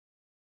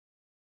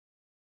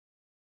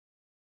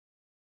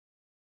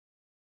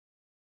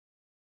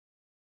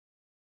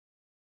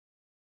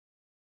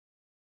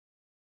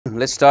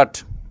Let's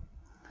start.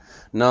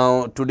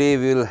 Now, today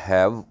we will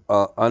have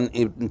an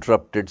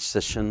uninterrupted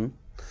session,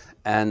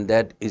 and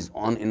that is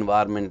on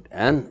environment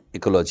and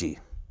ecology.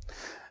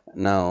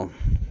 Now,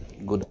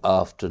 good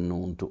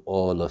afternoon to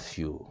all of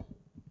you.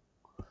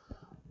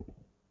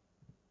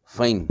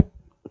 Fine,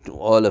 to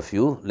all of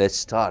you, let's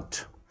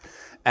start.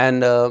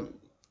 And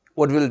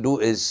what we'll do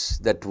is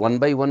that one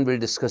by one we'll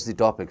discuss the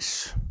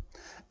topics.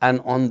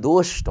 And on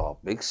those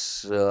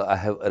topics, I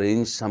have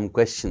arranged some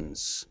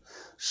questions.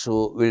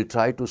 So we'll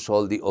try to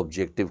solve the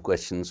objective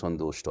questions on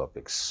those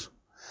topics.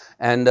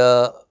 And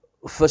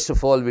first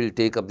of all, we'll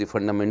take up the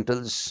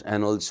fundamentals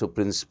and also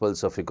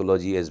principles of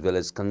ecology as well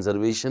as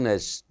conservation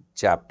as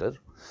chapter.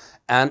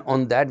 And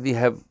on that, we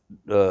have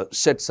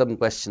set some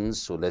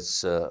questions. So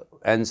let's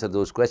answer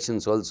those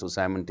questions also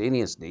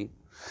simultaneously.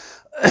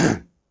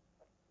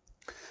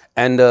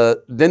 And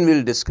then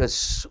we'll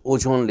discuss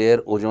ozone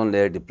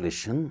layer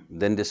depletion,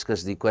 then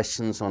discuss the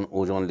questions on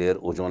ozone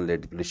layer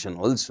depletion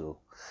also,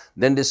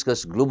 then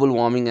discuss global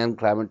warming and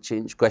climate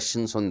change,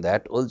 questions on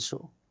that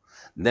also,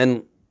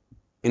 then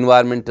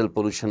environmental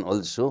pollution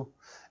also,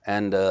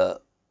 and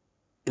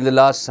in the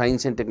last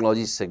science and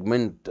technology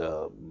segment,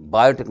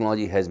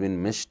 biotechnology has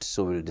been missed,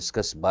 so we'll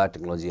discuss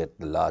biotechnology at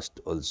the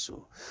last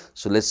also.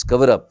 So let's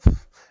cover up,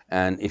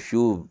 and if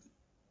you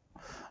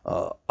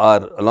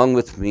are along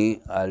with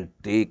me, I'll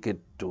take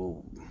it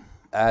to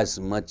as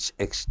much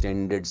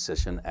extended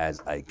session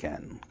as I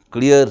can.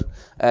 Clear?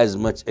 As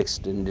much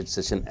extended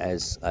session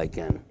as I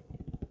can.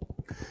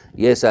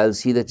 Yes, I'll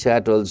see the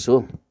chat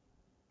also.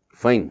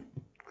 Fine.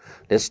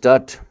 Let's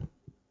start.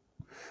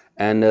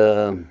 And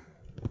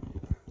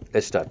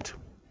let's start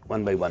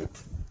one by one.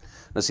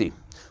 Now see,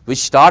 we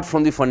start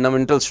from the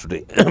fundamentals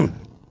today.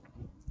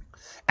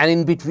 And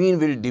in between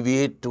we'll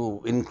deviate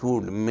to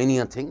include many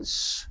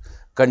things,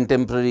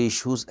 contemporary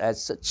issues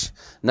as such.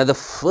 Now the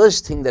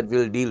first thing that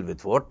we'll deal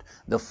with, what?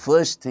 The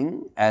first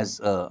thing as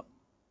a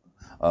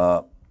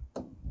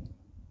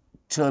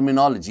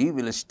terminology,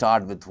 we'll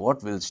start with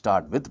what? We'll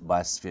start with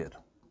biosphere.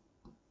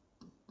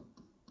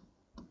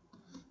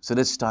 So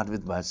let's start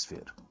with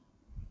biosphere.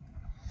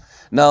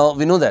 Now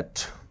we know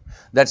that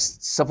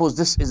suppose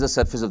this is the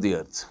surface of the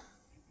earth.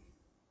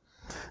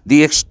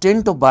 The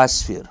extent of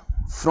biosphere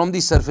from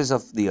the surface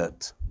of the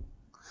earth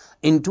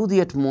into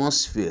the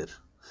atmosphere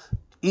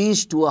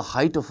is to a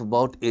height of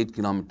about 8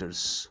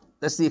 kilometers.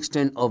 That's the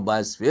extent of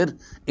biosphere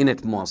in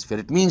atmosphere.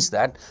 It means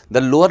that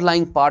the lower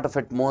lying part of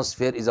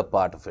atmosphere is a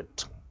part of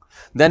it.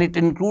 Then it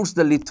includes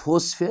the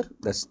lithosphere,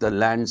 that's the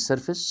land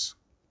surface.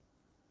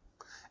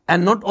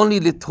 And not only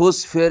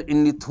lithosphere,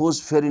 in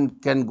lithosphere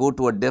it can go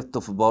to a depth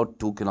of about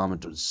 2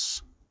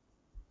 kilometers.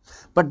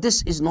 But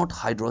this is not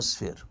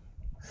hydrosphere.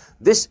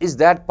 This is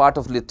that part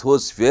of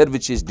lithosphere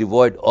which is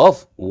devoid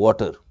of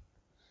water.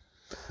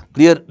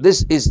 Clear?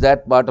 This is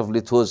that part of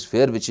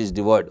lithosphere which is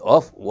devoid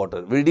of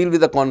water. We'll deal with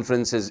the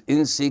conferences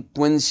in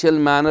sequential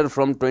manner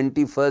from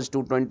 21st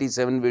to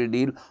 27. We'll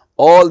deal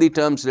all the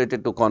terms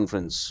related to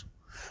conference.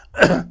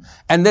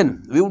 And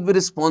then we would be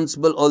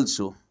responsible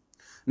also.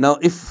 Now,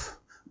 if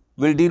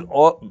we'll deal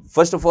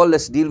first of all,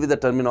 let's deal with the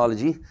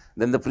terminology,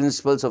 then the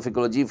principles of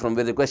ecology from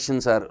where the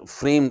questions are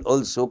framed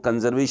also.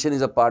 Conservation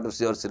is a part of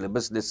your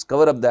syllabus. Let's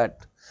cover up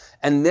that.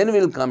 And then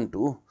we'll come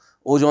to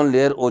ozone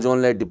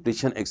layer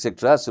depletion,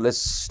 etc. So let's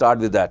start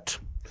with that.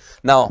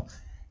 Now,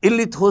 in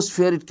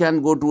lithosphere, it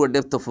can go to a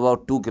depth of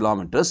about 2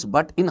 kilometers,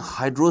 but in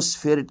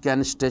hydrosphere, it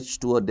can stretch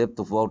to a depth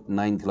of about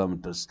 9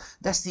 kilometers.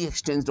 That's the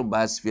extent of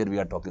biosphere we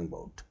are talking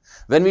about.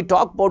 When we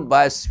talk about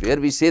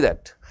biosphere, we say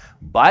that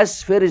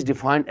biosphere is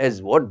defined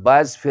as what?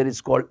 Biosphere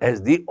is called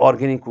as the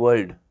organic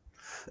world.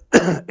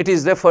 It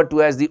is referred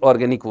to as the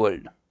organic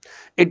world.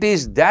 It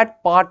is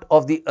that part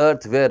of the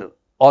earth where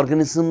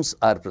organisms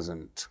are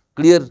present.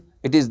 Clear?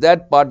 It is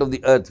that part of the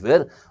earth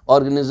where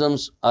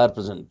organisms are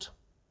present.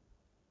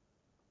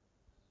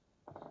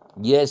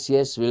 Yes,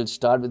 we'll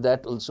start with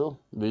that also.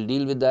 We'll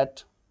deal with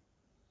that.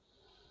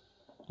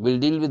 We'll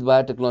deal with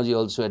biotechnology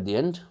also at the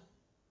end.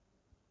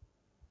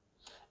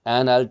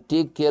 And I'll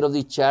take care of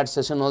the chat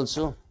session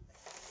also.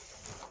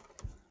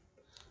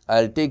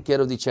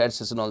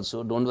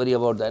 Don't worry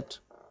about that.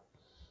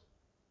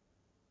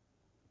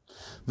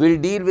 We'll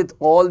deal with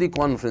all the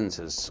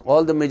conferences,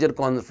 all the major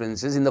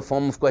conferences in the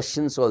form of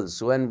questions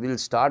also, and we'll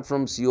start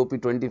from COP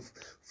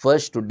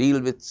 21st to deal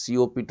with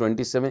COP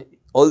 27,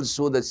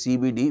 also the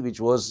CBD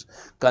which was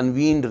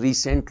convened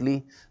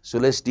recently. So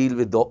let's deal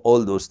with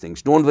all those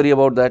things. Don't worry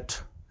about that.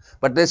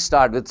 But let's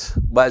start with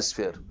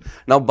biosphere.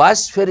 Now,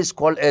 biosphere is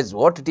called as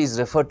what? It is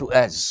referred to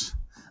as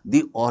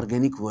the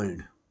organic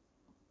world.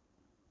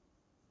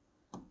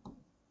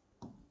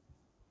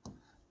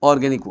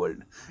 Organic world.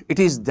 It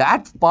is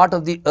that part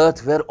of the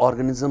earth where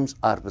organisms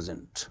are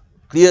present.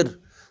 Clear?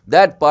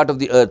 That part of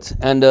the earth.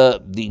 And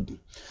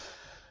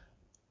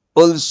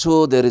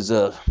also there is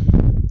a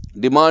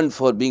demand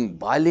for being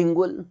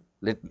bilingual.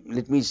 Let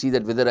me see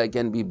that whether I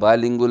can be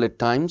bilingual at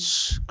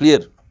times. Clear?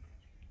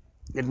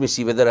 Let me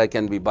see whether I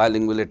can be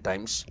bilingual at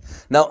times.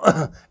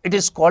 Now, it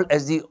is called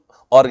as the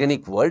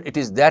organic world. It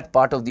is that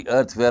part of the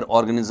earth where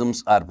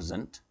organisms are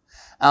present.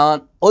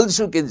 And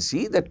also you can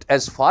see that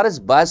as far as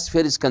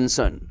biosphere is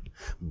concerned,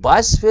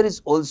 biosphere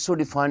is also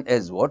defined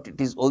as what?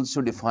 It is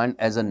also defined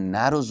as a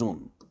narrow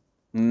zone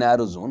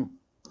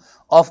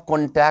of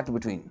contact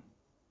between.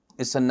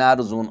 It's a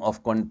narrow zone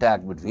of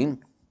contact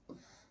between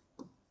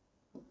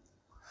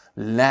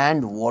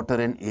land, water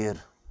and air.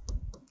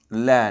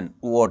 Land,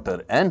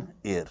 water and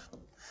air.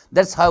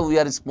 That's how we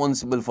are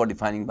responsible for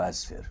defining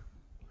biosphere.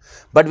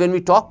 But when we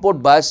talk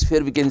about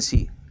biosphere, we can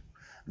see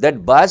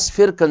that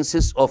biosphere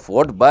consists of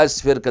what?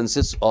 Biosphere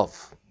consists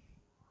of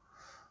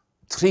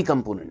three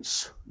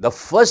components. The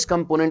first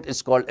component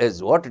is called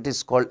as what? It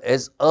is called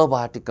as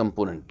abiotic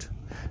component.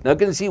 Now you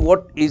can see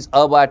what is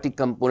abiotic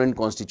component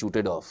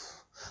constituted of.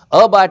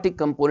 Abiotic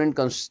component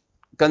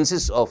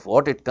consists of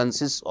what? It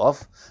consists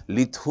of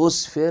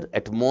lithosphere,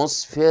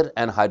 atmosphere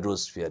and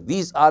hydrosphere.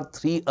 These are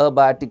three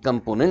abiotic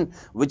component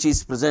which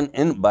is present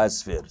in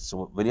biosphere.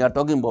 So when you are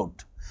talking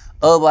about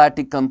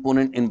abiotic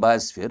component in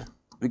biosphere,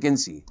 we can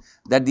see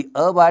that the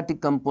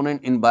abiotic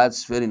component in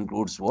biosphere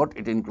includes what?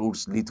 It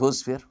includes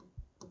lithosphere,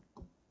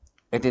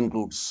 it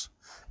includes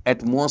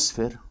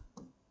atmosphere,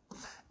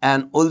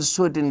 and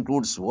also it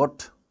includes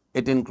what?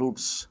 It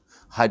includes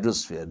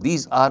hydrosphere.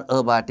 These are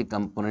abiotic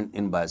component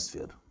in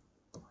biosphere.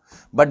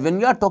 But when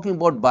we are talking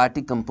about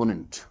biotic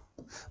component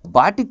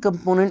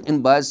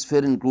in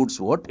biosphere includes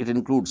what? It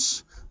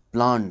includes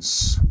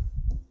plants,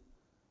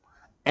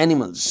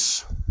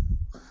 animals,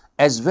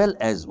 as well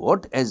as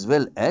what? As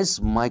well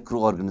as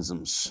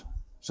microorganisms.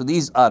 So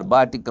these are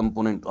biotic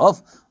component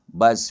of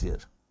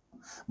biosphere.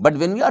 But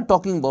when we are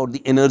talking about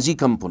the energy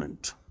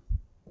component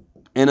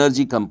of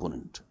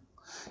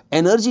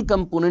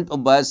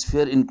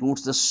biosphere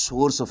includes the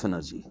source of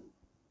energy,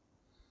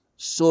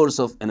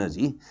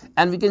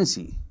 and we can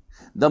see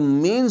the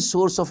main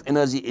source of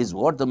energy is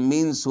what? The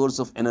main source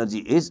of energy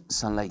is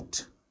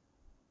sunlight,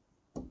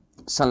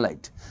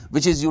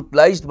 which is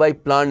utilized by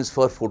plants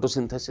for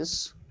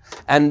photosynthesis.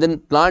 And then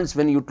plants,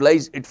 when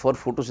utilize it for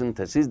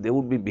photosynthesis, they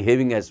would be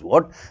behaving as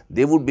what?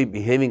 They would be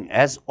behaving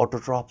as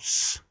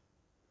autotrophs.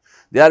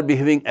 They are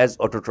behaving as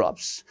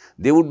autotrophs.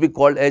 They would be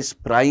called as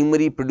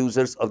primary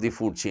producers of the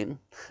food chain,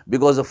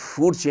 because the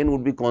food chain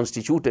would be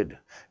constituted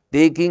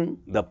taking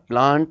the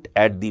plant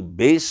at the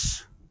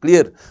base.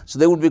 Clear? So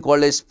they would be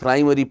called as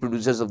primary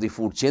producers of the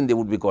food chain. They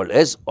would be called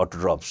as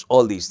autotrophs.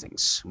 All these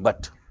things.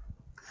 But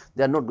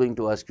they are not going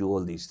to ask you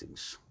all these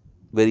things.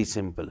 Very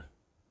simple.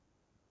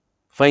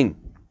 Fine.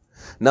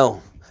 Now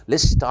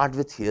let's start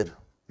with here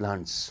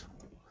plants.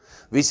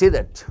 We say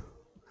that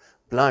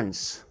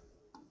plants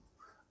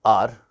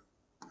are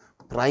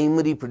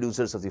primary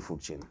producers of the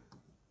food chain.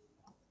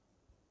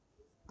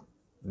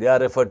 They are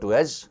referred to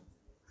as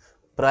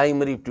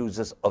primary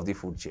producers of the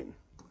food chain.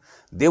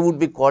 They would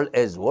be called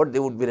as what? They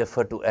would be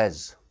referred to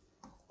as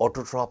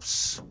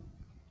autotrophs.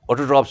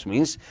 Autotrophs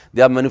means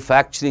they are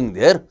manufacturing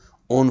their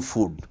own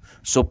food.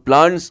 So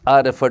plants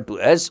are referred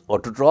to as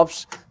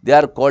autotrophs. They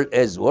are called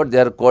as what? They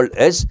are called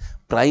as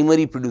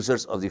primary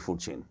producers of the food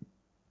chain.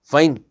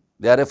 Fine.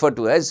 They are referred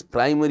to as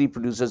primary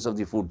producers of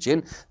the food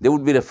chain. They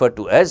would be referred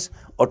to as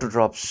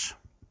autotrophs.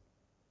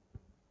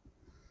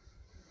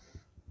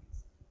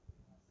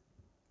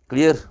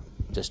 Clear?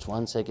 Just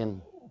one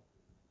second.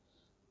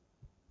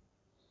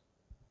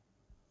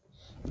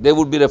 They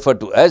would be referred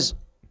to as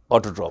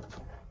autotroph.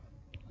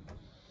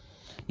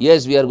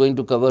 Yes, we are going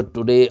to cover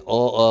today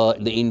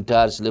the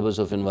entire syllabus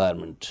of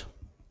environment.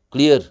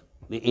 Clear?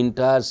 The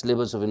entire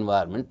syllabus of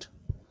environment.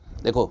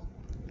 देखो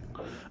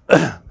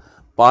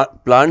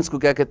plants को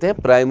क्या कहते हैं?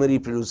 Primary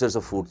producers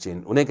of food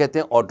chain. उन्हें कहते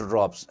हैं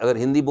autotrophs. अगर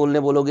हिंदी बोलने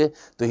बोलोगे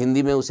तो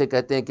हिंदी में उसे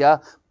कहते हैं क्या?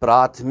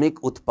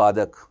 प्राथमिक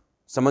उत्पादक.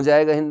 समझ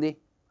आएगा हिंदी?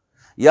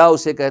 या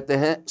उसे कहते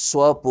हैं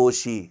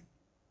स्वपोषी.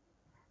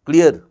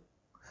 Clear?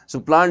 So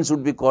plants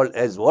would be called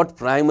as what?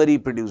 Primary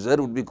producer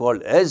would be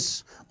called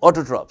as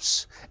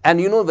autotrophs.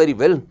 And you know very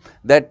well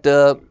that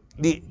the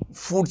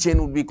food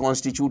chain would be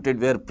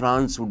constituted where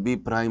plants would be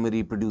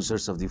primary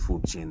producers of the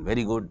food chain.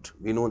 Very good.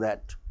 We know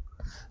that.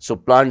 So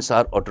plants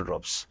are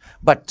autotrophs.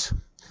 But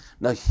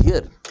now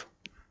here,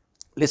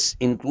 let's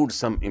include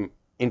some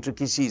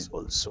intricacies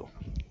also.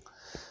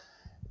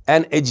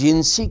 An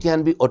agency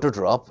can be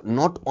autotroph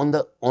not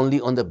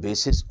only on the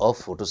basis of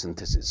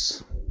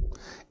photosynthesis.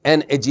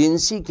 An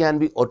agency can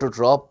be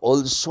autotroph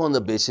also on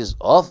the basis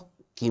of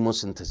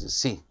chemosynthesis.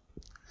 See,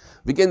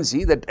 we can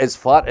see that as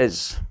far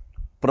as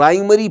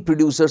primary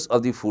producers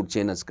of the food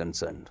chain is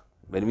concerned,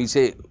 when we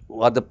say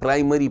what are the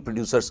primary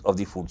producers of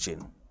the food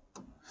chain,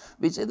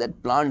 we say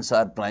that plants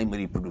are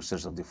primary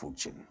producers of the food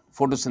chain.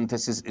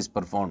 Photosynthesis is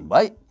performed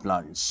by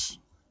plants.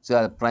 So, they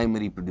are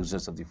primary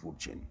producers of the food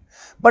chain.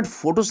 But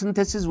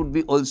photosynthesis would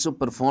be also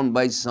performed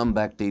by some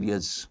bacteria.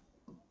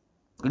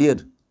 Clear?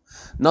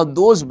 Now,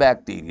 those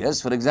bacteria,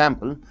 for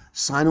example,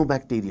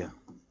 cyanobacteria,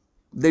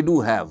 they do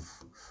have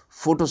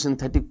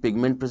photosynthetic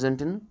pigment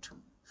present in it.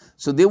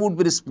 So, they would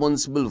be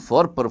responsible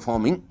for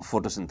performing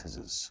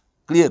photosynthesis.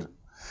 Clear?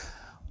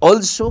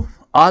 Also,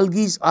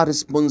 algae are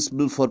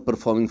responsible for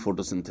performing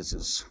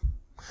photosynthesis.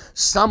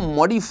 Some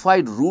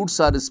modified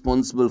roots are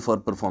responsible for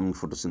performing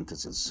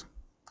photosynthesis.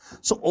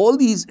 So all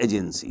these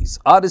agencies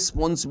are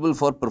responsible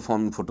for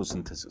performing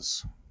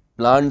photosynthesis.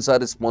 Plants are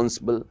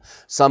responsible.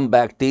 Some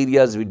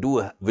bacteria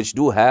which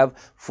do have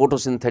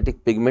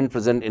photosynthetic pigment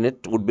present in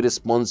it would be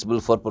responsible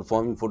for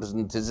performing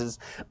photosynthesis.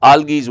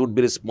 Algae would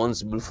be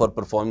responsible for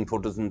performing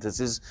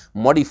photosynthesis.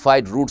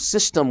 Modified root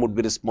system would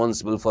be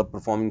responsible for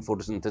performing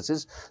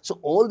photosynthesis. So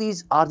all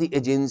these are the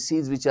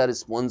agencies which are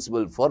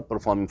responsible for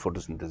performing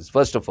photosynthesis.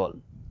 First of all,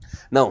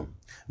 now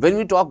when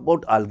we talk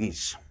about algae,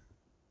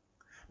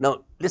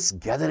 now let's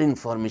gather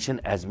information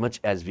as much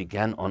as we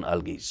can on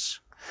algae.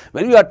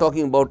 When we are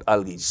talking about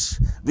algae,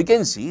 we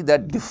can see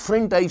that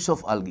different types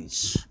of algae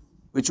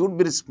which would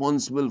be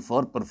responsible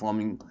for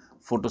performing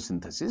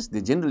photosynthesis,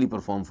 they generally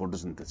perform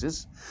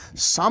photosynthesis.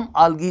 Some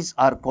algae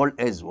are called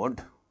as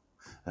what?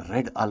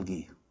 Red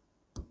algae.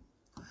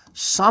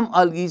 Some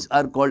algae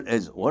are called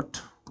as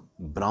what?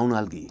 Brown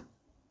algae.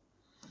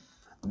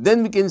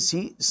 Then we can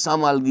see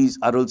some algae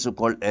are also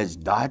called as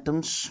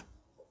diatoms.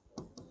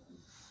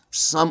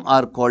 Some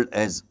are called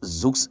as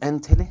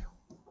zooxanthellae.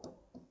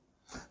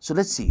 So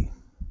let's see.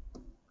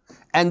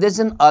 And there's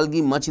an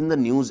algae much in the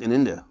news in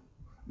India.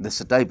 That's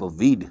a type of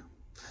weed.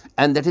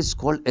 And that is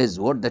called as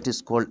what? That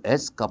is called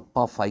as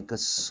Kappa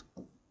ficus.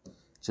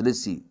 So let's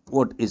see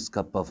what is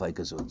Kappa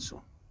ficus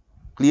also.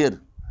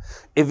 Clear?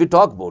 If we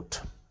talk about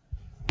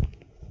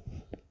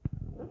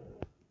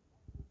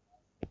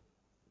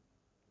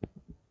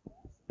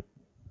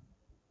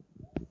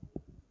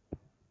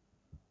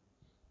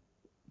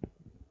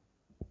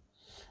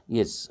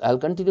yes, I'll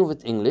continue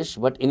with English,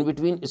 but in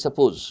between,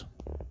 suppose.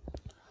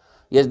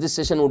 Yes, this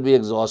session would be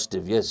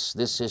exhaustive. Yes,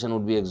 this session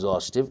would be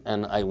exhaustive,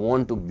 and I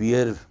want to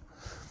bear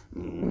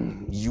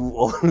you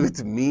all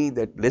with me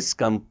that let's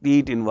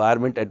complete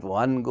environment at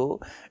one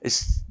go.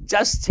 It's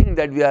just think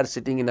that we are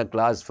sitting in a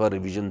class for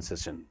revision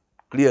session.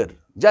 Clear?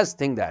 Just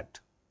think that.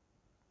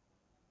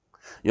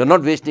 You're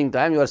not wasting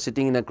time, you are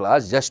sitting in a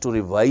class just to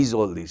revise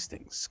all these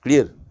things.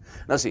 Clear?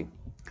 Now see,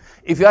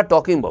 if you are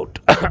talking about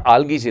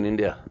algae in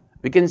India,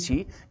 we can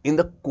see in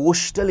the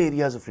coastal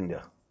areas of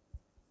India.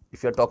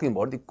 If you are talking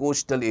about the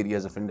coastal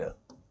areas of India,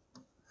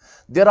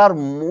 there are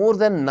more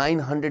than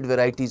 900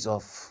 varieties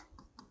of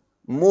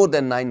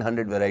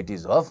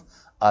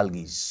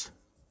algae.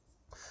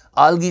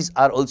 Algae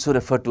are also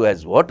referred to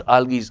as what?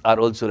 Algae are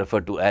also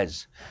referred to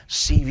as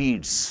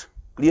seaweeds.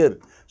 Clear?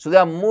 So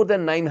there are more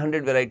than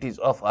 900 varieties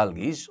of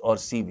algae or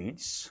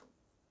seaweeds.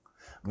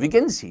 We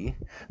can see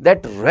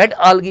that red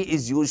algae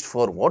is used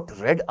for what?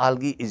 Red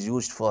algae is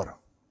used for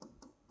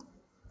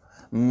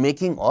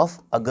making of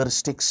agar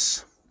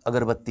sticks,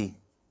 agarbatti.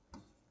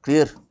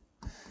 Clear?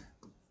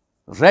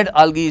 Red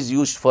algae is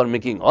used for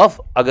making of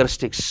agar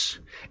sticks.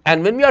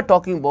 And when we are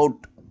talking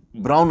about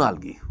brown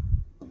algae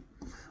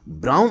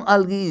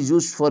is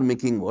used for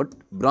making what?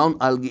 Brown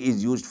algae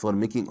is used for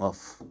making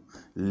of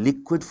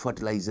liquid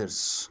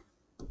fertilizers.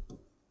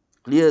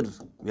 Clear?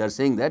 We are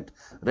saying that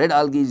red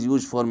algae is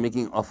used for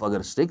making of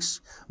agar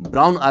sticks,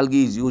 brown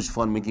algae is used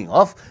for making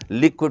of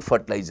liquid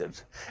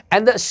fertilizers.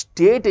 And the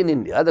state in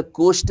India, the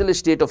coastal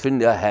state of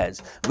India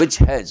which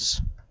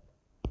has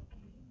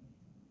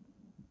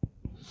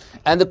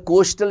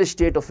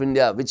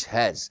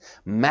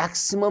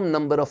maximum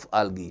number of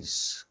algae.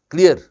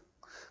 Clear?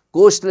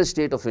 Coastal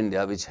state of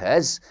India which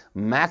has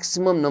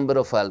maximum number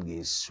of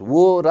algaes,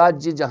 वो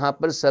राज्य जहां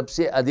पर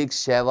सबसे अधिक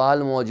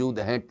शैवाल मौजूद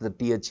हैं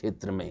तटीय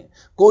क्षेत्र में.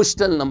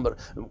 Coastal number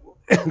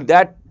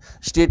that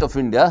state of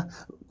India,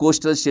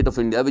 coastal state of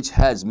India which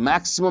has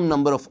maximum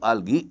number of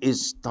algae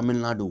is Tamil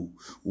Nadu.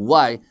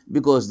 Why?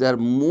 Because there are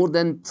more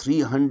than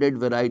 300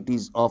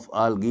 varieties of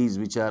algae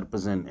which are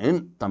present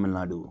in Tamil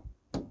Nadu.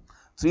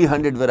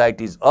 300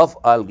 varieties of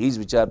algae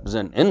which are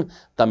present in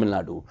Tamil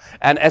Nadu.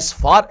 And as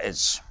far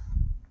as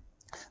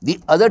the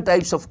other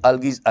types of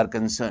algae are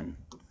concerned,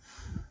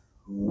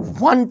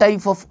 one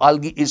type of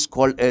algae is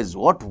called as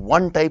what?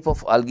 One type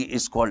of algae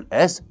is called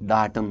as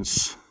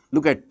diatoms.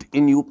 Look at,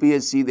 in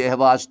UPSC they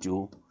have asked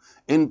you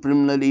in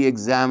preliminary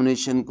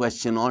examination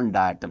question on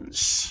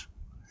diatoms.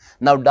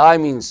 Now di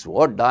means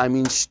what? Di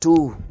means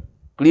two.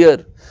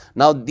 Clear?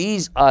 Now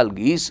these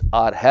algae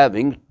are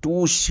having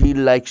two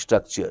shield-like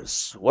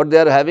structures. What they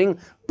are having?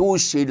 Two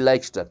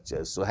shield-like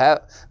structures. So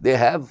they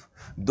have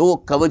दो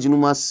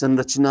कवचनुमा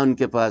संरचना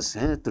उनके पास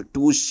है, तो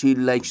two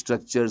shield-like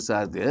structures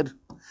are there.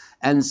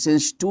 And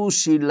since two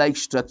shield-like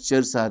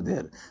structures are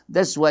there,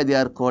 that's why they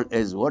are called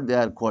as what? They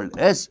are called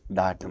as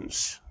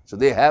diatoms. So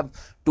they have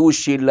two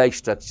shield-like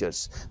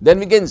structures. Then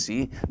we can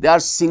see they are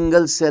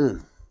single cell.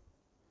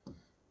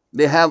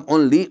 They have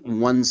only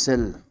one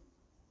cell.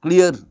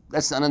 Clear?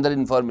 That's another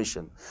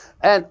information.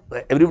 And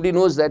everybody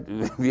knows that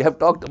we have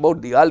talked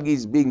about the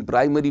algae being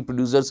primary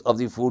producers of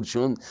the food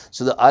chain.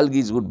 So the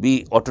algae would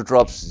be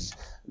autotrophs.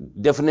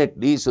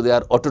 Definitely. So they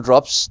are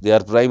autotrophs. They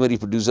are primary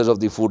producers of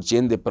the food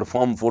chain. They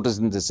perform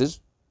photosynthesis.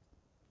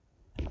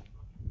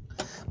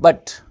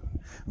 But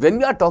when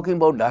we are talking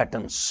about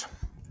diatoms,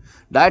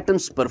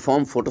 diatoms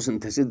perform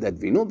photosynthesis, that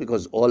we know,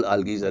 because all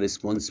algae are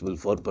responsible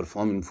for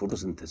performing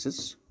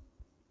photosynthesis.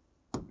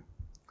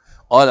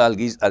 All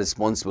algae are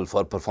responsible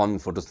for performing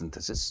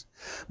photosynthesis.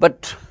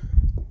 But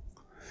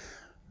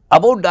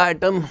About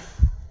diatom,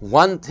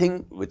 one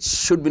thing which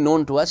should be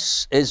known to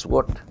us is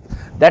what?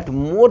 That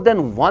more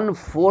than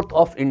 1/4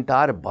 of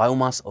entire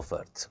biomass of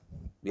Earth.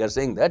 We are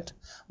saying that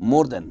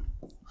more than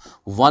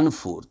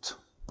 1/4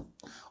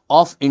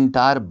 of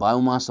entire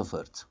biomass of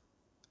Earth,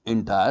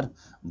 entire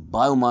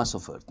biomass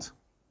of Earth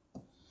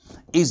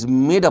is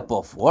made up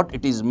of what?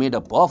 It is made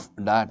up of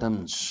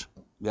diatoms.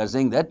 We are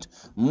saying that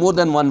more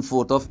than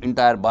 1/4 of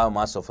entire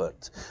biomass of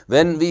Earth.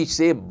 When we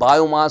say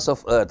biomass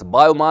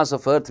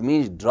of Earth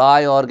means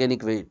dry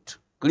organic weight.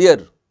 Clear?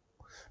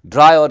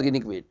 Dry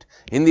organic wait.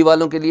 Hindi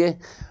वालों के लिए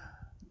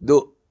जो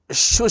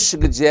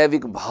शुष्क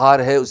जैविक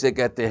भार है उसे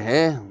कहते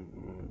हैं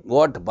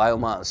व्हाट?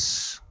 बायोमास.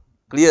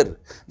 क्लियर?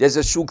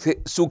 जैसे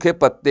सूखे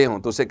पत्ते हों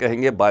तो उसे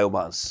कहेंगे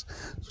biomass.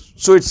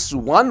 So it's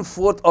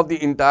 1/4 of the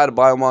entire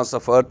biomass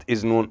of earth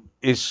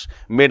is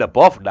made up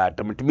of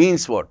diatom. It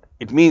means what?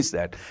 It means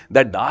that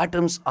the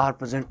diatoms are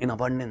present in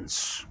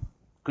abundance.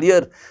 Clear?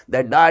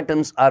 That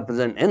diatoms are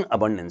present in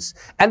abundance,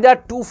 and there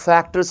are two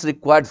factors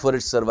required for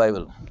its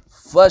survival.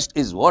 First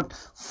is what?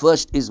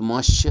 First is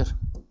moisture,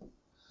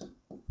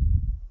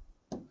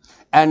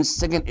 and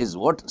second is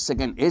what?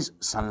 Second is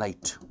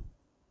sunlight.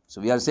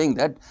 So we are saying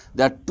that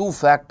there are two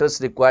factors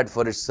required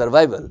for its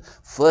survival.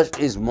 First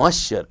is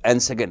moisture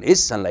and second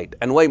is sunlight.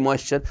 And why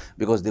moisture?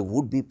 Because they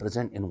would be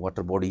present in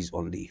water bodies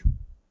only.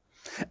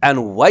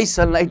 And why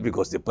sunlight?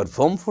 Because they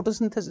perform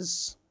photosynthesis.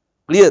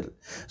 Clear?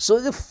 So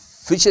the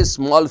fishes,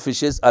 small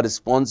fishes are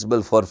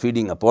responsible for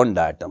feeding upon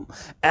diatom,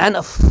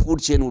 and a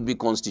food chain would be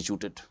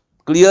constituted.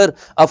 Clear?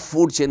 A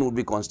food chain would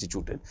be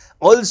constituted.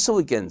 Also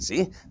we can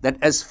see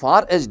that as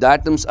far as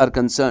diatoms are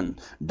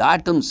concerned,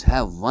 diatoms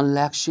have 1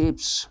 lakh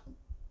shapes.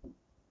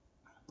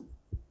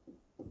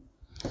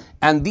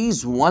 And these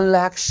 1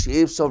 lakh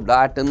shapes of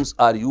diatoms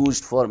are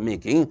used for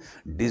making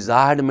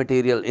desired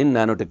material in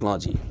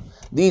nanotechnology.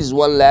 These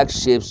 1 lakh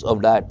shapes of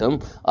diatom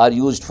are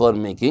used for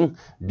making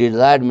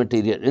desired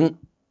material in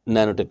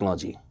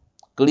nanotechnology.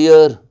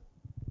 Clear?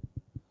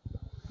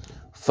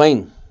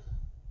 Fine.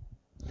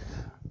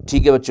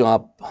 ठीक है बच्चों,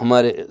 आप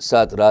हमारे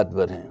साथ रात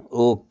भर हैं.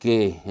 Okay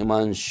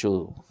Himanshu,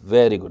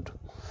 very good.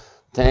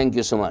 Thank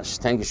you so much.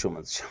 Thank you so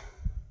much.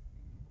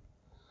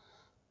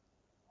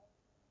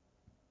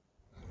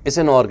 It's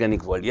an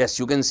organic world. Yes,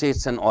 you can say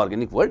it's an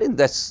organic world in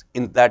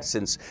that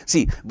sense.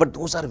 See, but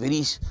those are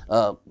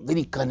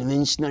very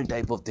conventional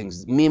type of things.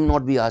 May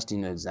not be asked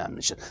in your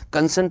examination.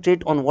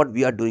 Concentrate on what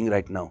we are doing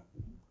right now.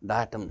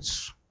 Diatoms.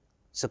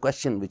 It's a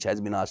question which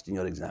has been asked in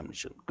your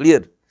examination. Clear?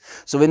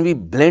 So when we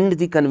blend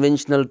the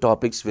conventional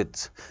topics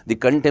with the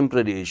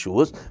contemporary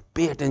issues,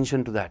 pay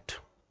attention to that.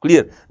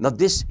 Clear? Now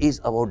this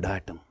is about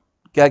diatom.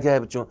 क्या क्या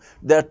है बच्चों?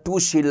 There are two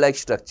shield-like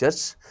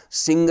structures,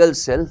 single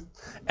cell,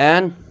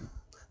 and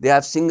they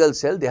have single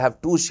cell, they have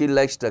two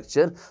shield-like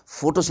structure.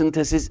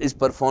 Photosynthesis is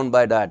performed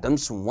by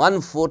diatoms.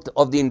 1/4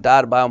 of the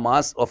entire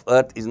biomass of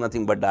Earth is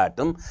nothing but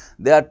diatom.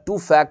 There are two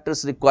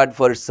factors required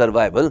for its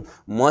survival,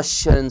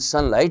 moisture and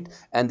sunlight,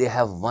 and they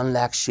have 1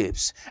 lakh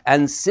shapes.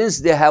 And since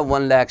they have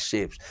 1 lakh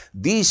shapes,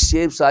 these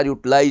shapes are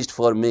utilized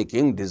for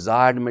making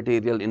desired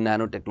material in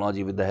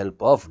nanotechnology with the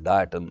help of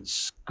diatoms.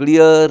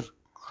 Clear?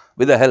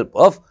 With the help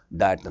of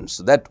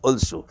diatoms. So that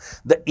also.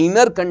 The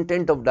inner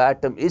content of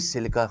diatom is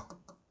silica.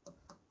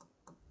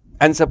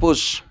 And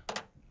suppose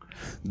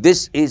this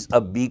is a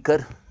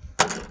beaker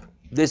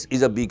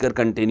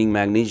containing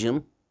magnesium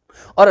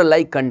or a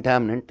like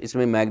contaminant,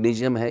 इसमें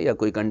magnesium है या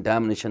कोई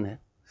contamination है,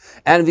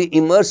 and we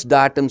immerse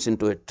diatoms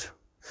into it.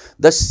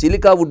 The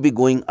silica would be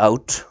going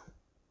out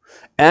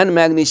and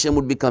magnesium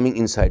would be coming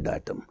inside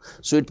diatom.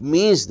 So it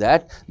means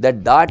that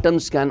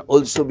diatoms can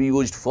also be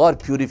used for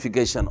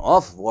purification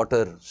of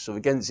water. So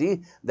we can see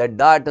that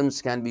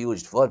diatoms can be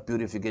used for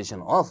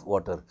purification of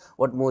water.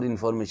 What more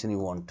information you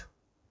want?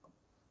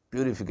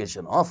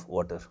 Purification of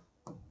water.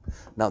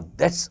 Now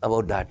that's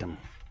about diatom.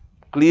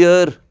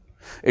 Clear?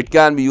 It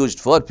can be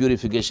used for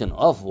purification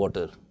of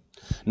water.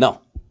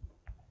 Now,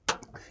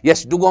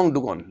 yes, dugong.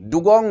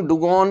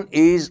 Dugong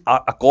is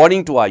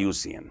according to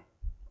IUCN.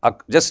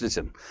 Just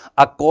listen.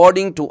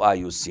 According to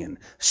IUCN,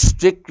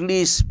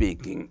 strictly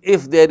speaking,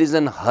 if there is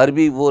an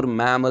herbivore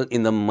mammal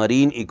in the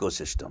marine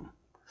ecosystem,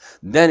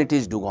 then it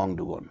is dugong.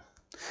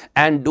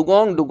 And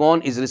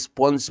dugong is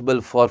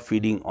responsible for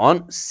feeding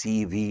on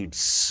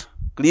seaweeds.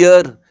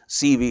 Clear?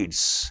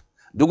 Seaweeds.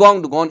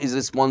 Dugong is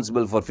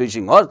responsible for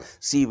fishing on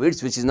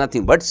seaweeds, which is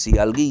nothing but sea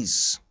algae.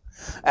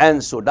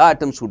 And so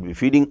diatoms would be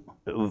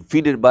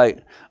feeded by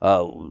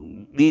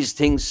these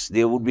things.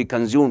 They would be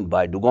consumed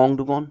by dugong.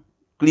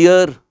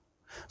 Clear?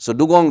 So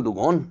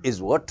dugong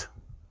is what?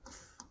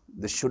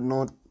 This should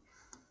not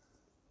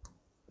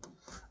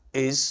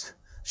is,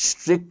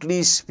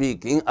 strictly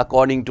speaking,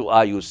 according to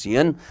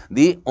IUCN,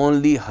 the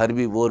only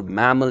herbivore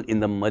mammal in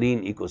the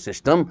marine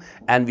ecosystem.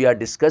 And we are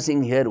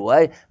discussing here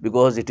why?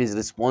 Because it is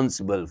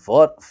responsible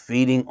for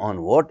feeding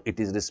on what? It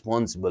is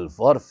responsible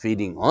for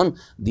feeding on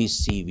these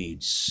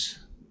seaweeds.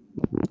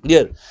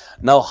 Clear?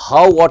 Now,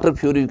 how water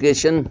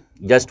purification?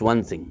 Just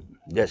one thing.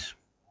 Just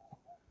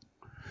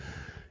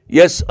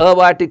Yes,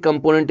 abiotic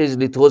component is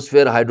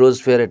lithosphere,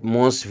 hydrosphere,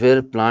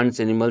 atmosphere. Plants,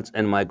 animals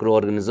and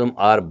microorganisms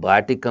are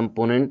biotic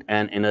component,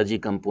 and energy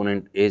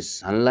component is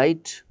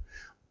sunlight.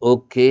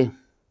 Okay.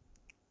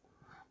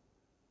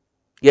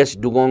 Yes,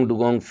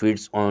 dugong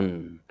feeds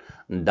on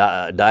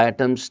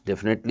diatoms.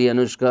 Definitely,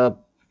 Anushka,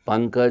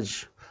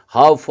 Pankaj.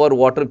 How for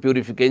water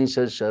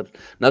purification, sir?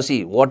 Now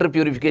see, water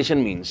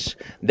purification means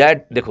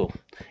that, dekho,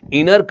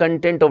 inner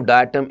content of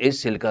diatom is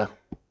silica.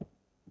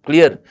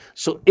 Clear?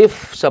 So,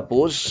 if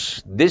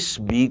suppose this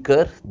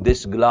beaker,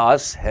 this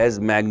glass has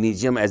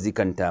magnesium as the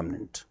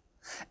contaminant,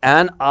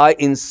 and I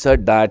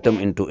insert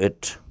diatom into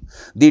it,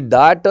 the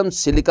diatom,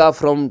 silica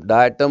from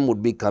diatom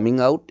would be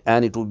coming out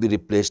and it would be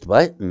replaced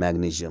by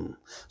magnesium.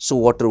 So,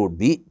 water would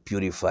be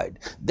purified.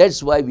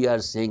 That's why we are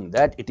saying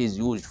that it is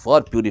used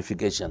for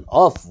purification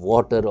of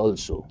water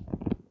also.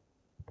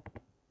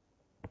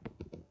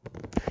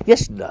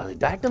 Yes,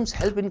 diatoms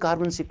help in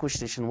carbon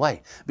sequestration.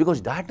 Why?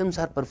 Because diatoms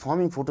are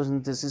performing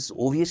photosynthesis.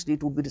 Obviously,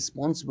 it would be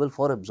responsible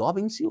for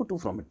absorbing CO2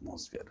 from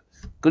atmosphere.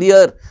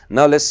 Clear?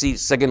 Now, let's see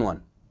second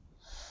one.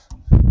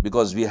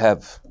 Because we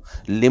have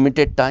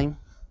limited time,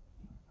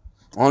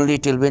 only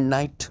till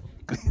midnight.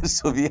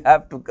 So, we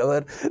have to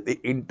cover the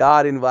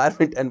entire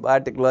environment and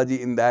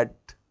biotechnology in that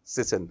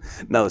session.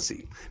 Now,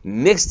 see,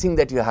 next thing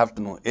that you have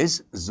to know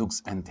is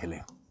Zoox and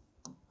Thele.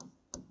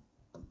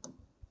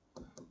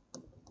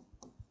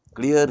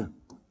 Clear?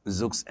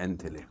 Zoox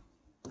and Thele.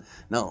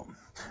 Now,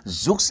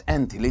 Zoox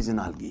and Thele is an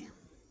algae,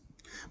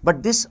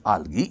 but this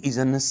algae is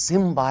in a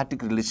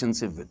symbiotic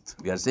relationship with,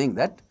 we are saying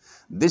that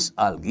this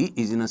algae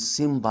is in a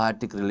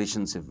symbiotic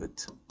relationship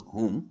with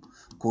whom?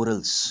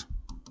 Corals.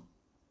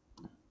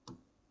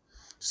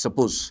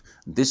 Suppose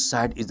this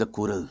side is the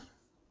coral,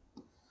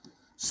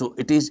 so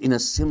it is in a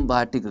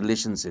symbiotic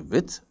relationship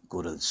with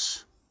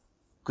corals.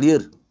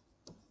 Clear?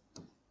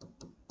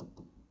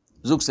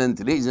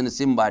 Zooxanthellae is in a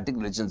symbiotic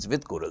relationship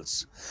with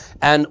corals.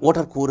 And what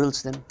are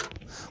corals then?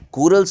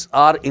 Corals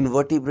are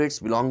invertebrates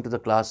belong to the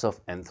class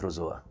of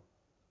Anthrozoa.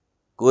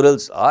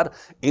 Corals are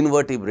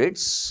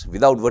invertebrates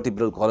without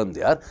vertebral column,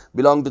 they are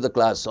belong to the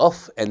class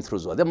of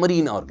Anthrozoa. They are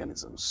marine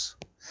organisms.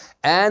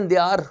 And they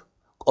are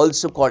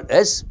also called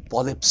as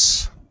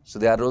polyps. So,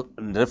 they are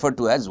referred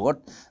to as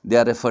what? They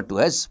are referred to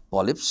as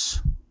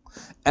polyps,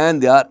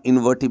 and they are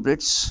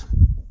invertebrates.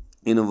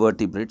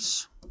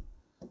 Invertebrates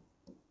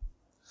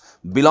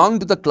belong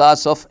to the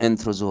class of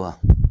Anthrozoa.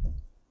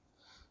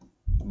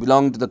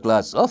 Belong to the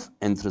class of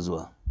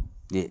Anthrozoa.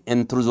 ये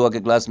एंथ्रोजोआ के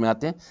class में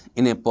आते हैं,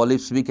 इन्हें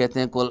polyps भी कहते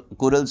हैं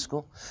corals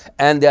को,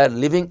 and they are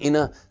living in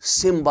a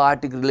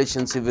symbiotic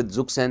relationship with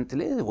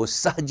ज़ुक्सैंथेले. वो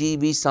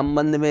सहजीवी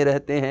संबंध में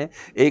रहते हैं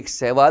एक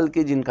शैवाल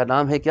के जिनका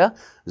नाम है क्या?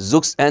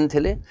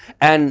 ज़ुक्सैंथेले.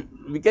 And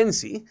we can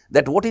see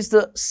that what is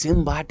the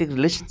symbiotic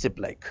relationship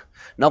like.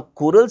 Now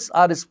corals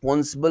are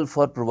responsible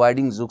for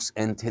providing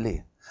ज़ुक्सैंथेले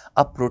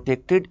a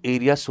protected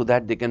area so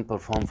that they can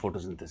perform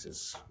photosynthesis.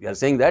 We are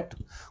saying that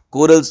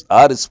corals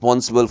are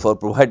responsible for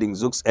providing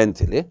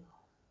Zooxanthellae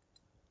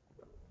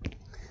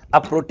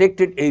a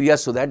protected area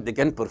so that they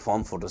can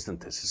perform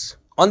photosynthesis.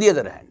 On the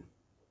other hand,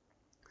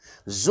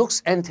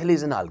 Zooxanthellae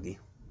is an algae.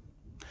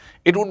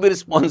 It would be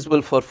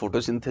responsible for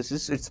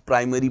photosynthesis, its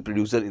primary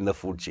producer in the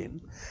food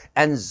chain,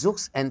 and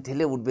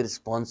Zooxanthellae would be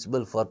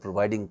responsible for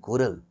providing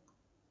coral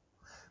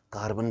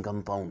carbon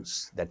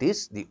compounds, that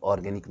is the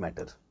organic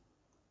matter.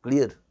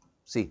 Clear?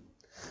 See,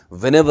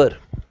 whenever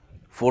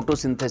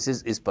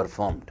photosynthesis is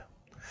performed,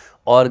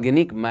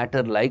 organic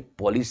matter like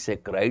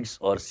polysaccharides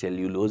or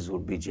cellulose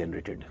would be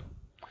generated.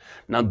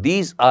 Now,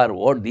 these are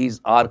what? These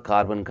are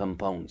carbon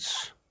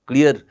compounds.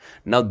 Clear?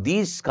 Now,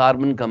 these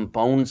carbon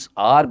compounds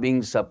are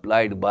being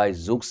supplied by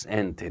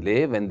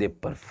Zooxanthellae when they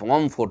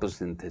perform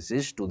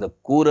photosynthesis to the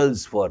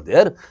corals for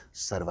their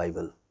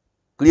survival.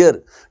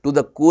 Clear? To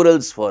the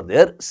corals for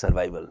their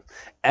survival.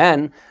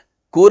 And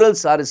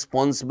corals are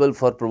responsible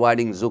for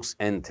providing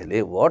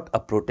Zooxanthellae what? A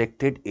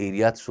protected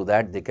area so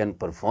that they can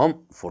perform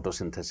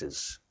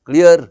photosynthesis.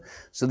 Clear?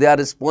 So, they are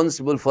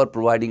responsible for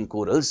providing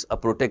corals a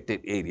protected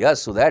area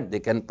so that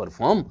they can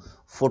perform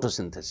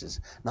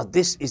photosynthesis. Now,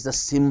 this is the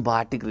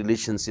symbiotic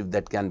relationship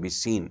that can be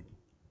seen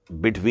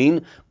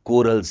between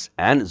corals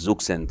and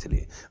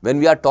Zooxanthellae. When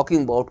we are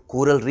talking about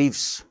coral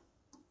reefs,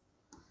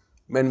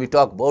 when we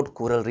talk about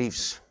coral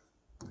reefs,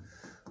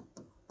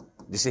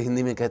 जिसे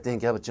हिंदी में कहते हैं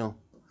क्या बच्चों?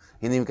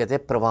 हिंदी में कहते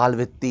हैं प्रवाल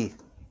भित्ति.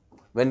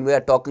 When we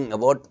are talking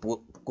about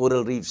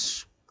coral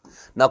reefs.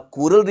 Now,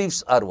 coral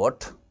reefs are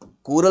what?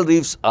 Coral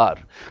reefs are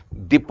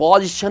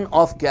deposition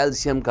of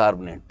calcium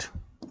carbonate.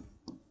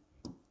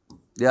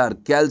 They are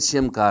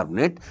calcium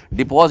carbonate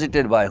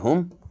deposited by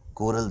whom?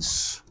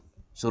 Corals.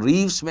 So,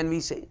 reefs, when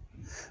we say,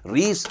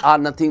 reefs are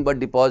nothing but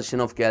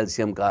deposition of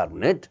calcium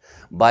carbonate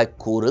by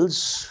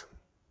corals.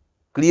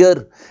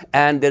 Clear?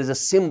 And there is a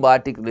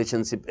symbiotic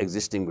relationship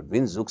existing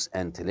between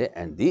Zooxanthellae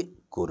and the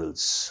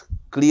corals.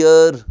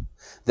 Clear?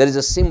 There is a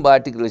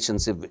symbiotic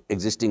relationship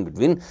existing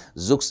between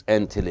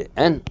Zooxanthellae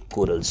and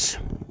corals.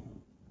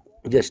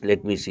 Just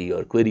let me see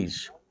your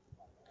queries.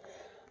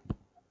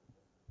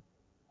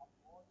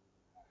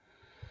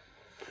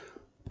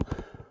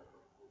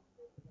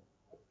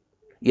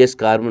 Yes,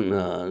 carbon,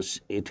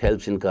 it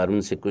helps in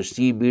carbon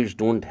sequestration. Seaweeds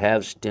don't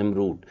have stem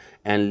root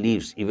and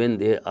leaves. Even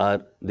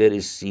there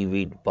is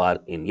seaweed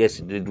bark in. Yes,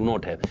 they do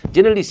not have.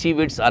 Generally,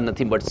 seaweeds are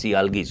nothing but sea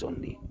algae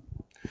only.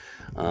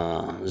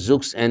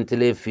 Zoox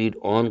anthellae feed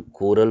on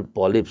coral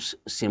polyps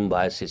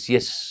symbiosis.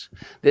 Yes,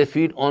 they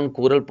feed on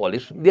coral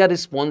polyps. They are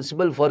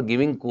responsible for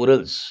giving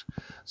corals.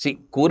 See,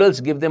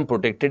 corals give them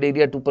protected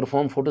area to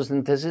perform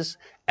photosynthesis,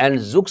 and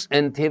Zoox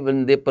anthellae,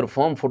 when they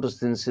perform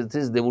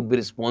photosynthesis, they would be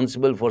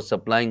responsible for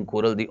supplying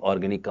coral the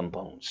organic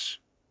compounds.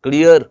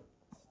 Clear?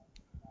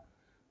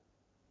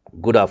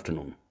 Good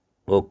afternoon.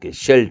 Okay,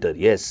 shelter.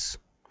 Yes.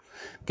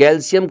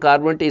 Calcium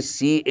carbonate is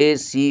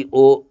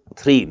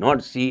CaCO3, not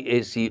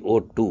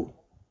CaCO2.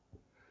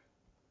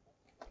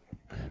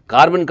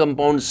 Carbon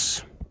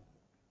compounds.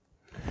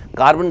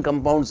 Carbon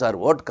compounds are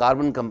what?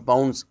 Carbon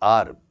compounds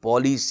are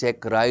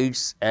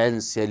polysaccharides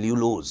and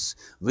cellulose,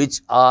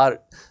 which are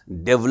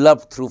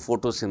developed through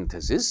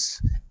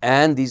photosynthesis,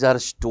 and these are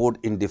stored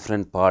in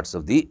different parts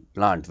of the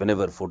plant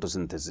whenever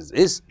photosynthesis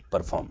is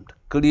performed.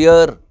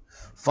 Clear?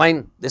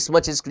 Fine. This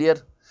much is clear.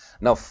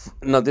 Now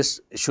this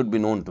should be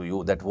known to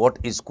you that what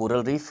is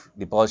coral reef?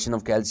 Deposition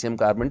of calcium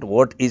carbonate.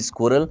 What is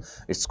coral?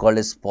 It's called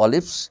as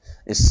polyps.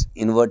 Its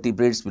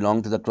invertebrates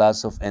belong to the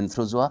class of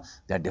Anthrozoa.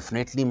 They are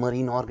definitely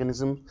marine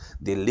organisms.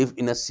 They live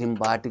in a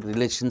symbiotic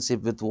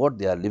relationship with what?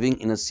 They are living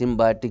in a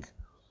symbiotic.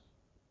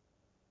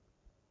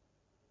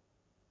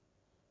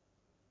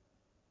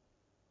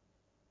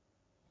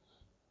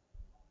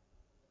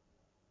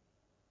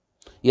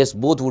 Yes,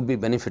 both would be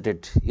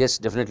benefited. Yes,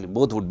 definitely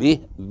both would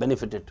be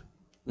benefited.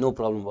 No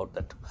problem about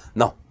that.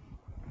 Now,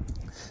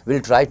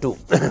 we'll try to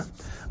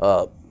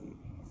uh,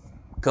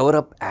 cover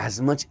up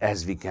as much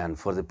as we can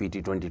for the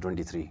PT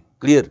 2023.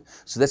 Clear?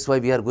 So that's why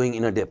we are going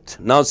in a depth.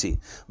 Now see,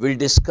 we'll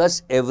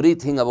discuss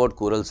everything about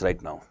corals right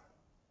now.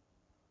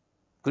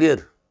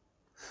 Clear?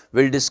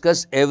 We'll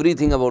discuss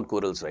everything about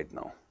corals right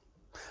now.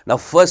 Now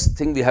first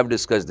thing we have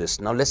discussed this.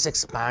 Now let's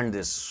expand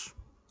this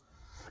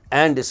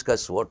and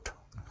discuss what?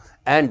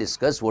 And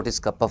discuss what is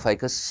Kappa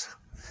ficus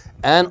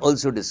and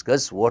also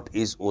discuss what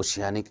is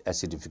oceanic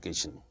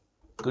acidification.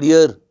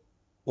 Clear?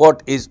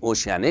 What is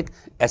oceanic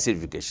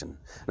acidification?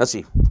 Now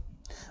see,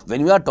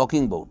 when we are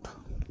talking about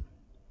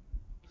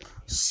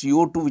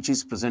CO2 which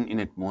is present in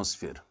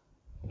atmosphere,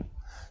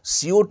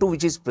 CO2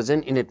 which is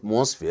present in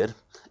atmosphere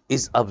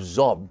is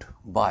absorbed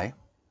by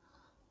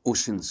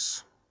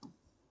oceans,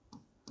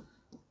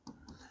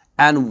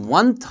 and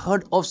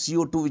 1/3 of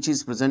CO2 which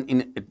is present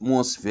in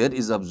atmosphere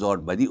is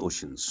absorbed by the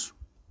oceans.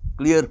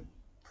 Clear?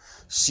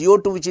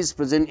 CO2 which is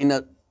present in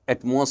a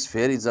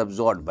atmosphere is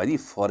absorbed by the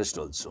forest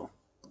also.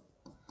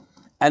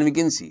 And we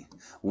can see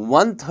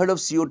 1/3 of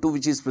CO2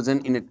 which is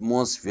present in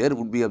atmosphere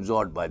would be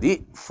absorbed by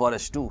the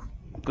forest too.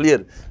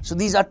 Clear? So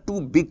these are two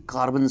big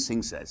carbon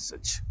sinks as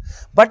such.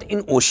 But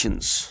in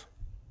oceans,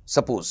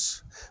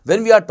 suppose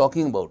when we are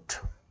talking about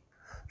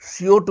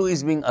CO2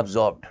 is being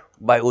absorbed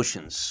by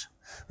oceans,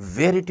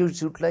 where it is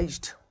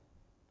utilized?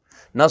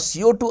 Now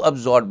CO2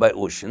 absorbed by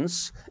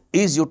oceans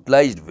is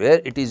utilized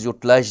where? It is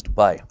utilized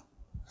by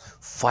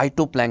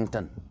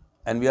phytoplankton.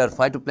 And we are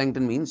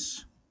phytoplankton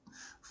means?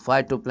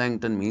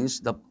 Phytoplankton means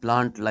the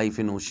plant life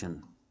in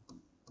ocean.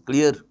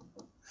 Clear?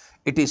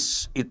 It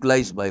is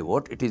utilized by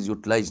what? It is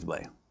utilized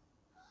by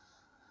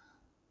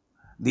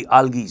the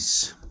algae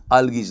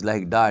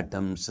like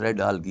diatoms, red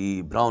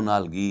algae, brown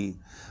algae,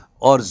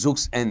 or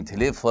Zoox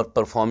anthellae for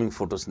performing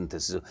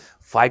photosynthesis.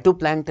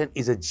 Phytoplankton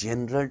is a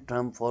general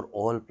term for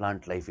all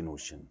plant life in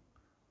ocean.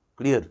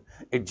 Clear?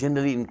 It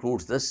generally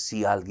includes the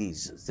sea algae,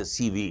 the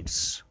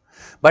seaweeds.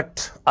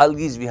 But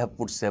algae we have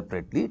put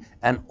separately,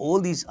 and all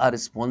these are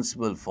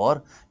responsible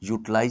for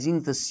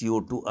utilizing the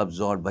CO2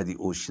 absorbed by the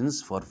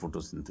oceans for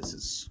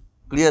photosynthesis.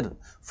 Clear?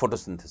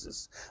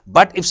 Photosynthesis.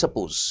 But if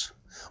suppose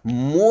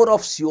more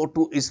of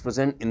CO2 is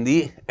present in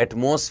the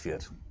atmosphere,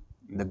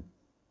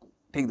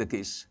 take the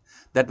case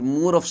that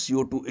more of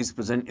CO2 is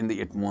present in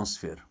the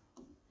atmosphere,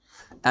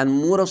 and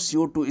more of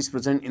CO2 is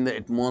present in the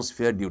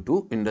atmosphere due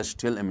to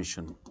industrial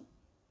emission,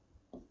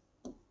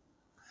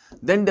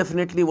 then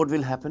definitely what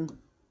will happen?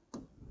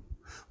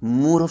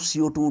 More of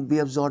CO2 would be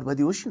absorbed by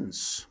the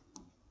oceans.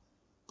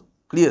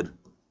 Clear?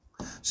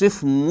 So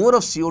if more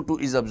of CO2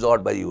 is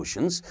absorbed by the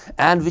oceans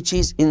and which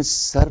is in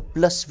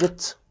surplus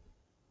with,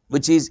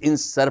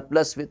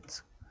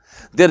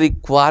 the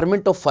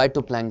requirement of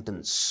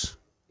phytoplanktons,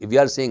 if we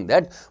are saying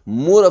that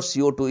more of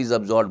CO2 is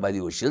absorbed by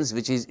the oceans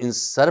which is in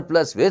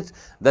surplus with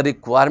the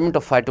requirement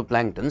of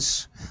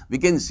phytoplanktons, we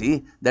can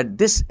see that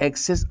this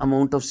excess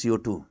amount of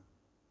CO2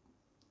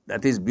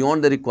 that is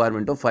beyond the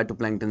requirement of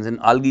phytoplanktons and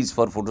algae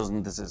for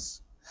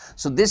photosynthesis.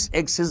 So this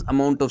excess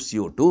amount of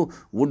CO2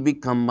 would be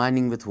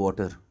combining with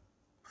water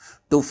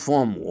to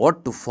form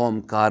what? To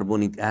form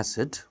carbonic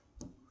acid,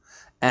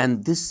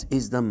 and this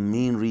is the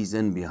main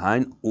reason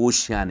behind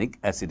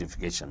oceanic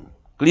acidification.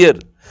 Clear?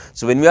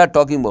 So when we are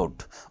talking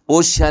about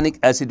oceanic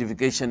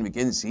acidification, we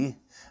can see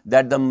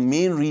that the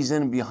main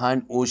reason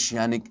behind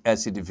oceanic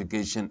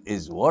acidification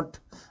is what?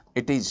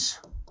 It is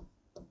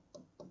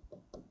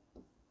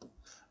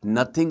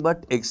Nothing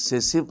but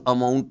excessive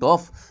amount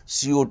of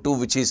CO2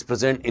 which is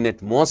present in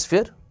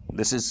atmosphere.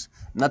 This is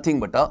nothing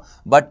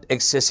but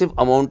excessive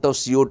amount of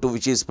CO2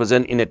 which is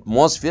present in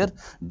atmosphere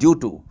due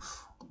to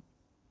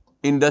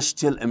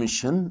industrial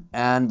emission,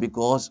 and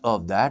because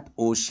of that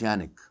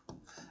oceanic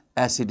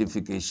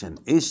acidification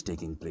is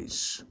taking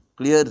place.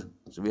 Clear?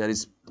 So we are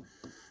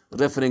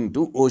referring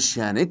to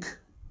oceanic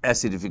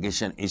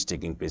acidification is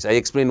taking place. I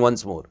explain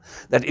once more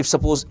that if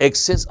suppose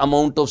excess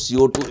amount of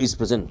CO2 is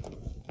present,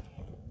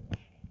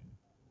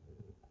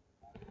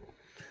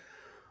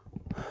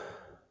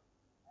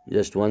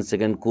 just 1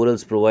 second,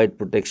 corals provide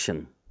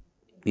protection.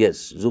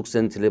 Yes, zoox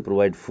and thelay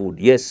provide food.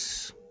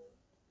 Yes.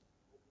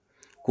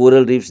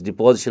 Coral reefs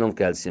deposition of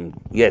calcium.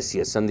 Yes,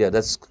 Sandhya,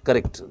 that's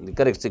correct. The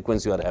correct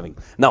sequence you are having.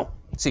 Now,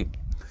 see,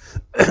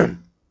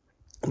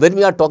 when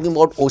we are talking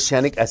about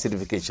oceanic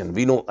acidification,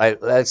 we know,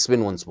 I'll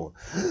explain once more.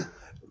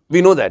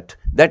 We know that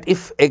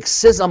if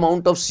excess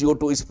amount of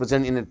CO2 is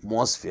present in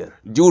atmosphere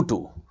due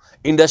to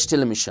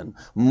industrial emission,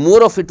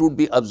 more of it would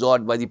be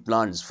absorbed by the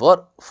plants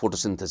for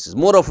photosynthesis,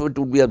 more of it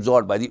would be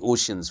absorbed by the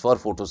oceans for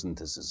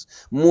photosynthesis,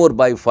 more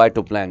by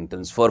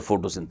phytoplanktons for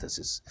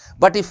photosynthesis.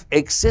 But if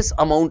excess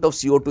amount of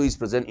CO2 is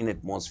present in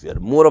atmosphere,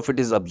 more of it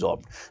is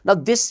absorbed. Now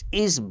this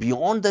is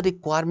beyond the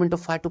requirement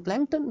of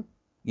phytoplankton.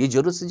 ये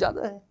जरूरत से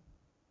ज़्यादा है.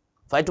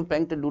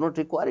 Phytoplankton do not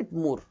require it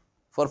more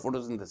for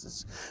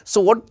photosynthesis.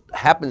 So what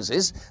happens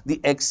is the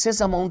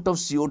excess amount of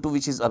CO2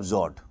 which is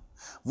absorbed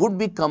would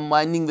be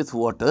combining with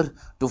water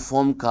to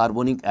form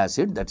carbonic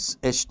acid, that's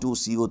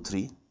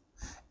H2CO3,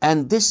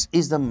 and this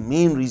is the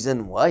main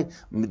reason why,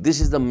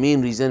 this is the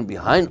main reason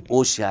behind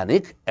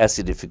oceanic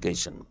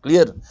acidification.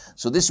 Clear?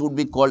 So this would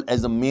be called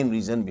as the main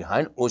reason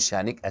behind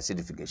oceanic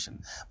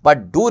acidification.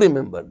 But do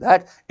remember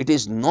that it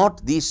is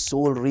not the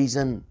sole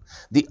reason.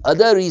 The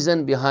other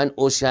reason behind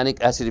oceanic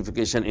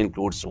acidification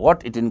includes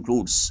what? It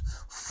includes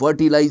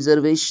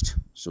fertilizer waste.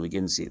 So we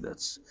can see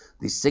that's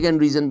the second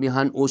reason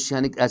behind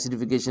oceanic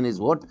acidification is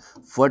what?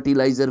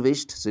 Fertilizer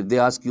waste. So if they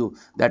ask you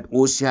that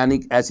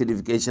oceanic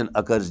acidification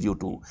occurs due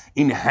to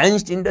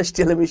enhanced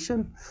industrial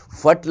emission,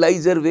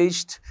 fertilizer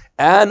waste,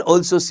 and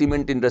also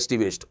cement industry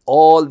waste,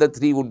 all the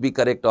three would be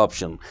correct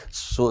option.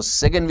 So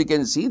second we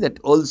can see that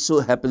also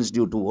happens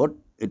due to what?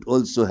 It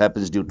also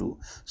happens due to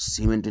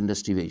cement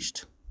industry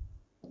waste.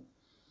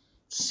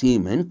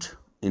 Cement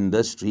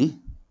industry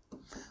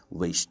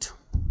waste.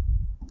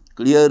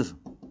 Clear?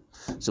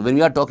 So when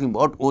we are talking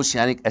about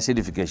oceanic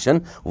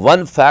acidification,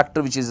 one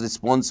factor which is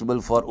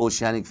responsible for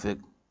oceanic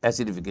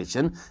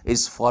acidification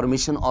is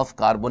formation of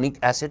carbonic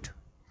acid.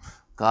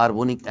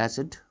 Carbonic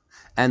acid,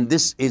 and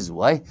this is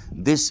why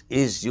this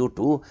is due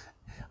to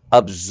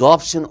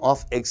absorption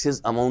of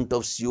excess amount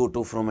of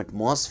CO2 from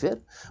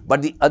atmosphere.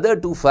 But the other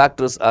two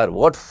factors are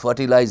what?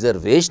 Fertilizer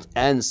waste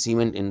and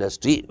cement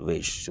industry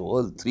waste. So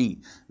all three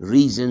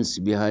reasons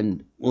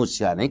behind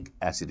oceanic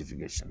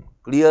acidification.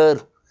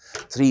 Clear?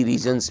 Three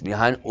reasons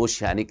behind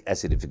oceanic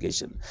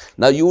acidification.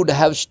 Now you would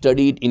have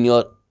studied in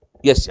your,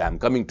 yes, I am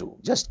coming to,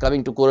 just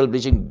coming to coral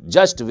bleaching,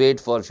 just wait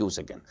for a few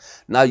seconds.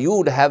 Now you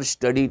would have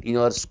studied in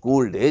your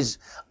school days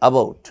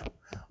about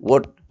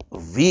what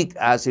weak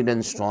acid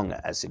and strong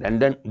acid,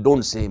 and then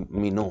don't say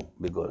me no,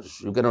 because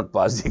you cannot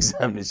pass the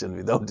examination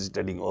without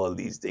studying all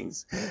these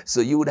things.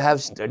 So you would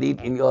have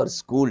studied in your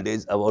school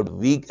days about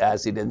weak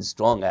acid and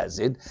strong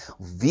acid.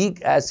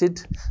 Weak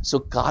acid, so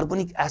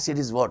carbonic acid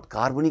is what?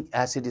 Carbonic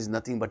acid is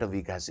nothing but a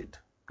weak acid.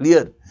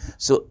 Clear?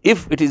 So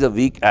if it is a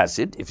weak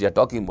acid, if you are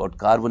talking about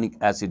carbonic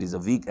acid is a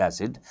weak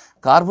acid,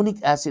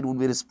 carbonic acid would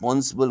be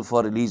responsible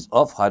for release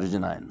of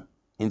hydrogen ion.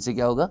 इनसे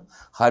क्या होगा?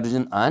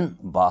 Hydrogen ion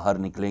बाहर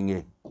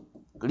निकलेंगे.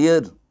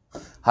 Clear?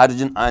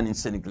 Hydrogen ion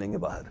इनसे निकलेंगे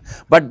बाहर.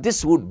 But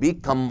this would be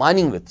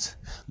combining with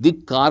the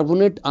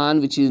carbonate ion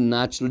which is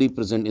naturally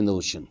present in the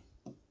ocean.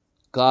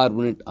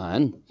 Carbonate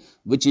ion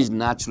which is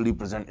naturally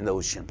present in the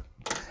ocean.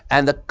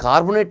 And the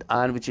carbonate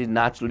ion which is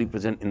naturally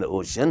present in the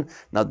ocean,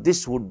 now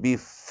this would be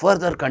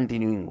further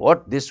continuing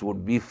what? This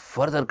would be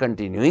further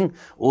continuing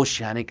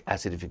oceanic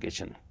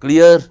acidification.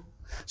 Clear?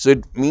 So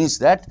it means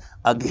that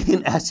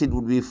again acid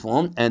would be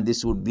formed and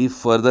this would be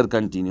further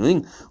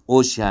continuing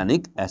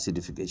oceanic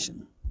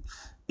acidification.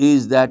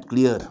 Is that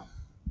clear?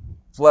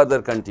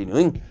 Further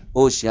continuing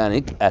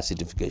oceanic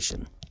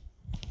acidification.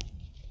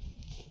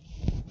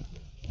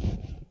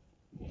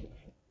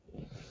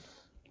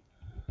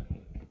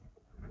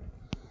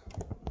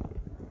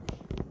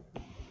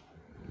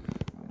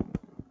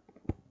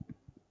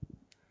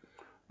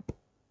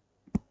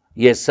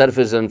 Yes,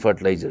 surface and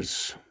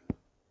fertilizers.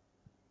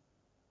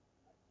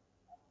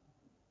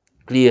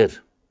 Clear?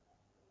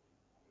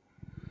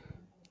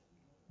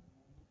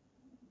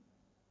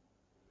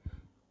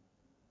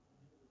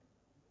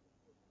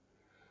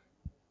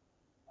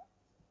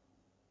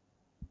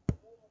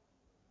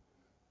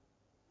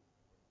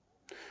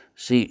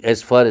 See,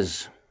 as far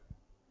as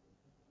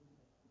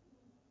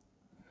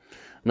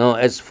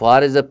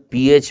the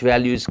pH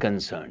value is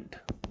concerned,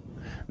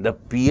 the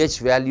pH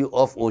value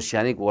of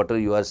oceanic water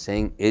you are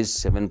saying is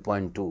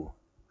 7.2,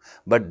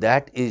 but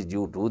that is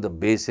due to the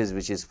bases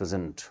which is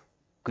present.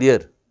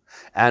 Clear?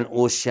 and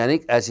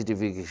oceanic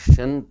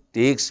acidification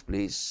takes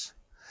place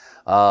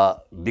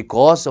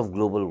because of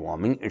global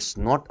warming. It's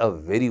not a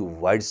very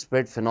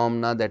widespread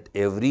phenomena that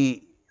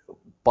every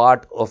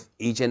part of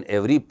each and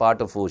every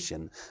part of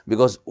ocean,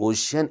 because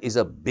ocean is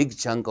a big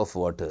chunk of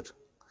water.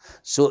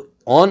 So,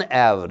 on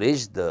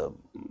average, the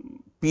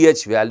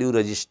pH value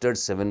registered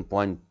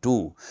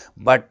 7.2,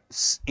 but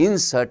in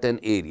certain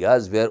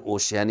areas where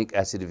oceanic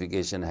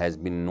acidification has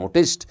been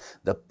noticed,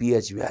 the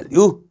pH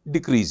value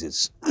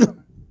decreases.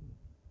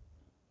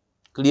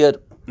 Clear?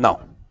 Now,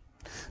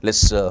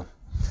 let's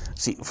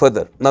see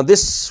further. Now,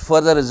 this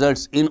further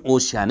results in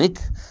oceanic,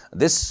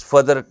 this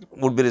further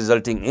would be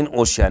resulting in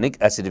oceanic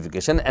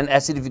acidification, and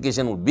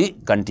acidification would be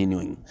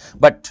continuing.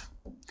 But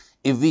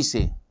if we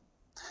say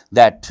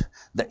that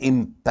the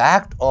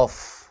impact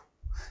of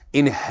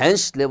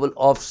enhanced level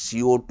of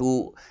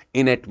CO2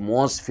 in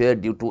atmosphere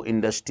due to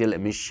industrial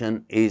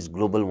emission is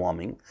global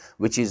warming,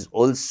 which is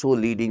also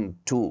leading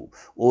to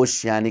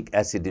oceanic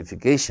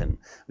acidification,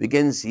 we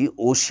can see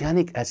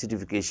oceanic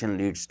acidification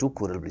leads to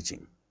coral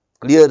bleaching.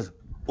 Clear?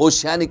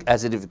 Oceanic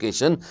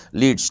acidification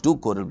leads to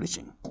coral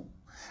bleaching.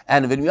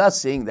 And when we are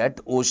saying that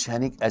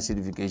oceanic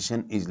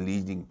acidification is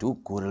leading to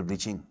coral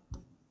bleaching,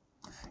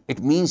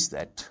 it means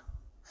that,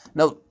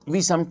 now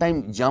we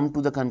sometimes jump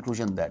to the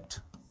conclusion that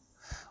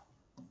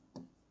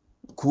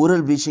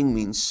coral bleaching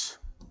means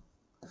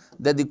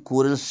that the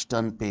corals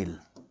turn pale.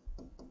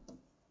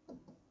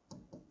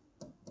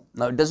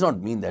 Now, it does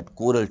not mean that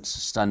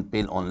corals turn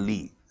pale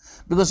only,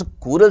 because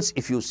corals,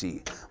 if you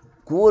see,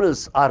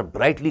 corals are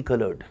brightly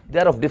colored. They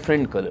are of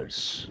different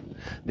colors.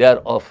 They are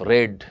of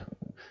red,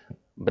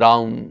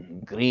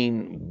 brown,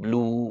 green,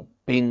 blue,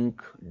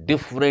 pink,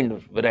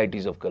 different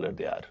varieties of color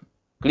they are.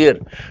 Clear?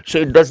 So,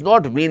 it does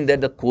not mean that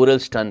the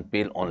corals turn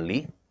pale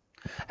only,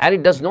 and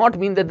it does not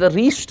mean that the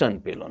reefs turn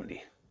pale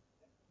only,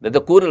 that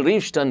the coral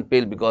reefs turn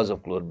pale because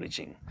of coral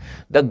bleaching.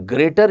 The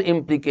greater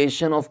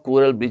implication of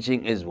coral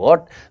bleaching is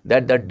what?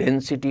 That the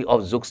density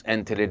of Zoox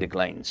anthellae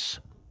declines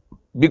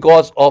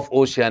because of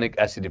oceanic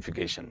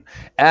acidification.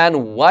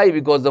 And why?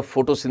 Because the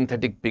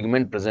photosynthetic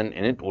pigment present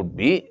in it would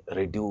be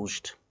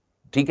reduced.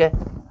 ठीक है?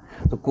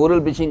 तो coral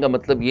bleaching का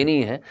मतलब ये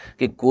नहीं है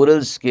कि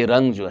corals के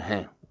रंग जो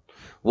हैं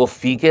वो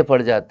फीके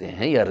पड़ जाते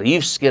हैं, या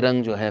रीफ्स के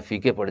रंग जो हैं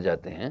फीके पड़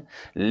जाते हैं,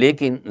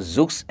 लेकिन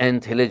ज़ुक्स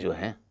एंथेले जो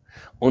हैं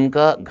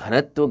उनका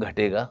घनत्व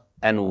घटेगा.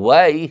 And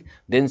why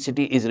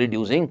density is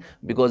reducing?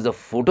 Because the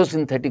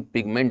photosynthetic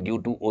pigment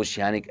due to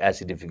oceanic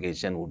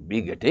acidification would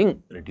be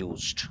getting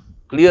reduced.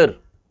 Clear?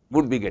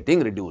 Would be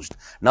getting reduced.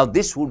 Now,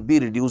 this would be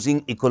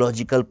reducing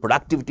ecological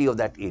productivity of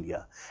that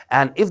area.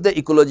 And if the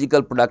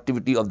ecological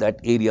productivity of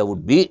that area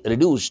would be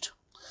reduced,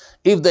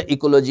 if the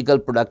ecological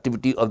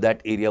productivity of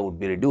that area would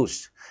be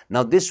reduced,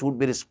 now this would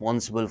be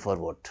responsible for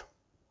what?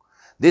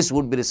 This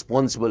would be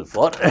responsible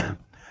for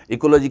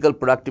ecological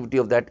productivity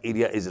of that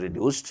area is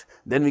reduced,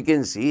 then we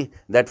can see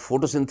that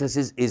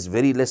photosynthesis is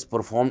very less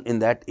performed in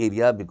that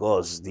area,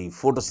 because the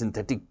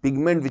photosynthetic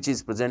pigment which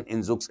is present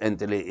in Zoox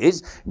anthellae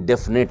is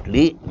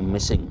definitely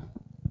missing.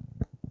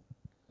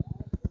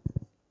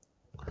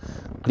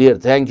 Clear?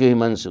 Thank you,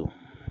 Himanshu.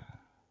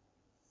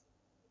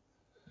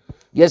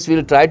 Yes, we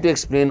will try to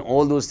explain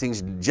all those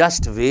things.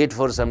 Just wait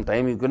for some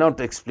time. You cannot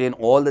explain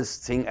all this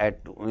thing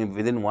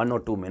within 1 or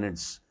 2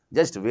 minutes.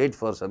 Just wait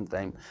for some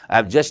time. I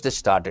have just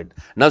started.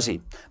 Now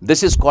see,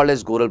 this is called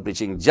as coral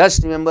bleaching.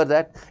 Just remember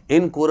that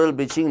in coral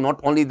bleaching,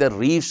 not only the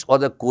reefs or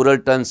the coral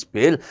turns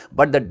pale,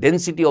 but the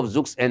density of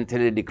Zoox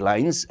anthellae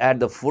declines as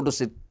the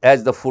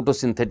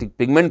photosynthetic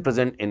pigment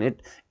present in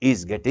it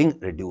is getting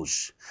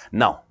reduced.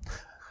 Now,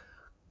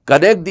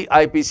 connect the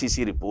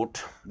IPCC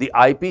report, the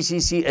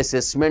IPCC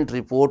assessment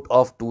report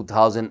of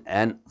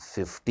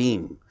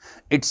 2015.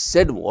 It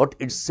said what?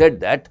 It said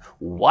that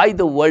why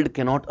the world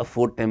cannot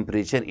afford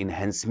temperature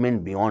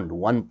enhancement beyond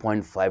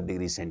 1.5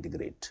 degrees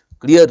centigrade.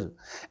 Clear?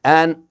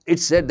 And it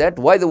said that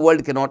why the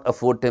world cannot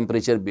afford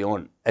temperature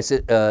beyond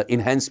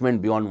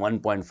enhancement beyond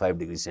 1.5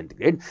 degrees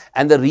centigrade.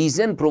 And the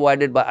reason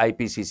provided by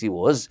IPCC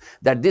was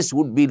that this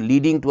would be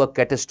leading to a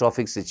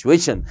catastrophic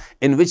situation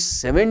in which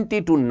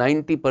 70 to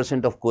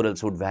 90% of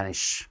corals would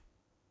vanish.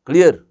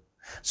 Clear?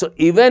 So,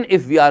 even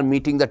if we are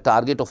meeting the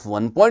target of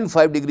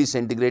 1.5 degrees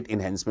centigrade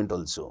enhancement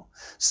also,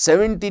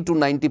 70 to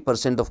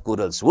 90% of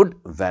corals would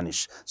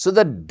vanish. So,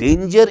 the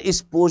danger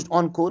is posed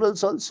on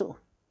corals also.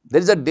 There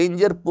is a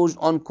danger posed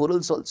on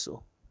corals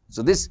also.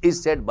 So, this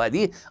is said by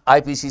the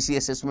IPCC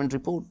assessment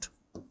report.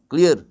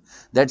 Clear?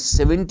 That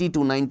 70 to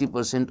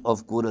 90%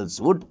 of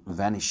corals would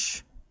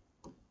vanish.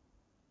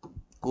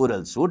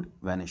 Corals would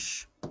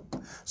vanish.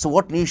 So,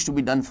 what needs to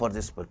be done for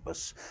this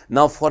purpose?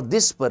 Now, for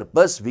this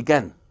purpose, we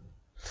can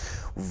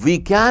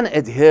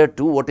adhere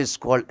to what is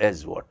called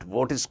as what?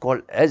 What is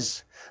called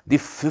as the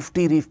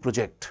 50 Reef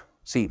Project.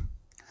 See,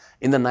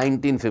 in the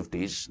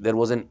 1950s, there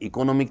was an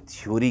economic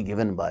theory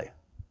given by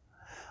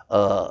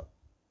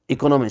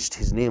economist.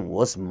 His name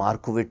was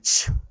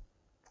Markovitch.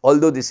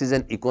 Although this is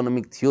an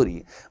economic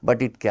theory,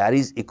 but it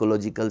carries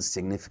ecological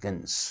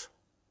significance.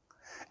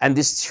 And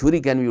this theory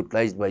can be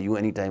utilized by you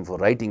anytime for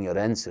writing your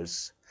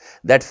answers.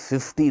 That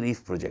 50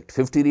 Reef Project.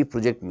 50 Reef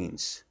Project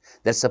means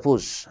that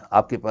suppose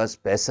आपके पास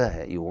पैसा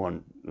है,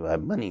 you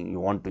have money, you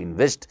want to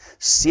invest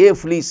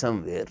safely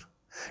somewhere.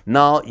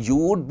 Now you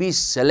would be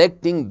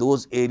selecting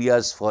those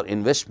areas for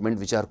investment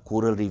which are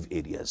coral reef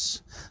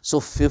areas. So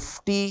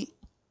 50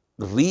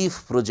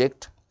 reef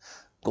project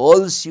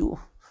calls you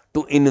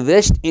to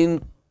invest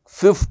in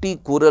 50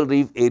 coral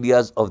reef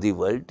areas of the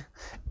world.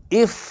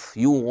 If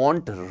you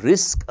want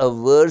risk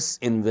averse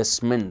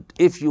investment,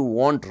 if you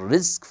want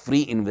risk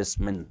free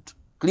investment,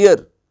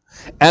 clear?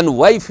 And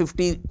why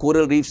 50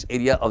 coral reefs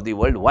area of the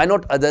world? Why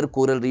not other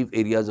coral reef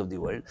areas of the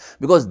world?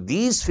 Because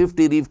these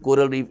 50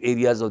 coral reef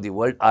areas of the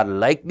world are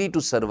likely to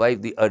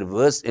survive the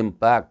adverse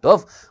impact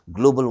of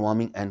global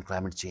warming and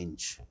climate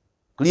change.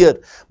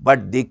 Clear?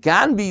 But they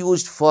can be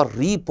used for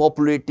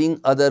repopulating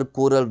other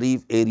coral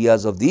reef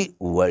areas of the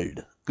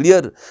world.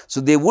 Clear? So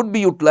they would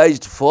be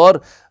utilized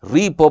for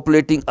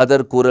repopulating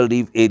other coral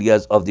reef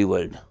areas of the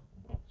world.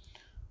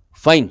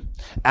 Fine.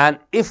 And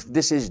if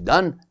this is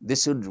done,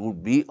 this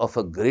would be of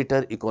a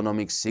greater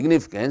economic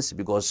significance,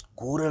 because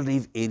coral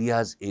reef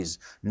areas is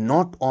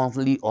not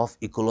only of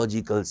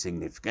ecological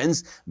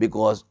significance,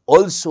 because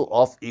also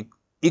of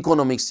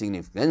economic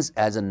significance,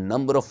 as a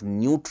number of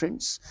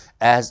nutrients,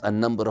 as a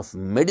number of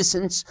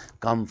medicines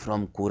come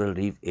from coral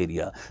reef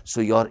area.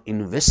 So your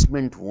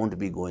investment won't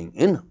be going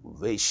in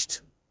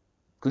waste.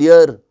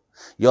 Clear?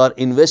 Your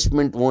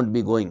investment won't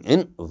be going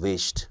in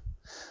waste.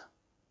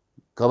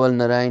 Kamal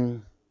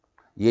Narayan,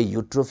 ये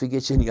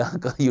eutrophication, यहाँ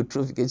का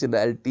eutrophication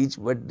I'll teach,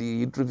 but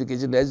the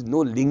eutrophication has no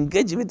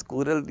linkage with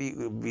coral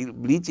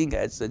bleaching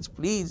as such.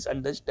 Please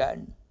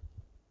understand.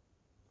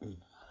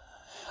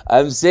 I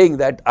am saying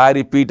that, I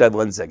repeat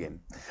once again,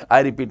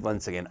 I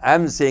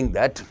am saying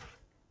that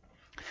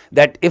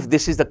if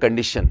this is the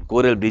condition,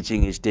 coral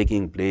bleaching is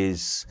taking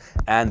place,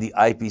 and the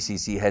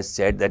IPCC has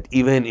said that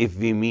even if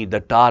we meet the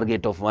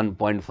target of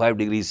 1.5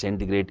 degrees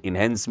centigrade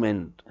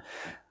enhancement,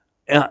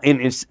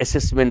 in its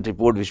assessment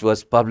report which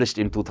was published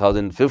in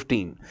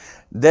 2015,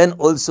 then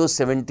also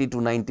 70 to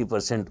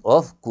 90%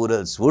 of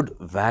corals would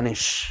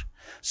vanish.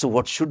 So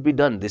what should be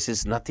done? This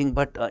is nothing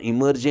but an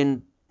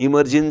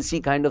emergency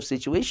kind of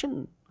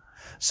situation.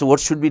 So what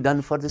should be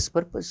done for this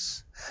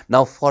purpose?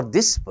 Now for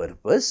this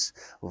purpose,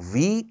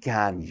 we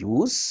can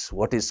use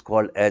what is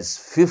called as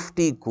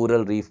 50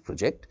 coral reef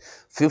project.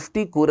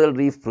 50 coral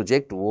reef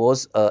project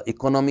was an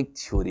economic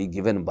theory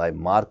given by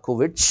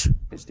Markovich.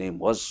 His name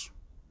was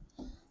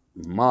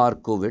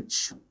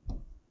Markovich,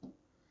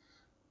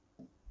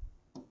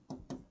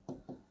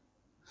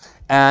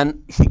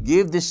 and he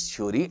gave this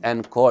theory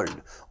and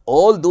called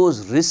all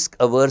those risk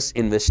averse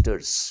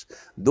investors,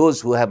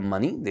 those who have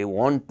money, they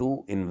want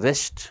to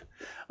invest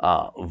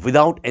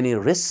without any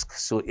risk.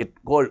 So it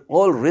called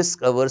all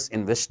risk averse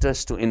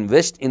investors to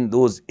invest in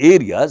those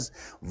areas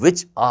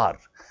which are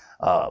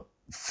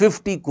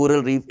 50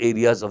 coral reef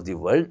areas of the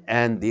world,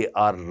 and they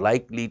are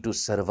likely to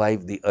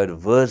survive the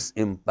adverse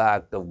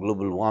impact of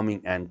global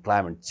warming and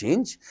climate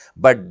change,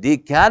 but they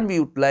can be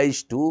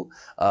utilized to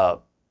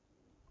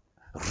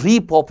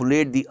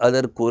repopulate the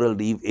other coral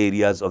reef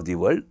areas of the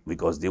world,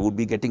 because they would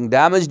be getting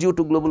damaged due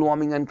to global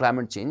warming and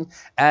climate change.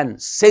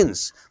 And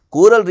since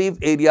coral reef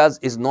areas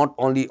is not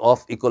only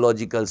of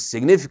ecological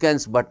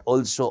significance but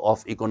also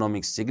of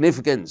economic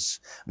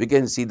significance, we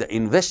can see the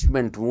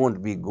investment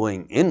won't be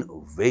going in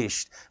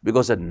waste,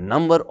 because a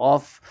number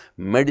of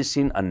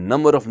medicine, a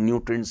number of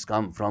nutrients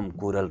come from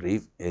coral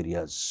reef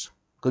areas.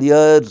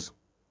 Clear?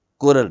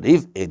 Coral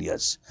reef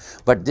areas.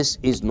 But this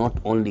is not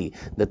only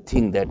the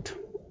thing that,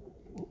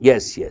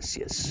 yes.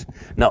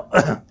 Now,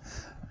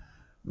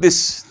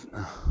 this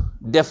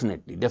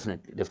definitely.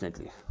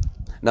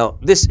 Now,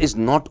 this is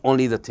not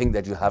only the thing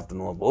that you have to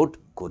know about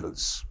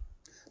corals.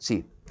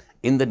 See,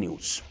 in the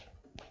news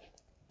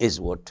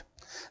is what?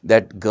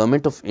 That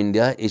Government of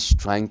India is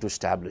trying to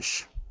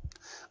establish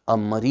a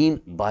marine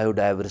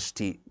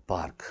biodiversity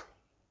park.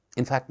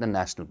 In fact, a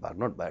national park,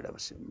 not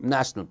biodiversity,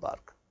 national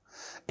park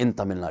in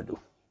Tamil Nadu.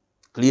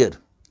 Clear?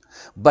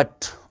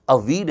 But a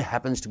weed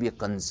happens to be a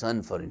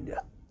concern for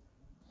India.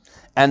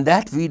 And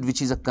that weed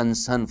which is a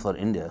concern for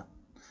India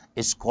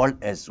is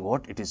called as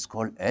what? It is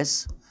called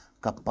as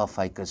Kappa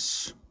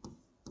ficus.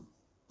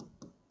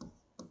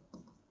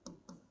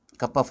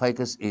 Kappa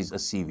ficus is a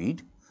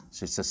seaweed,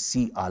 so it's a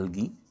sea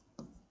algae.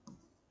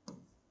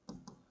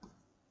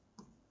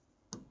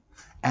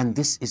 And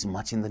this is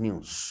much in the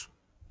news.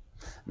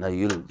 Now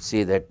you'll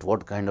say that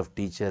what kind of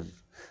teacher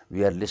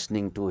we are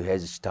listening to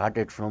has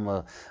started from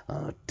a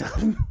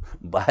term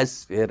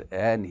biosphere,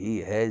 and he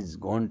has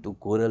gone to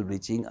coral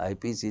bleaching,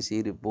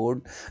 IPCC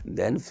report,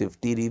 then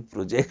 50 reef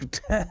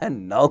project,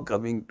 and now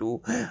coming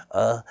to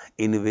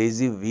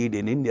invasive weed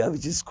in India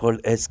which is called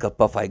as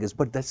Kappa ficus.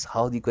 But that's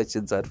how the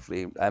questions are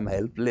framed. I'm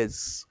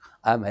helpless.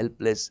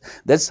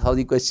 That's how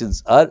the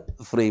questions are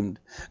framed.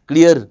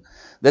 Clear?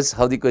 That's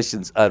how the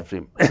questions are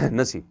framed.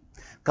 Now see,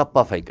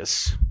 Kappa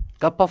ficus.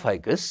 Kappa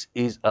ficus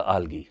is a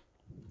algae.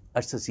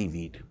 It's a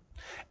seaweed.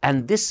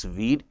 And this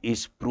weed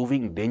is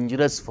proving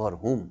dangerous for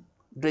whom?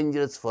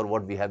 Dangerous for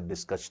what we have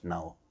discussed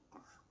now,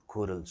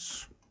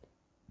 corals.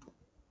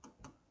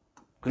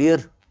 Clear?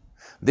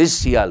 this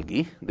sea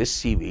algae, this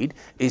seaweed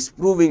is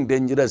proving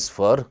dangerous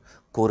for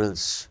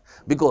corals,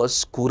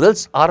 because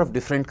corals are of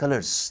different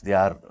colors.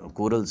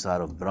 Corals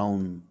are of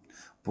brown,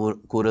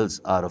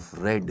 corals are of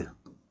red,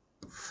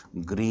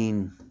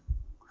 green,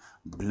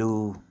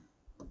 blue,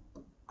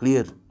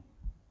 clear,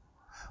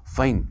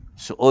 fine.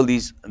 So all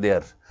these, they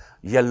are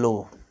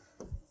yellow.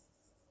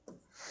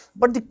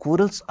 But the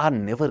corals are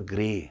never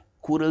grey,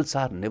 corals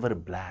are never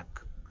black.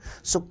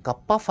 So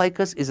Kappa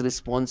ficus is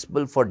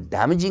responsible for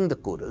damaging the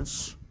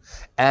corals,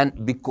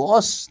 and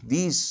because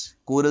these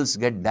corals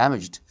get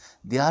damaged,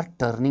 they are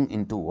turning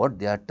into what?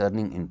 They are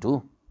turning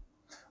into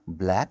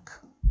black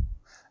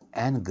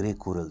and grey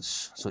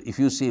corals. So if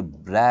you see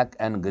black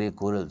and grey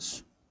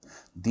corals,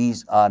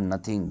 these are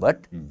nothing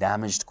but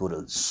damaged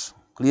corals.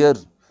 Clear?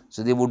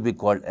 So they would be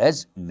called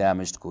as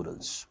damaged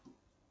corals.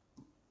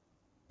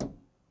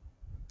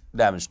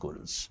 Damaged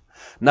corals.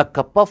 Now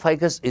Kappa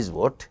ficus is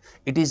what?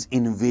 It is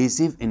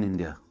invasive in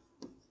India.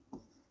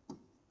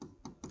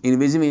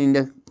 Invasive in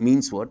India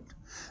means what?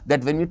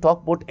 That when we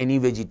talk about any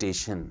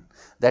vegetation,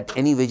 that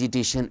any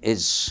vegetation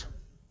is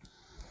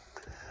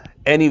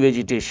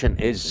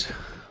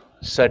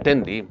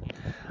certainly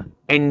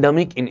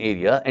endemic in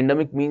area.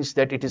 Endemic means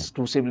that it is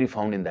exclusively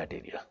found in that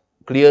area.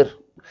 Clear?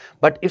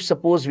 But if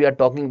suppose we are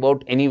talking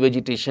about any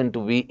vegetation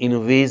to be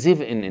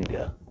invasive in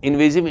India,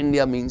 invasive in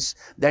India means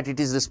that it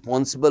is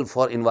responsible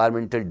for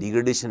environmental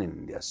degradation in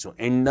India. So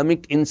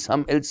endemic in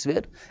some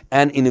elsewhere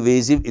and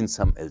invasive in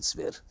some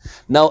elsewhere.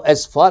 Now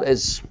as far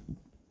as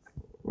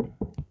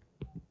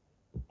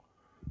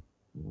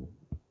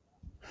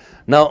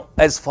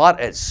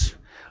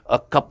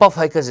Kappa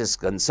ficus is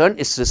concerned,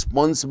 it's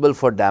responsible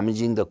for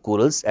damaging the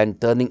corals and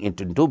turning it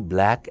into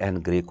black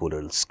and grey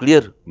corals.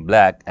 Clear?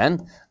 Black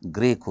and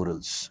grey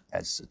corals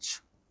as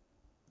such.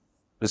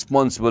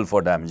 Responsible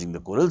for damaging the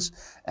corals,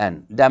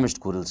 and damaged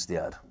corals they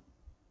are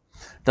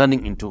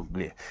turning into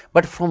grey.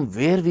 But from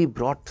where we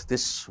brought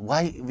this?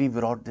 Why we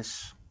brought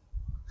this?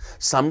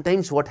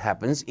 Sometimes what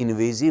happens,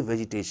 invasive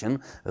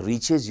vegetation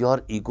reaches your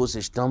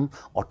ecosystem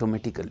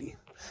automatically.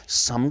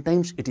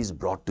 Sometimes it is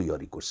brought to your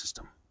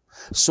ecosystem.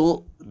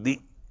 So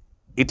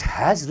it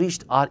has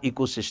reached our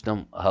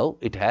ecosystem. How?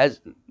 It has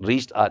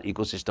reached our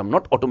ecosystem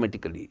not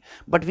automatically,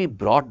 but we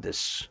brought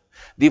this.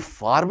 The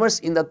farmers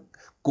in the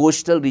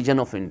coastal region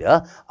of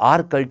India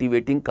are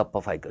cultivating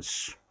Kappa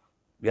ficus.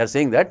 We are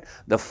saying that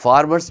the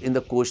farmers in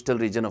the coastal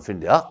region of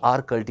India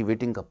are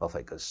cultivating Kappa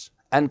ficus.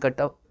 And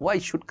why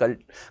should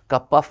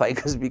Kappa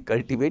ficus be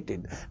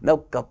cultivated? Now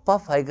Kappa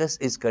ficus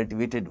is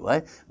cultivated.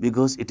 Why?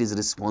 Because it is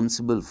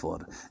responsible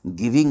for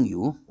giving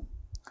you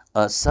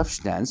a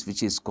substance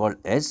which is called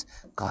as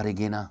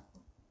carrageenan.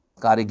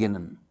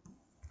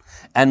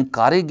 And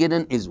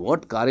carrageenan is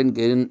what?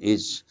 Carrageenan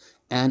is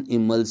an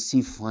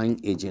emulsifying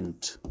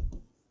agent.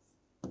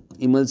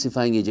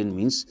 Emulsifying agent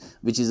means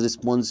which is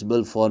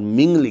responsible for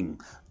mingling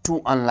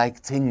two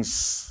unlike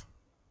things.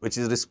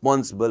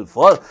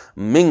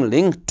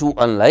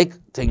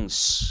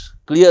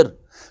 Clear?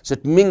 So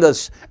it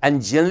mingles,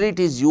 and generally it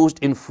is used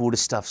in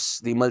foodstuffs,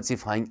 the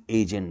emulsifying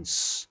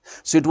agents.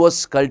 So it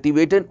was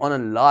cultivated on a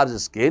large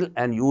scale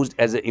and used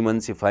as an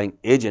emulsifying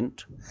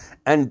agent.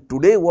 And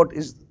today what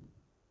is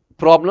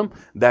problem?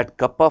 That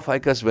Kappa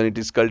ficus, when it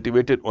is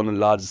cultivated on a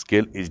large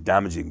scale, is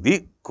damaging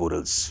the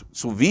corals.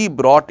 So we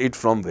brought it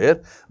from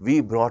where? We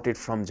brought it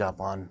from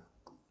Japan.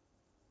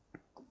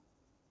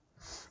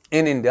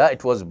 In India,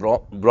 it was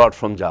brought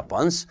from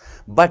Japan's,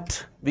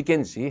 but we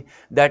can see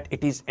that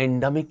it is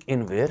endemic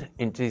in where?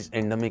 It is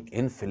endemic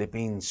in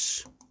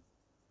Philippines.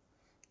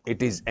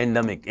 It is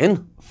endemic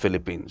in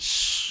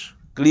Philippines.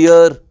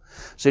 Clear?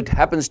 So it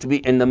happens to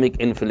be endemic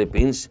in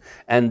Philippines,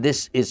 and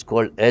this is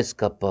called as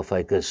Kappa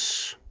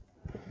ficus.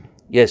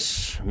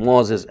 Yes,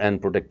 mosses and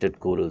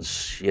protected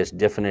corals. Yes,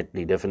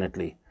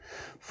 definitely.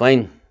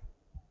 Fine.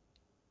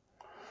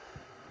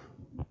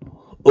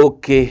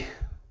 Okay.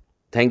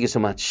 Thank you so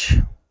much.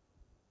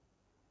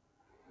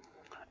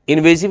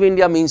 Invasive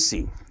India means,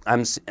 see,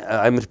 I'm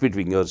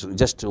repeating yours,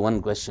 just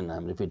one question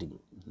I'm repeating.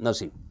 Now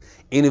see,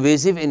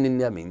 invasive in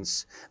India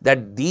means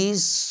that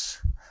these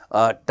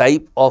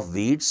type of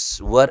weeds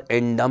were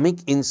endemic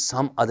in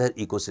some other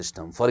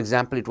ecosystem. For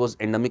example, it was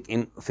endemic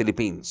in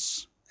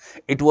Philippines.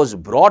 It was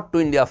brought to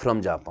India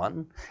from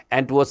Japan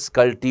and was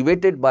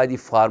cultivated by the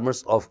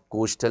farmers of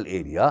coastal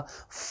area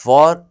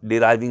for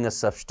deriving a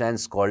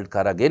substance called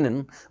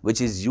carrageenan,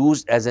 which is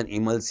used as an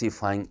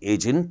emulsifying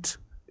agent.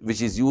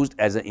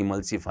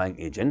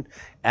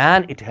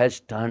 And it has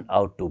turned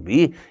out to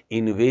be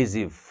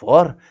invasive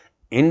for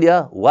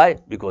India. Why?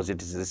 Because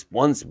it is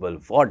responsible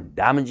for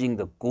damaging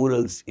the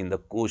corals in the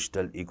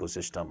coastal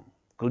ecosystem.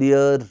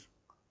 Clear?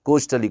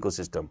 Coastal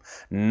ecosystem.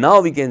 Now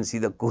we can see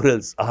the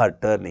corals are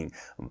turning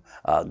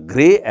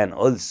grey and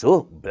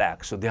also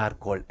black. So they are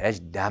called as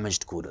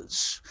damaged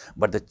corals.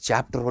 But the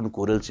chapter on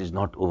corals is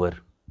not over.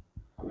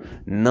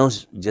 Now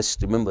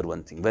just remember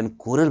one thing. When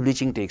coral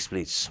bleaching takes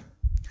place,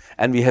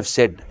 and we have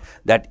said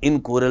that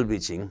in coral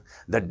bleaching,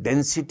 the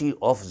density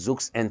of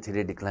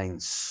zooxanthellae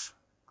declines.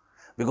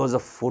 because the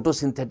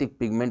photosynthetic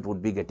pigment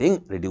would be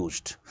getting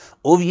reduced.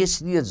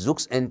 Obviously, the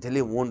Zoox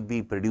anthellae won't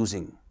be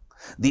producing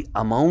the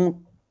amount,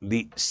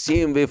 the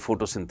same way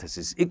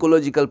photosynthesis,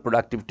 ecological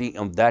productivity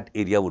of that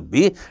area would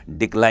be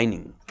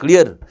declining.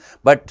 Clear?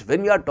 But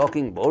when we are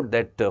talking about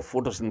that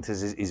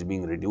photosynthesis is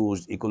being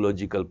reduced,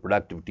 ecological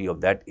productivity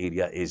of that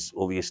area is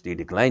obviously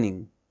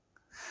declining.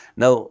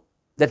 Now,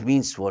 that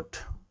means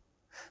what?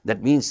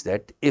 That means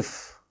that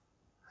if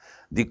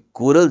the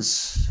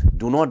corals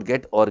do not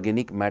get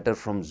organic matter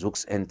from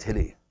Zoox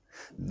anthellae,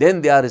 then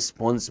they are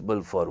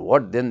responsible for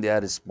what? Then they are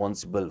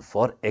responsible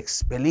for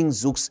expelling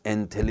Zoox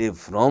anthellae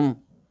from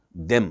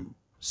them.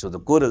 So the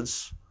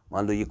corals,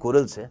 मान लो ये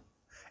corals है,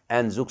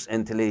 and Zoox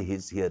anthellae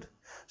is here.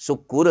 So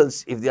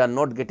corals, if they are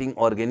not getting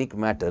organic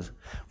matter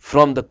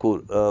from the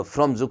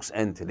from Zoox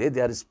anthellae,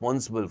 they are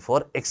responsible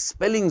for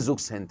expelling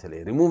Zoox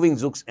anthellae, removing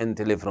Zoox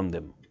anthellae from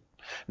them.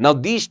 Now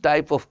these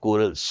type of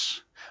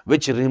corals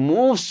which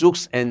remove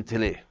Zoox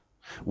anthellae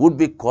would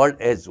be called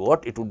as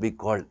what? It would be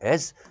called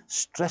as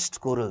stressed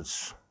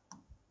corals.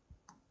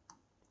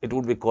 It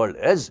would be called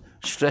as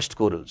stressed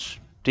corals.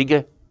 ठीक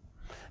है?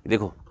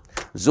 देखो,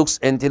 Zoox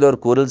anthellae और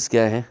corals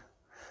क्या है?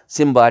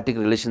 Symbiotic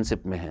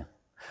relationship में है.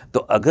 तो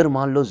अगर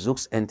मान लो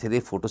Zoox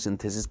anthellae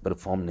photosynthesis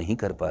perform नहीं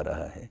कर पा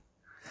रहा है,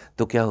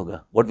 तो क्या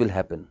होगा? What will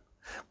happen?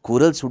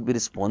 Corals would be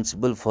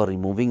responsible for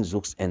removing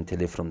Zoox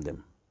anthellae from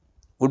them.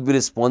 Would be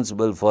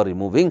responsible for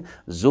removing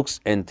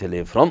Zoox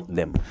anthellae from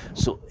them.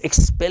 So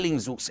expelling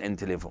Zoox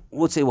anthellae from,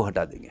 वो से वो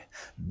हटा देंगे.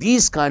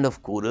 These kind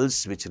of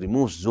corals which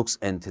remove Zoox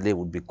anthellae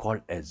would be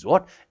called as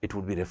what? It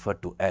would be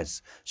referred to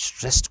as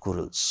stressed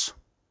corals.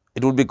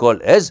 It would be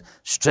called as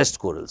stressed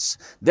corals.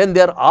 Then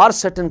there are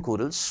certain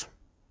corals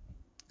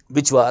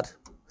which are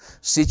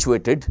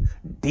situated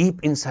deep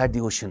inside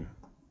the ocean.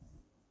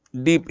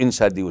 Deep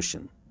inside the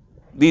ocean.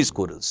 These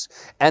corals.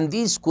 And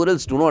these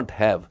corals do not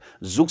have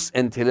Zoox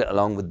anthellae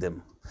along with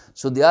them.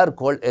 So they are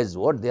called as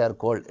what? They are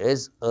called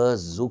as a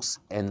Zoox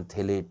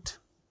anthellate.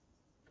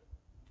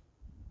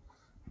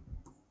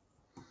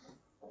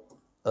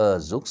 A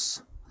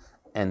Zoox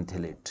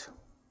anthellate.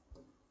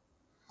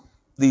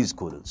 These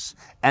corals.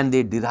 And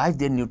they derive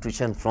their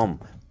nutrition from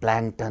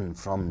plankton,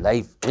 from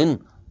life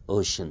in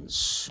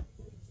oceans.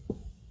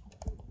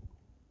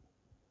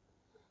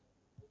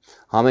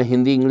 हाँ, मैं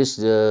Hindi English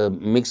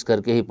mix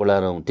करके ही पढ़ा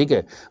रहा हूँ, ठीक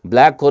है.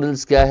 Black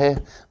corals क्या है?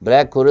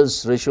 ब्लैक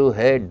कोरल्स रेशो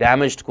है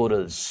डैमेज्ड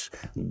कोरल्स.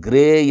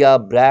 ग्रे या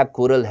ब्लैक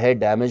कोरल है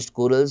डैमेज्ड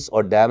कोरल्स.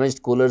 और डैमेज्ड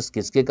कोरल्स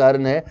किसके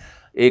कारण है?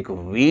 एक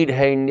वीड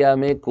है इंडिया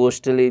में,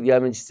 कोस्टल एरिया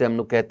में, जिसे हम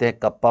लोग कहते हैं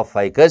kappa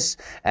ficus.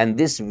 And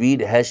this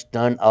weed has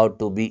turn out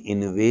to be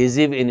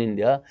invasive in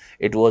India.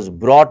 It was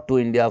brought to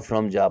India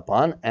from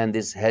Japan and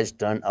this has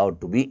turn out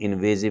to be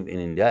invasive in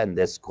India and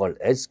that's called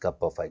as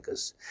kappa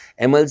ficus.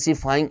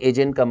 Emulsifying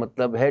agent का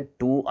मतलब है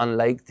to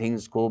unlike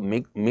things को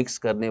mix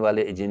करने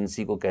वाले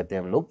agency को कहते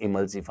हैं हम लोग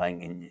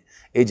emulsifying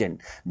agent.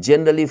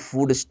 Generally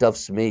food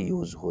stuffs में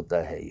यूज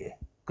होता है ये.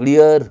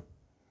 Clear?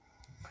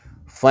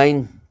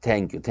 Fine.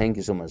 Thank you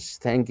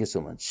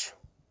so much.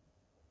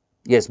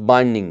 Yes,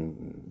 binding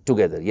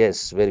together. Yes,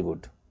 very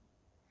good.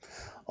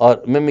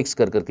 और मैं मिक्स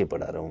कर करके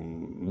पढ़ा रहा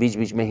हूँ, बीच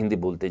बीच में हिंदी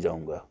बोलते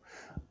जाऊँगा.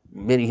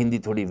 मेरी हिंदी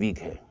थोड़ी वीक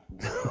है.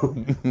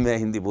 मैं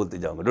हिंदी बोलते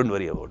जाऊँगा. Don't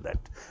worry about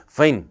that.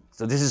 Fine.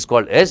 So this is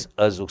called as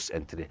a Zoox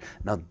anthellae.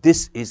 Now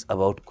this is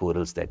about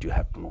corals that you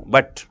have to know.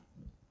 But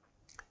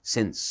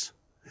since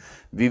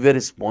we were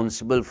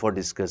responsible for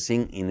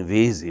discussing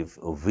invasive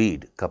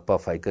weed, Kappa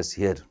ficus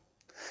here,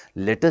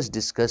 let us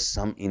discuss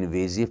some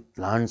invasive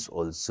plants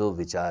also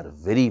which are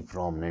very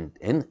prominent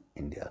in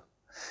India.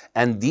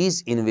 And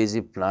these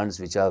invasive plants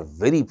which are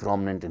very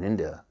prominent in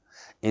India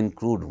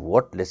include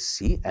what? Let's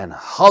see, and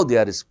how they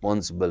are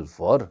responsible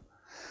for,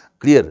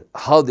 clear,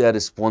 how they are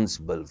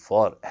responsible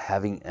for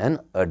having an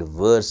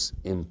adverse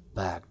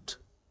impact.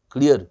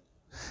 Clear?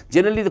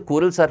 Generally the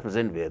corals are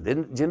present where?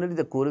 Then generally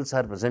the corals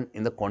are present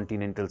in the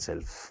continental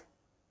shelf.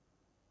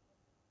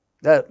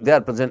 They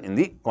are present in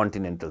the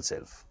continental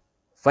shelf.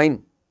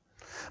 Fine.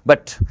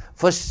 But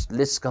first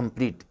let's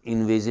complete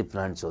invasive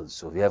plants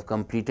also. We have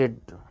completed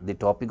the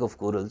topic of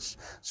corals,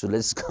 so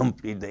let's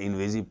complete the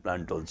invasive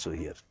plant also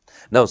here.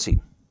 Now see,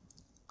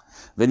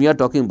 when we are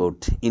talking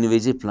about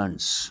invasive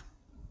plants,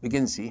 we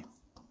can see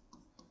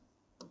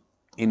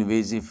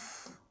invasive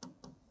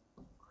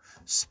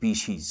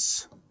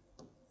species.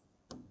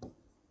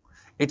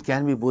 It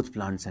can be both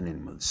plants and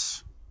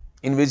animals.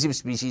 Invasive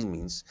species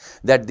means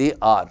that they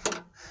are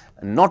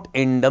not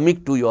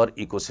endemic to your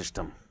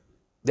ecosystem.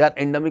 They are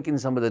endemic in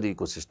some other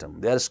ecosystem.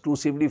 They are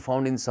exclusively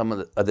found in some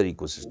other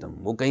ecosystem.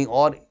 वो कहीं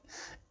और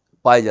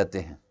पाए जाते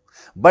हैं.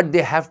 But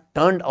they have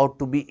turned out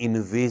to be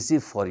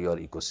invasive for your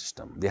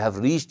ecosystem. They have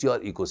reached your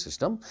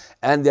ecosystem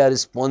and they are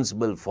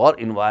responsible for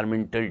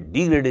environmental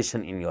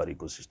degradation in your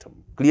ecosystem.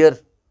 Clear?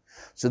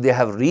 So they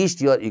have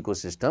reached your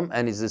ecosystem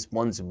and is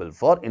responsible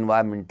for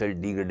environmental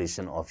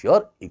degradation of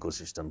your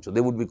ecosystem. So they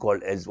would be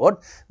called as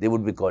what? They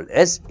would be called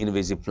as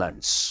invasive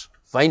plants.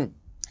 Fine.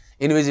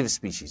 Invasive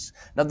species.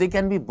 Now they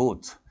can be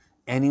both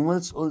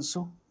animals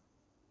also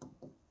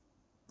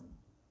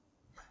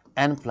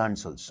and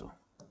plants also.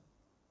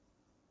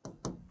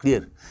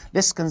 Clear?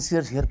 Let's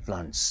consider here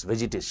plants,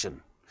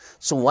 vegetation.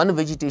 So one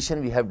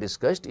vegetation we have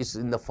discussed is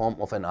in the form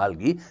of an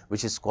algae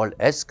which is called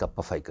as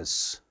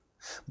Kappa-ficus.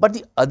 But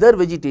the other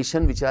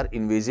vegetation which are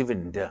invasive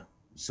in India.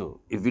 So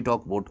if we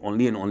talk about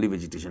only and only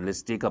vegetation,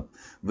 let's take up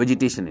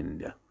vegetation in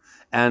India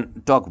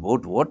and talk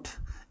about what?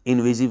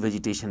 Invasive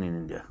vegetation in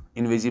India,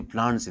 invasive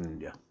plants in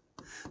India.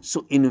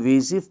 So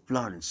invasive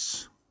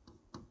plants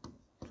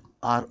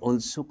are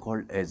also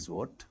called as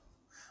what?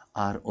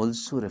 Are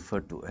also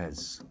referred to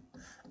as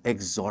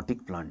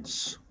exotic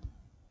plants.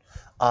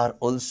 Are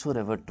also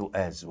referred to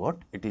as what?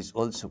 It is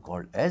also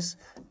called as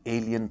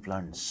alien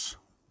plants.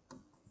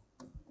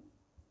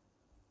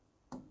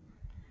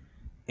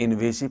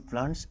 Invasive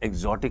plants,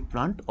 exotic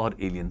plant or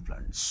alien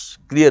plants.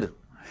 Clear?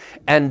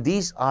 And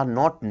these are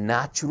not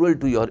natural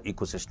to your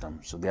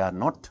ecosystem. So they are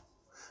not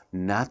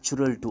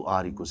natural to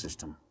our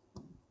ecosystem,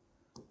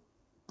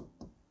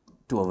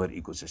 to our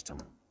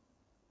ecosystem.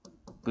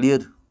 Clear?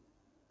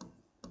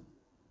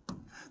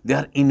 They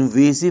are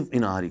invasive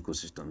in our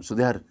ecosystem. So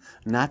they are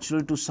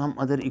natural to some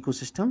other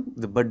ecosystem,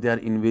 but they are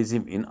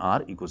invasive in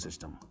our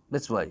ecosystem.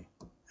 That's why.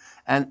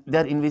 And they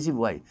are invasive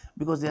why?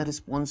 Because they are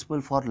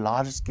responsible for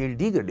large scale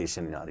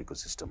degradation in our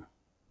ecosystem.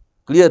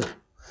 Clear?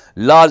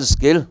 Large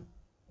scale.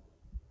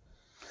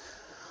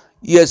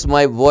 Yes,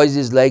 my voice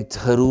is like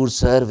Tharoor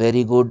sir,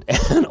 very good.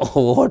 And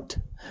what?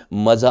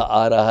 Maza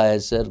aa raha hai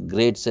sir.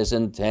 Great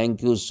session.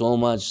 Thank you so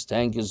much.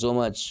 Thank you so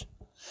much.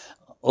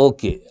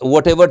 Okay,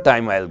 whatever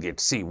time I'll get.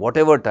 See,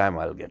 whatever time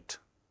I'll get.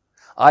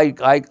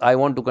 I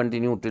want to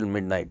continue till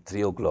midnight,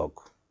 3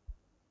 o'clock.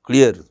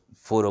 Clear?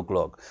 4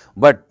 o'clock.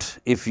 But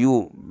if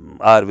you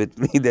are with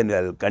me, then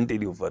I'll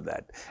continue for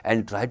that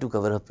and try to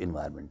cover up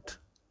environment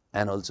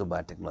and also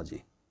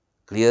biotechnology.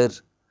 Clear?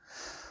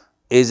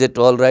 Is it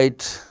all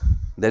right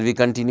that we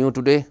continue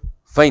today?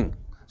 Fine.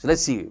 So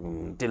let's see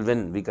till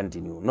when we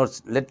continue.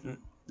 Not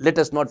let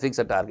us not fix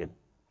a target.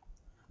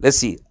 Let's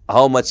see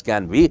how much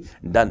can be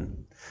done.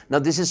 Now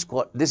this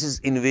is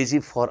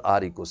invasive for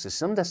our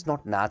ecosystem. That's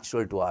not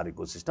natural to our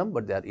ecosystem,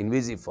 but they are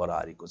invasive for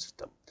our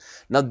ecosystem.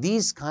 Now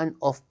these kind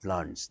of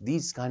plants,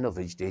 these kind of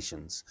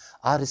vegetations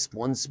are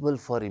responsible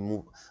for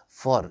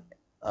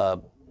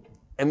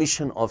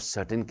emission of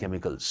certain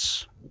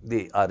chemicals.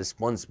 They are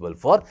responsible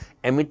for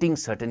emitting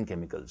certain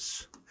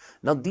chemicals.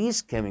 Now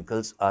these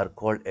chemicals are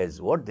called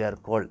as what? They are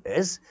called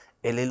as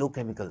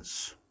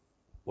allelochemicals.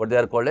 What they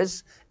are called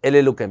as?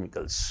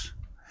 Allelochemicals.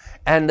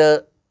 And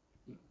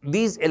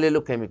these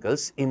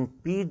allelochemicals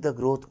impede the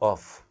growth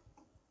of,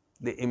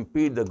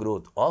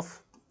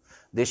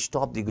 they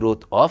stop the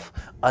growth of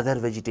other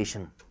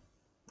vegetation.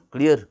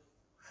 Clear?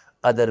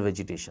 Other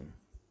vegetation.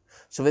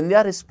 So when they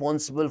are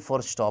responsible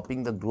for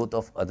stopping the growth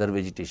of other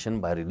vegetation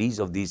by release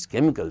of these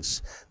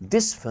chemicals,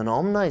 this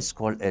phenomena is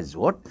called as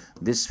what?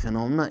 This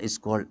phenomena is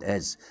called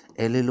as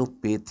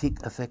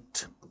allelopathic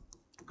effect.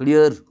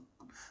 Clear?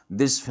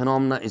 This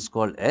phenomena is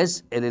called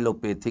as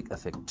allelopathic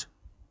effect.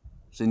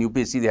 So in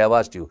UPSC they have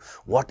asked you,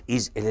 what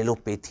is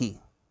allelopathy?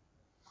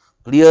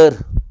 Clear?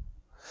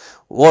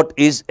 What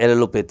is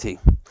allelopathy?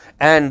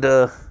 And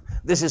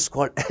this is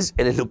called as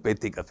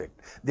allelopathic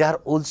effect. They are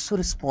also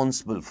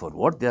responsible for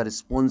what? They are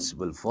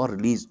responsible for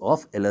release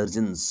of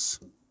allergens.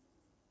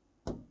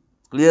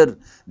 Clear?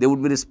 They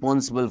would be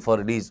responsible for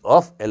release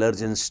of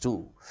allergens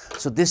too.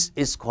 So this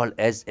is called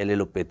as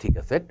allelopathic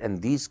effect,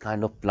 and these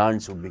kind of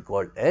plants would be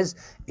called as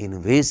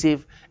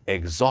invasive,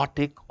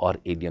 exotic or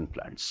alien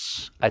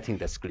plants. I think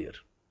that's clear.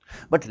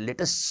 But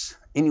let us,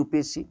 in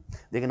UPSC,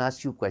 they can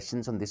ask you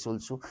questions on this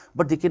also,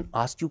 but they can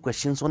ask you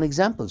questions on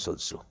examples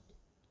also.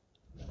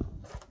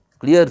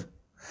 Clear?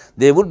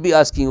 They would be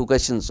asking you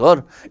questions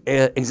or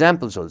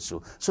examples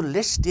also. So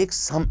let's take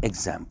some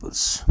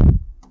examples.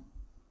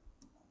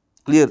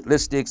 Clear?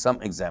 Let's take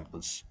some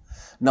examples.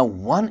 Now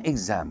one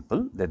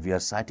example that we are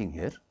citing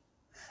here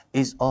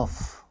is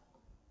of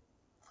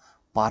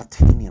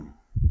Parthenium.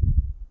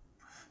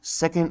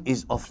 Second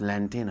is of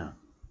Lantana.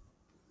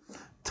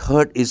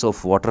 Third is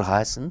of water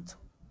hyacinth.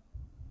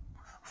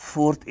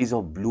 Fourth is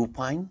of blue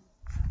pine.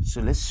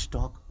 So let's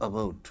talk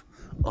about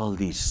all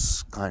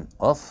these kind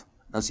of.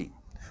 Now see,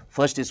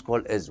 first is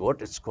called as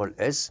what? It's called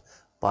as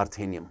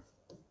Parthenium.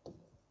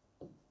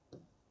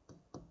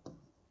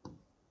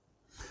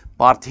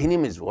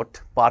 Parthenium is what?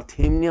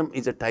 Parthenium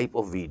is a type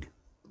of weed.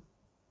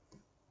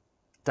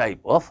 Type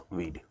of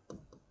weed.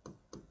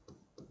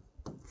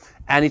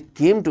 And it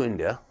came to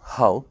India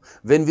how?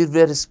 When we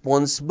were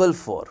responsible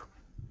for.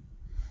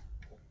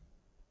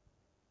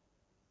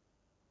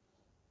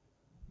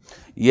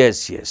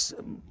 Yes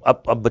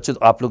अब बच्चों तो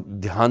आप लोग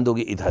ध्यान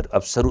दोगे इधर.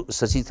 अब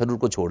शशि थरूर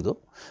को छोड़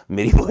दो.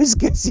 मेरी वॉइस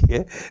कैसी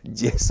है?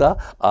 जैसा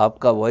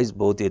आपका वॉइस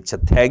बहुत ही अच्छा.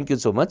 Thank you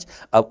so much.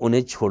 अब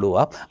उन्हें छोड़ो.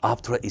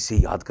 आप थोड़ा इसे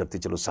याद करते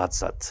चलो साथ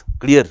साथ.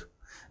 क्लियर?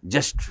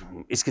 जस्ट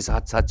इसके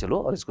साथ साथ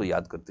चलो और इसको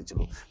याद करते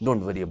चलो.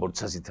 Don't worry about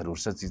Shashi Tharoor.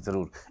 Shashi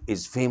Tharoor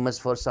is famous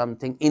for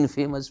something,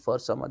 infamous for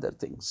some other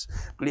things.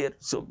 Clear?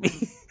 So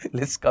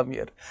let's come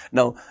here.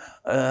 Now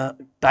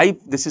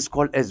type, this is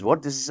called as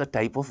what? This is a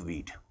type of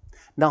weed.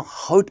 Now,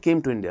 how it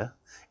came to India?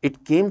 It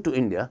came to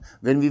India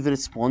when we were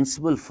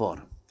responsible for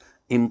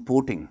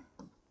importing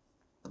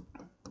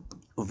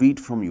wheat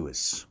from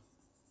US.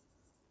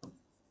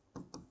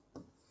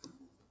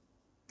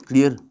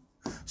 Clear?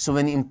 So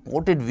when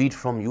imported wheat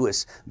from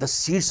US, the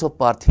seeds of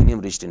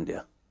Parthenium reached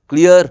India.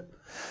 Clear?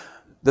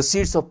 The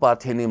seeds of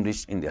Parthenium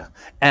reached India,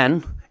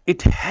 and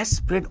it has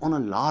spread on a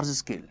large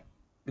scale.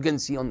 You can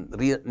see on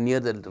near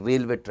the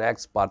railway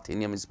tracks,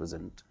 Parthenium is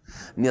present.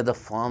 Near the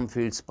farm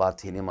fields,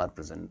 Parthenium are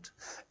present.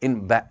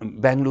 In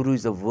Bangalore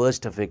is the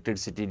worst affected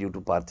city due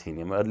to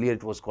Parthenium. Earlier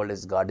it was called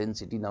as Garden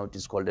City, now it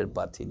is called as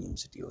Parthenium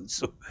City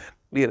also.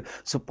 Clear?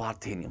 So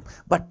Parthenium.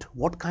 But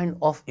what kind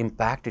of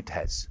impact it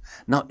has?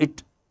 Now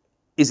it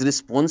is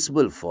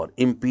responsible for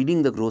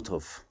impeding the growth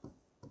of,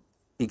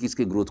 एक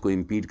इसके growth को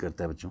impede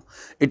करता है बच्चों.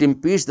 It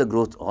impedes the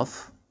growth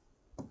of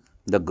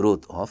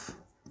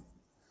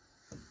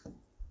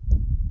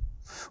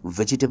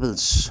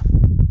vegetables,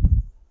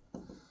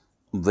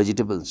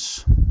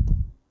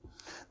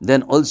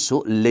 then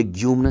also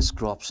leguminous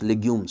crops.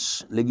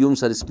 Legumes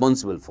are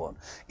responsible for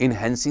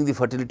enhancing the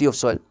fertility of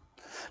soil.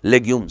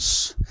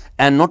 Legumes,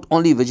 and not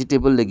only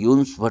vegetable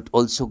legumes but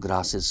also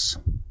grasses.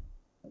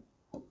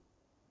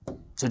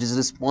 So it is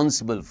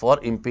responsible for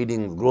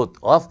impeding growth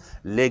of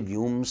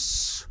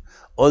legumes,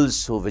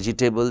 also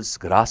vegetables,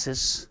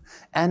 grasses,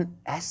 and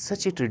as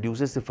such it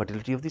reduces the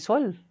fertility of the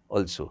soil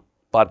also.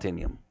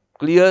 Parthenium.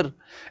 Clear?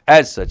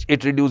 As such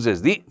it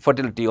reduces the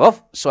fertility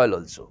of soil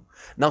also.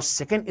 Now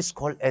second is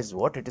called as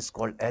what? It is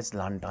called as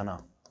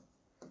lantana.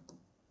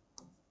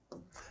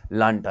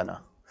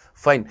 Lantana.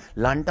 Fine.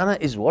 Lantana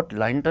is what?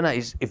 Lantana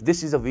is, if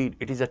this is a weed,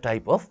 it is a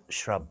type of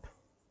shrub.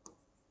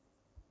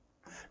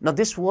 Now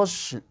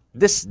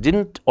this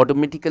didn't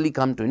automatically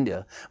come to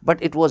India,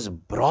 but it was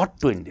brought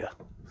to India.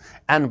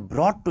 And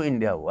brought to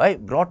India, why?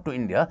 Brought to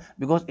India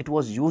because it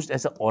was used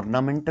as an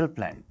ornamental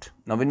plant.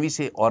 Now when we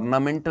say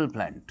ornamental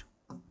plant,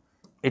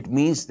 it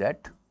means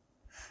that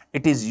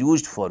it is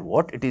used for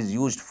what? It is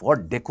used for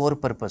decor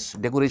purpose,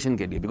 decoration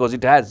के लिए, because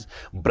it has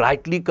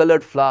brightly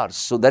colored flowers.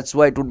 So that's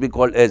why it would be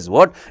called as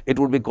what? It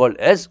would be called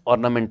as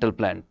ornamental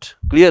plant.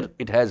 Clear?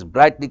 It has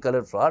brightly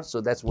colored flowers, so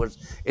that's what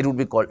it would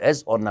be called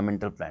as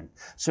ornamental plant.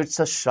 So it's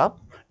a shrub,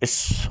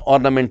 it's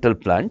ornamental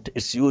plant,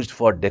 it's used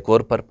for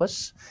decor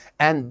purpose,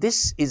 and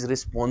this is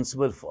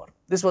responsible for,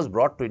 this was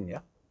brought to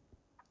India,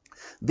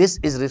 this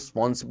is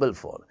responsible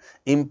for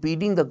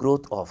impeding the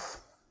growth of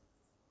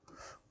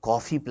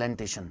coffee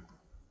plantation,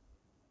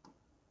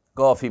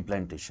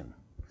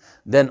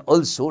 then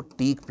also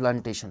teak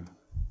plantation,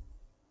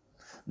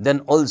 then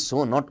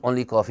also not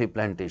only coffee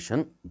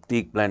plantation,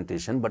 teak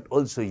plantation, but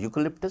also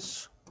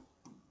eucalyptus,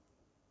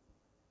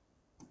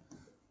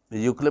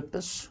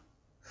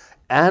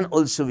 and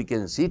also we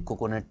can see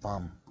coconut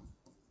palm.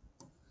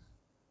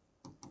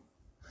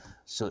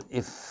 So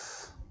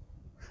if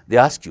they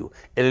ask you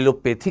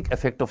allelopathic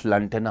effect of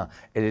lantana,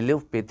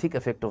 allelopathic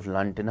effect of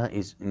lantana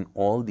is in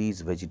all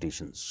these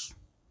vegetations.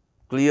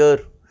 Clear?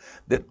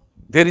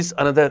 There is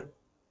another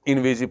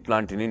invasive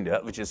plant in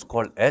India which is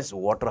called as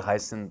water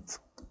hyacinth.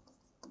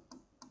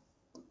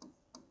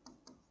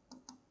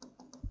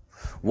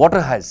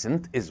 Water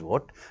hyacinth is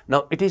what?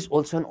 Now it is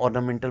also an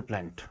ornamental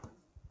plant.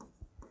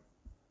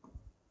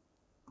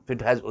 It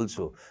has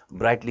also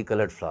brightly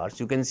colored flowers.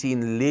 You can see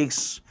in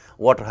lakes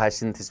water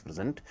hyacinth is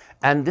present,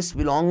 and this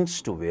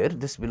belongs to where?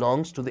 This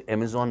belongs to the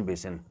Amazon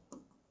basin.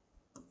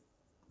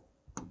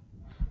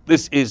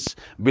 This is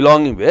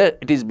belonging where?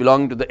 It is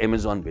belonging to the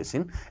Amazon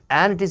basin,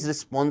 and it is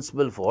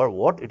responsible for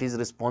what? It is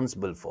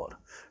responsible for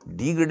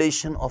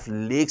degradation of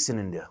lakes in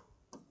India.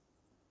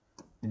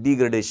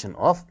 Degradation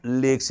of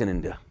lakes in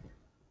India.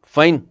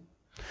 Fine.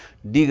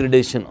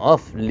 Degradation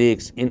of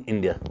lakes in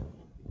India.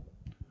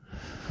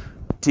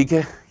 ठीक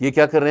है, ये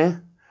क्या कर रहे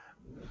हैं?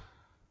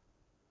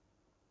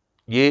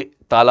 ये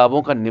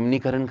तालाबों का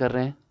निम्नीकरण कर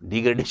रहे हैं.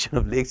 Degradation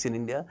of lakes in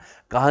India.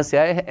 कहाँ से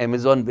आए हैं?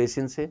 अमेजॉन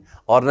बेसिन से.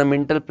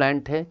 ऑर्नामेंटल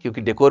प्लांट है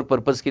क्योंकि डेकोर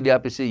पर्पस के लिए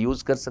आप इसे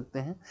यूज कर सकते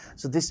हैं.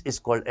 So this is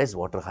called as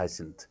water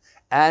hyacinth,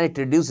 and it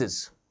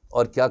reduces,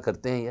 और क्या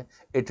करते हैं ये?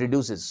 It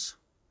reduces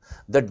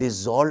the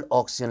dissolved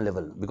oxygen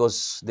level,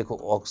 because देखो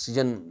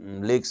ऑक्सीजन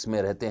लेक्स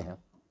में रहते हैं.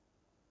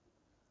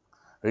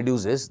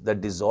 Reduces the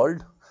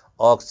dissolved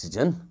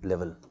oxygen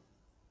level.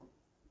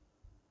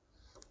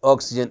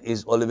 Oxygen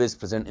is always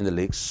present in the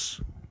lakes,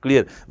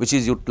 clear, which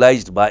is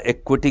utilized by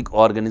aquatic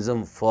organism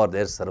for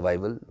their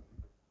survival.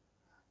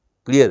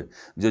 Clear,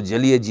 जो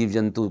जलीय जीव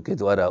जंतु के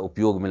द्वारा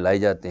उपयोग में लाए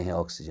जाते हैं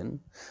ऑक्सीजन.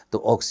 तो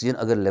ऑक्सीजन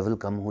अगर लेवल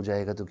कम हो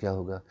जाएगा तो क्या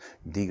होगा?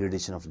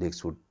 Degradation of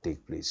lakes would take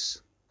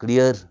place.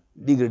 Clear?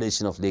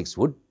 Degradation of lakes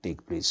would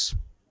take place.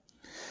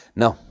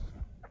 Now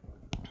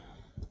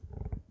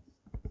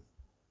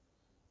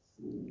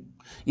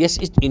yes,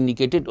 it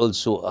indicated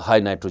also a high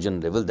nitrogen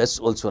level. That's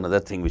also another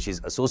thing which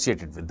is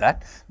associated with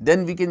that.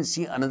 Then we can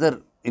see another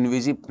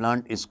invasive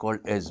plant is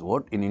called as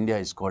what? In India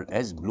is called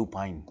as blue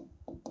pine.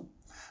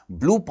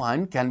 Blue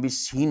pine can be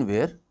seen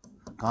where?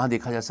 कहाँ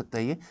देखा जा सकता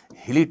है ये?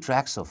 Hilly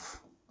tracts of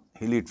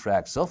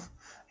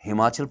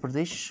Himachal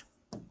Pradesh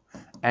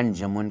and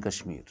Jammu and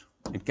Kashmir.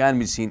 It can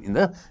be seen in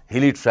the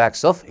hilly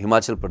tracts of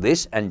Himachal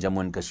Pradesh and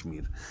Jammu and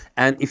Kashmir.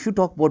 And if you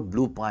talk about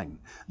blue pine,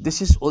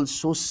 this is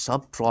also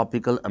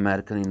subtropical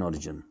American in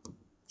origin.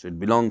 So it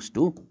belongs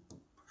to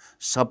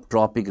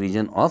subtropic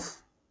region of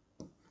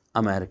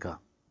America.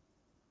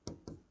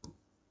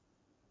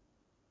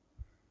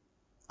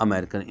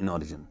 American in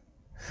origin.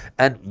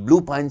 And blue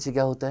pine से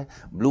क्या होता है?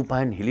 Blue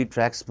pine हिली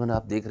tracks पर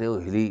आप देख रहे हो,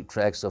 हिली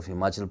tracks of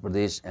Himachal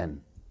Pradesh and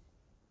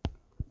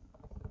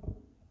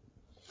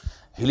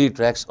हिली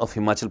ट्रैक्स ऑफ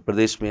हिमाचल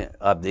प्रदेश में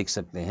आप देख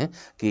सकते हैं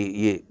कि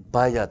ये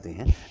पाए जाते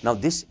हैं. Now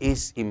this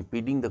is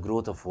इम्पीडिंग the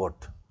growth of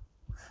what?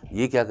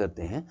 ये क्या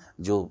करते हैं,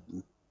 जो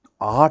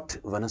 8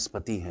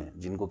 वनस्पति हैं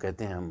जिनको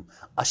कहते हैं हम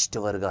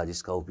अष्टवर्गा,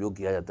 जिसका उपयोग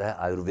किया जाता है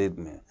आयुर्वेद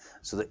में.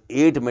 So the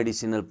 8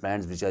 medicinal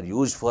plants which are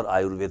used for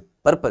Ayurveda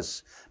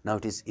purpose, now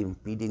it is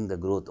इम्पीडिंग the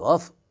growth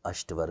of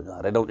अष्टवर्गा.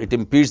 Write down, it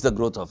impedes the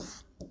growth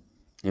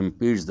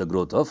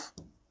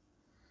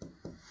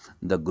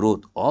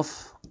of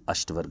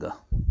अष्टवर्गा.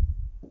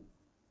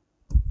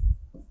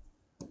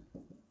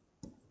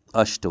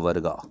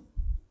 Ashtvarga.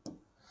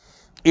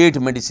 8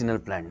 medicinal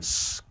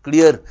plants.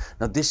 Clear?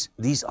 Now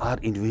these are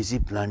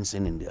invasive plants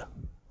in India.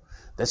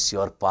 That's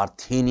your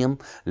Parthenium,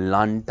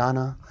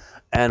 Lantana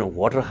and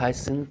water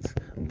hyacinth,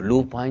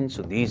 blue pine.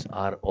 So these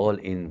are all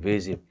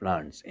invasive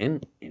plants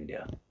in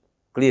India.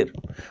 Clear?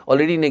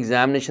 Already in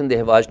examination they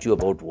have asked you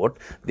about what?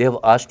 They have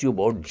asked you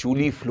about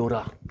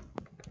Juliflora.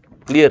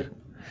 Clear?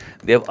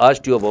 They have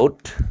asked you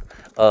about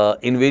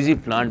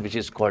invasive plant which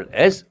is called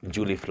as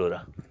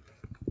Juliflora.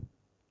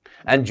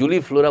 And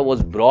Juliflora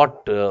was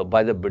brought by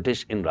the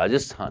British in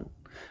Rajasthan.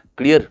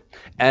 Clear?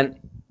 And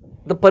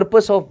the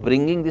purpose of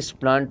bringing this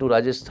plant to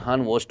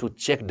Rajasthan was to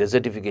check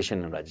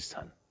desertification in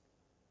Rajasthan.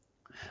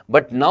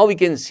 But now we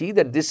can see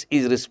that this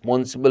is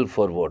responsible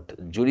for what?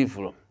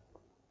 Juliflora.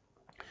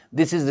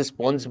 This is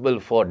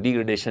responsible for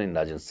degradation in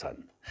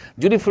Rajasthan.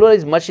 Juliflora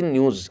is much in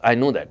news, I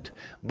know that.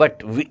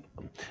 But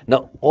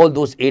now all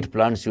those 8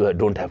 plants you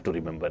don't have to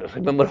remember.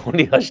 Remember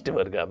only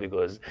Ashtvarga,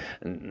 because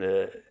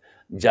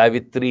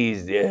Javitri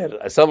is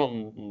there.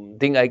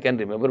 Something I can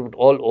remember, but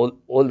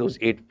all those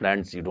 8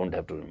 plants you don't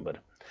have to remember.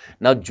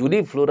 Now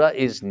Juliflora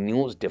is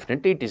news,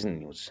 definitely it is in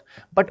news.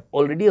 But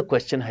already a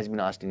question has been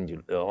asked on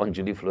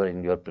Juliflora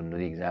in your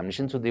preliminary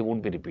examination, so they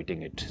won't be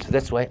repeating it. So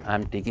that's why I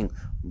am taking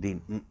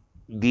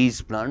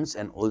these plants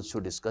and also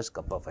discuss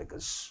Kappa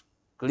ficus.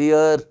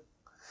 Clear?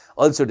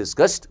 Also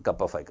discussed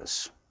Kappa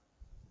ficus.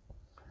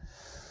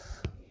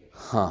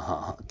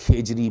 हाँ,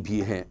 खेजरी भी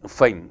है.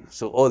 Fine.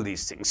 So all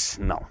these things.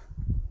 Now,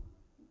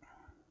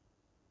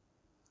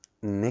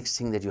 next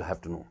thing that you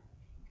have to know,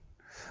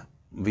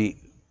 we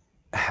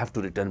have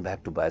to return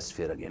back to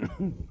biosphere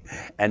again.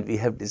 And we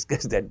have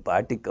discussed that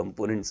biotic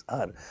components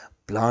are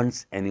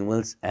plants,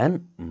 animals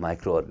and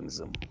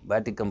microorganisms.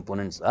 Biotic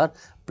components are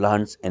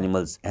plants,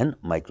 animals and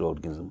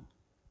microorganisms.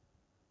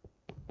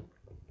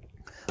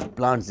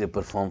 Plants, they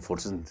perform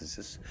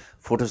photosynthesis.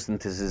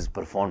 Photosynthesis is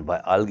performed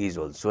by algae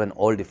also, and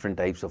all different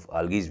types of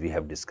algae we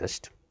have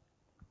discussed.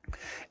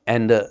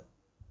 And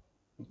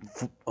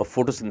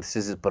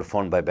photosynthesis is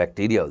performed by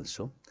bacteria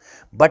also.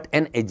 But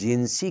an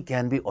agency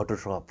can be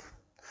autotroph,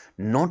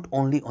 not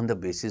only on the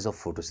basis of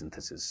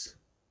photosynthesis.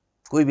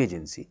 कोई भी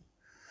agency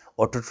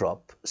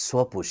autotroph,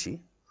 स्वपोषी,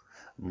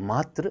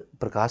 मात्र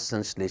प्रकाश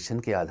संश्लेषण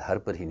के आधार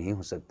पर ही नहीं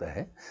हो सकता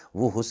है,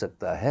 वो हो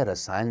सकता है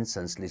रसायन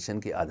संश्लेषण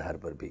के आधार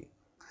पर भी.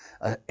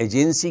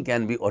 Agency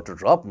can be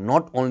autotroph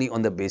not only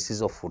on the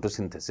basis of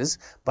photosynthesis,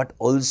 but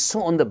also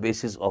on the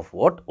basis of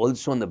what?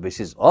 Also on the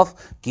basis of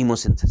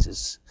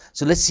chemosynthesis.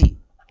 So let's see.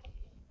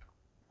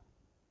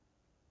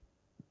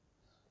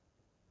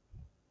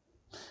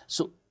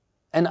 So,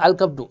 and I'll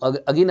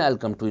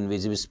come to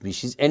invasive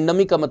species.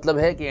 Endemic का मतलब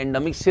है कि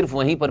endemic सिर्फ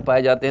वहीं पर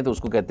पाए जाते हैं, तो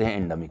उसको कहते हैं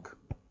endemic.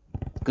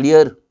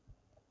 Clear?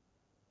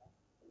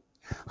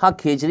 हाँ,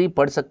 खेजरी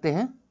पढ़ सकते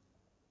हैं.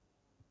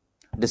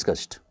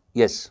 Discussed.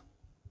 Yes.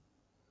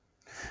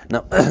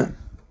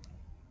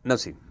 Now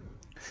see,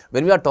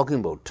 when we are talking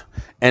about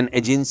an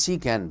agency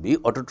can be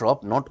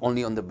autotroph not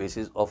only on the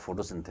basis of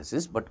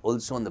photosynthesis, but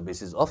also on the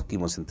basis of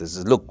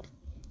chemosynthesis. Look,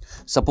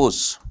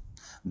 suppose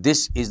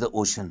this is the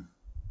ocean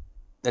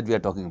that we are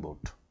talking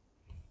about.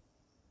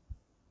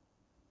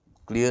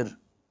 Clear?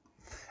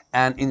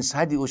 And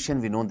inside the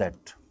ocean we know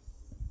that,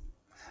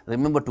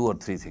 remember 2 or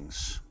 3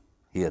 things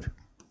here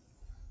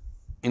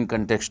in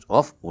context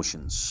of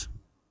oceans.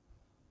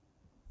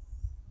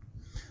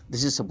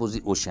 This is suppose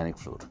the oceanic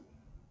floor.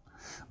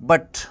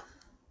 But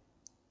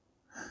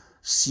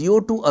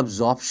CO2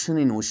 absorption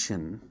in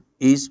ocean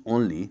is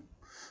only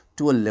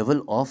to a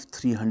level of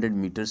 300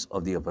 meters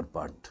of the upper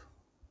part.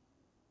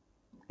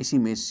 इसी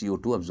में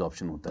CO2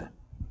 absorption होता है.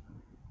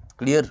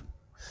 Clear?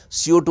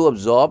 CO2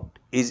 absorbed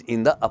is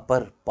in the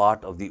upper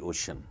part of the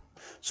ocean.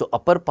 So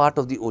upper part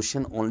of the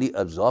ocean only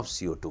absorbs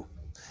CO2.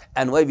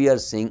 And why we are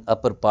saying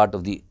upper part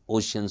of the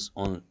oceans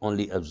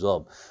only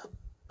absorb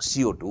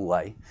CO2?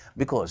 Why?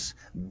 Because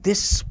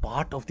this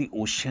part of the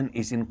ocean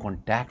is in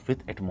contact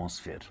with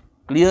atmosphere.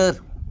 Clear?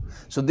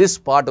 So this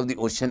part of the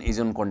ocean is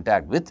in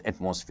contact with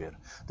atmosphere.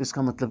 तो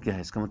इसका मतलब क्या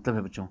है? इसका मतलब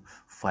है बच्चों,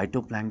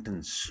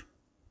 phytoplanktons,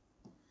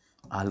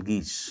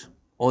 algae,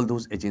 all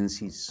those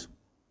agencies,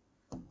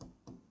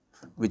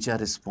 which are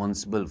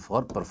responsible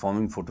for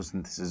performing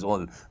photosynthesis,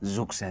 all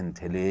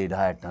zooxanthellae,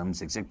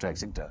 diatoms,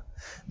 etc.,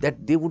 that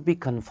they would be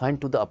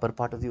confined to the upper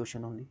part of the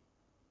ocean only.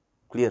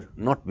 Clear?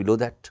 Not below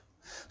that.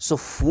 So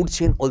food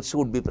chain also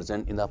would be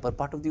present in the upper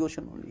part of the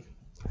ocean only.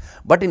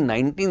 But in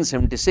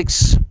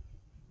 1976,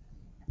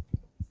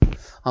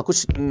 हाँ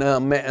कुछ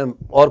मैं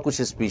और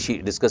कुछ species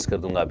discuss कर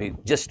दूंगा अभी,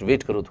 just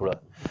wait करो थोड़ा.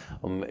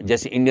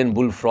 जैसे इंडियन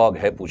बुल फ्रॉग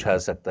है, पूछा जा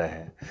सकता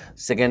है.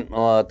 सेकेंड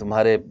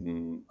तुम्हारे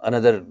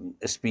another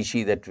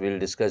species that will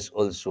discuss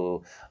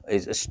also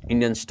is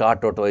Indian star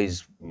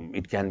tortoise,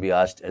 it can be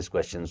asked as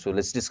question. So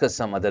let's discuss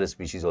some other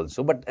species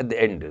also, but at the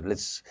end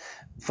let's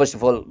first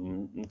of all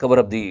cover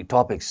up the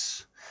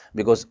topics,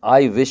 because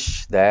I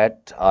wish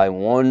that I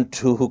want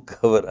to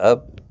cover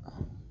up.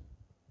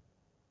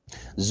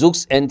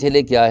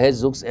 Zooxanthellae क्या है?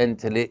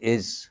 Zooxanthellae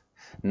is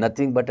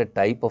nothing but a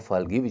type of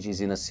algae which is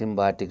in a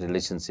symbiotic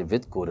relationship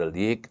with coral.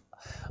 ये एक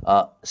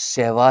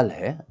शैवाल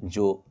है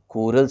जो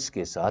corals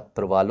के साथ,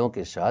 प्रवालों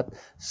के साथ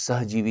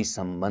सहजीवी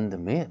संबंध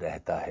में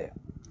रहता है.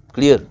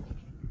 Clear?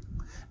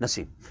 Now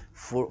see,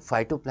 for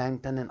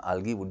phytoplankton and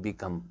algae would be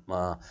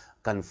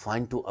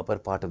confined to upper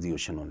part of the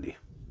ocean only.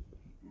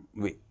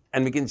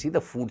 And we can see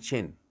the food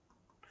chain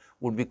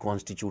would be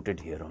constituted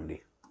here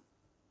only.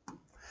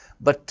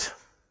 But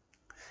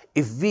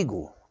if we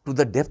go to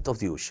the depth of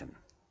the ocean,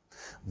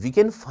 we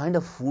can find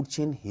a food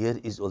chain here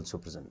is also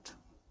present.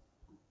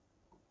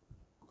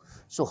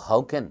 So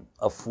how can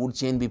a food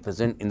chain be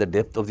present in the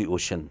depth of the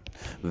ocean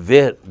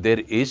where there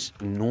is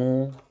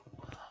no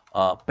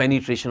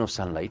penetration of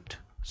sunlight?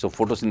 So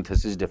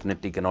photosynthesis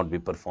definitely cannot be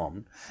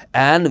performed,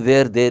 and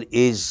where there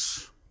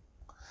is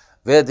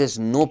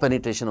no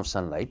penetration of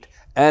sunlight,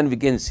 and we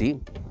can see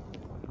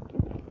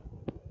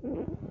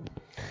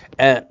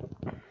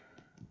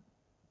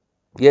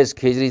yes,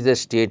 Khejri is the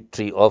state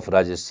tree of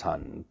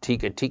Rajasthan.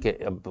 ठीक है,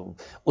 अब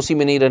उसी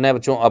में नहीं रहना है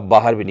बच्चों, अब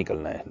बाहर भी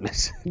निकलना है.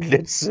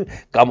 Let's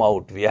come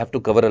out, we have to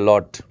cover a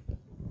lot.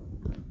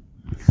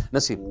 Now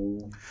see,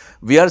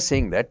 we are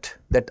saying that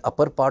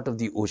upper part of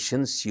the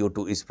ocean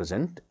CO2 is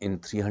present in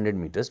 300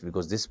 meters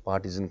because this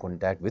part is in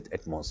contact with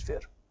atmosphere,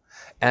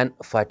 and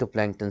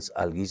phytoplanktons,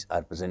 algae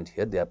are present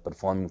here. They are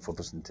performing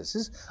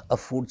photosynthesis. A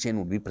food chain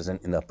would be present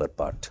in the upper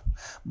part,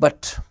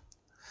 but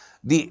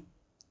the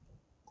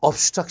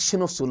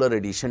obstruction of solar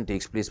radiation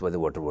takes place by the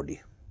water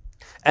body,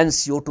 and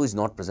CO2 is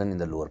not present in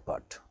the lower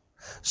part.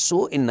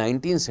 So in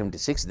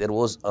 1976 there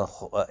was a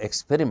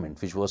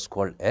experiment which was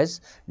called as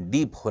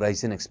deep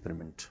horizon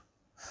experiment,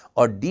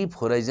 और deep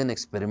horizon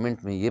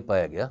experiment में ये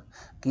पाया गया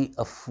कि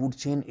a food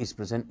chain is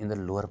present in the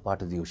lower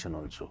part of the ocean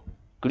also.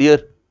 Clear?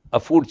 A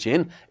food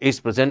chain is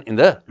present in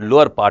the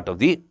lower part of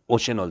the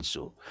ocean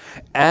also.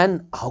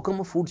 And how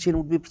come a food chain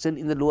would be present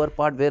in the lower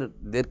part where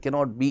there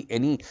cannot be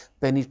any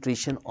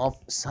penetration of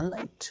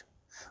sunlight?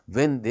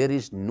 When there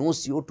is no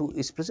CO2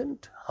 is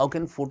present, how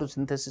can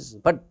photosynthesis?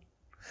 But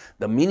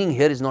the meaning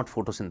here is not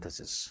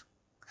photosynthesis.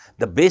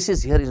 The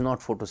basis here is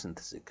not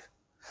photosynthetic.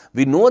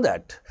 We know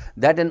that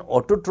an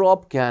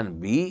autotroph can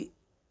be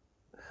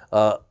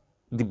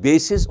the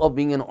basis of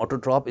being an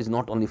autotroph is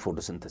not only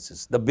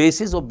photosynthesis. The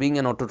basis of being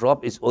an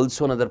autotroph is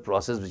also another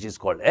process which is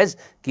called as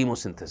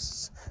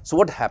chemosynthesis. So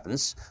what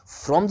happens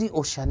from the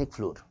oceanic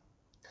floor?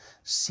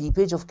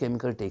 Seepage of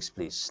chemical takes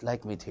place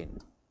like methane.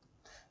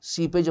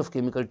 Seepage of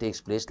chemical takes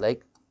place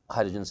like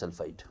hydrogen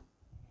sulfide.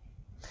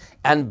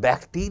 And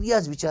bacteria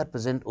which are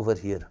present over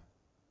here,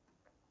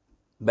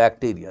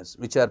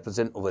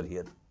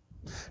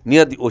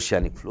 near the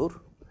oceanic floor,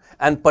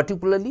 and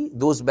particularly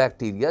those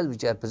bacteria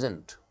which are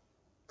present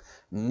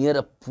near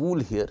a pool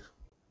here.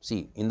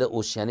 See, in the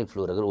oceanic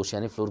floor, agar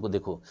oceanic floor ko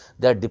dekho,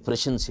 there are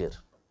depressions here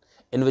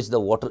in which the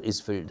water is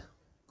filled.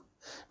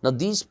 Now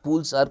these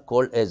pools are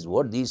called as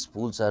what? These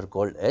pools are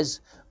called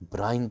as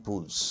brine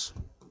pools.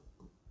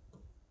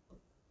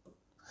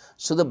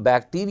 So the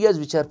bacteria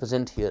which are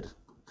present here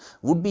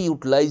would be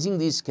utilizing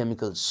these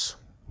chemicals.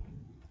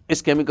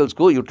 इस chemicals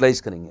को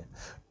utilize करेंगे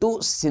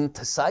to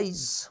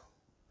synthesize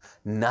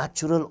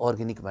natural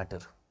organic matter.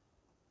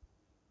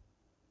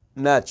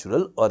 Now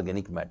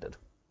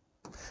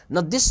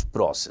this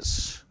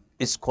process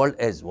is called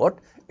as what?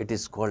 It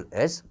is called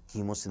as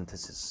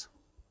chemosynthesis.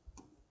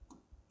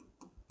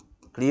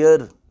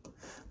 Clear?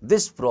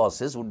 This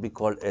process would be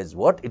called as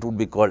what? It would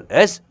be called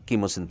as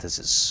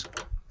chemosynthesis.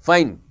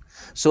 Fine.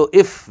 So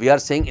if we are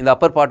saying in the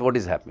upper part what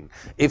is happening,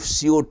 if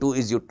CO2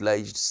 is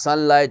utilized,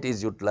 sunlight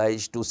is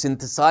utilized to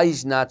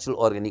synthesize natural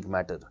organic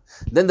matter,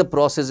 then the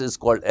process is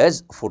called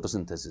as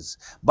photosynthesis.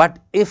 But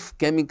if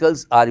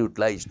chemicals are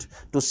utilized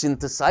to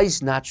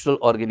synthesize natural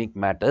organic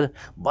matter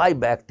by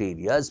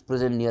bacteria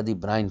present near the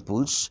brine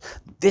pools,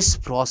 this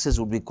process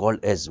would be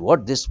called as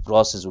what? This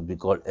process would be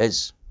called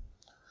as,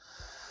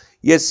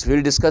 yes,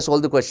 we'll discuss all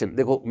the question.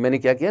 देखो मैंने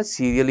क्या किया,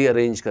 serially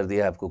arrange कर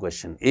दिया आपको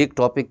question. एक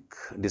topic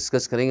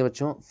discuss करेंगे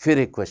बच्चों, फिर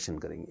एक क्वेश्चन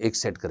करेंगे, एक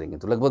सेट करेंगे,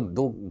 तो लगभग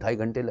 2-2.5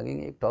 घंटे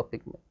लगेंगे एक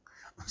टॉपिक में.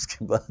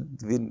 उसके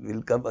बाद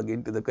we'll come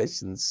again to the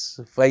questions.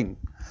 Fine.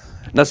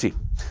 Now see,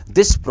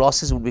 this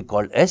process would be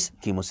called as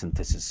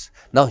chemosynthesis.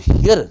 Now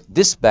here,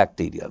 this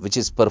bacteria which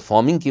is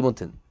performing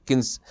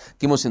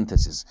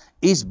chemosynthesis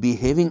is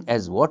behaving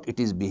as what? It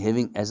is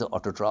behaving as an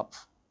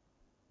autotroph.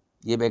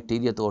 ये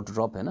bacteria तो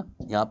autotroph है ना,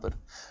 यहाँ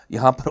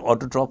पर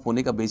autotroph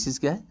होने का basis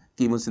क्या है?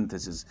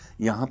 कीमोसिंथेसिस.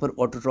 यहाँ पर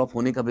ऑटोट्रॉप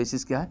होने का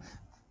बेसिस क्या है?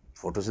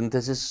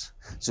 Photosynthesis.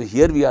 So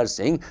here we are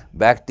saying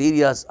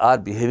bacteria are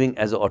behaving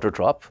as an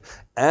autotroph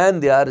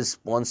and they are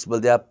responsible,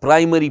 they are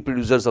primary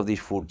producers of the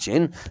food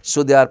chain.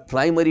 So they are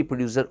primary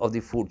producer of the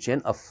food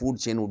chain. A food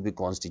chain would be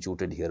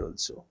constituted here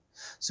also.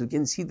 So you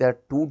can see there are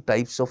two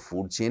types of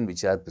food chain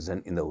which are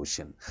present in the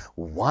ocean.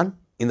 One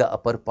in the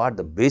upper part,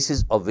 the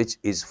basis of which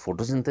is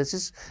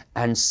photosynthesis,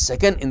 and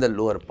second in the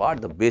lower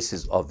part, the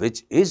basis of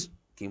which is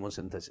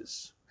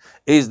chemosynthesis.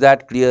 Is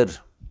that clear?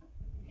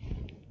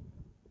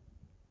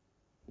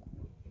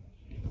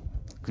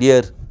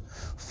 Clear?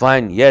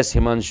 Fine. Yes,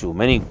 Himanshu,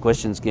 many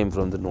questions came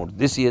from the notes.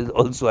 This year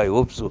also I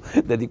hope so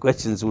that the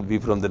questions would be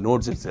from the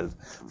notes itself.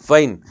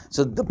 Fine.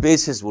 So the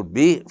basis would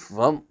be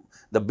from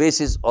the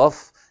basis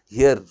of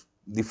here,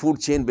 the food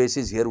chain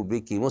basis here would be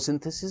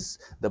chemosynthesis.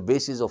 The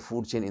basis of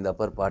food chain in the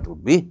upper part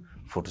would be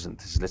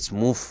photosynthesis. Let's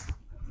move.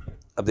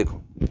 अब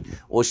देखो,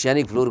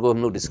 oceanic floor को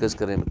हम लोग discuss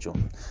कर रहे हैं बच्चों.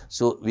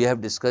 So we have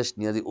discussed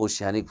near the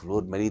oceanic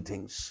floor many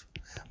things,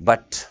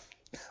 but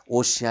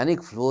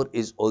oceanic floor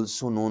is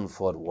also known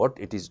for what?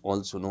 It is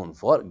also known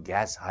for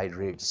gas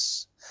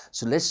hydrates.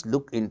 So let's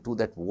look into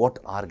that. What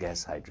are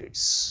gas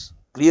hydrates?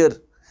 Clear?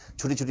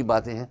 छोटी छोटी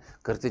बातें हैं,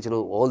 करते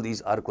चलो. All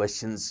these are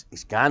questions.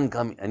 It can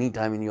come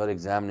anytime in your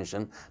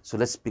examination. So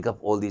let's pick up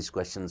all these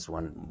questions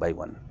one by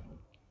one.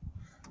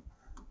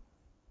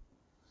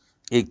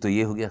 एक तो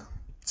ये हो गया.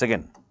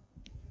 Second,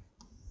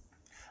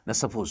 now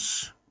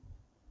suppose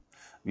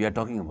we are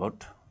talking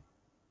about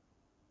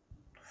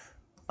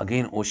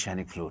again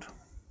oceanic floor.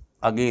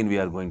 Again we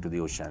are going to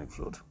the oceanic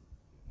floor.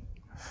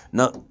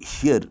 Now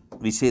here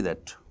we say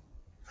that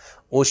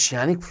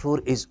oceanic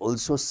floor is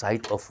also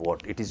site of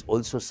what? It is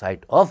also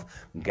site of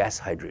gas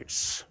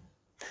hydrates.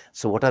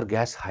 So what are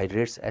gas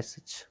hydrates as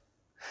such?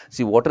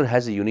 See, water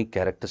has a unique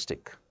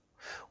characteristic.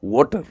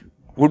 Water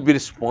would be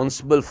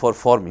responsible for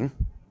forming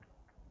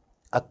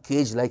a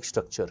cage-like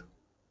structure.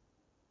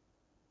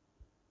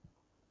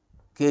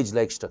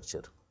 Cage-like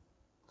structure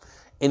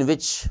in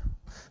which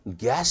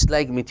gas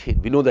like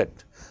methane, we know that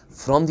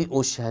from the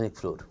oceanic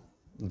floor,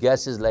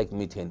 gases like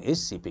methane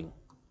is seeping.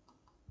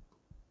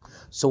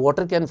 So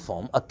water can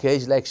form a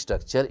cage like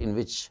structure in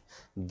which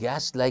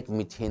gas like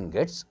methane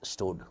gets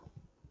stored.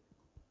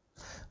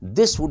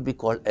 This would be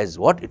called as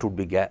what? It would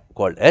be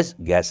called as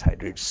gas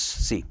hydrates.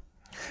 See,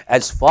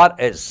 as far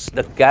as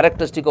the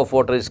characteristic of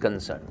water is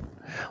concerned,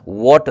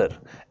 water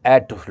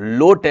at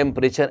low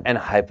temperature and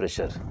high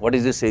pressure, what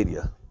is this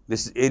area?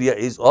 This area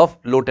is of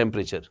low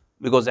temperature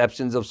because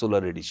absence of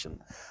solar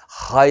radiation,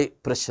 high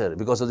pressure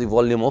because of the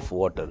volume of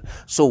water.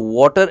 So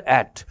water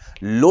at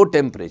low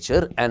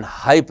temperature and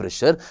high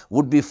pressure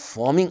would be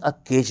forming a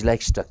cage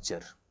like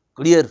structure.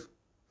 Clear?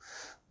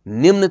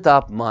 निम्न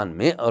तापमान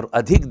में और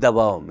अधिक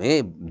दबाव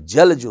में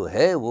जल जो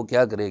है वो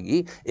क्या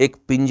करेगी? एक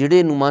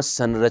पिंजड़े नुमा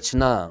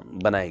संरचना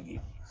बनाएगी.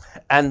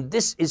 And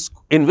this is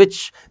in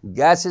which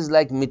gases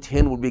like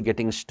methane would be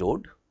getting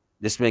stored.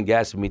 जिसमें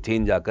गैस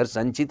मीथेन जाकर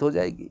संचित हो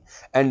जाएगी.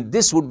 And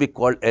this would be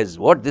called as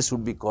what? This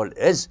would be called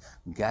as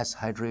gas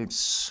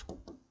hydrates.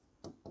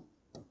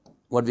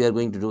 What we are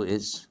going to do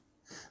is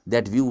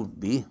that we would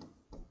be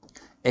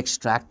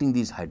extracting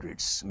these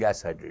hydrates,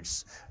 gas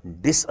hydrates,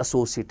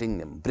 disassociating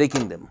them,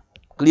 breaking them.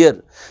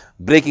 Clear?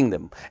 Breaking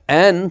them.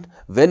 And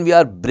when we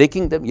are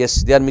breaking them,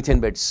 yes, they are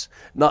methane beds.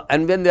 Now,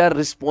 and when they are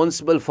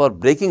responsible for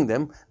breaking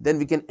them, then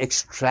we can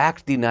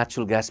extract the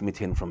natural gas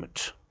methane from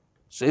it.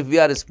 So if we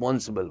are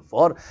responsible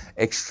for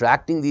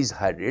extracting these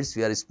hydrates,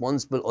 we are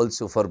responsible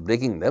also for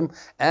breaking them,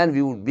 and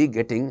we would be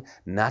getting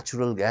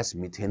natural gas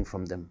methane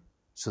from them.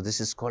 So this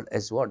is called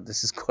as what?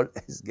 This is called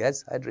as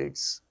gas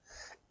hydrates.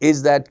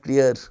 Is that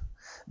clear?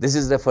 This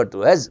is referred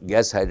to as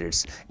gas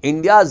hydrates.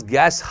 India's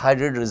gas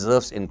hydrate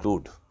reserves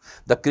include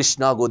the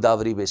Krishna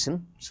Godavari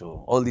basin.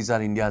 So all these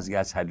are India's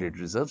gas hydrate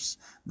reserves.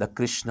 The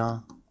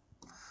Krishna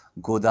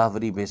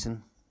Godavari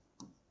basin.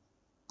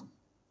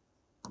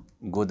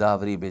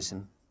 Godavari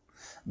basin.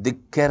 The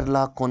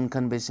Kerala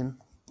Konkan basin.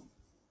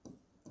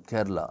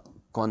 Kerala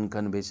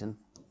Konkan basin.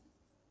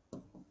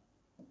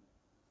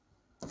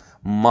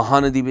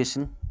 Mahanadi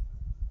basin.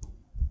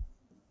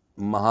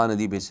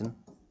 Mahanadi basin.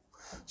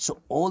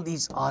 So all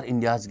these are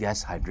India's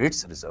gas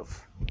hydrates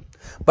reserve.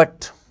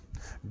 But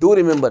do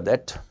remember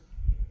that,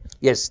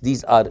 yes,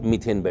 these are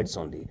methane beds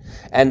only.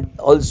 And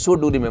also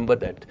do remember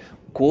that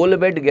coal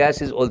bed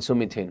gas is also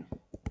methane.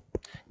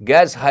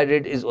 Gas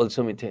hydrate is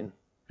also methane.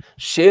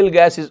 Shale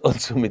gas is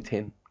also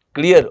methane.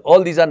 Clear?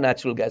 All these are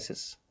natural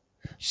gases.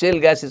 Shale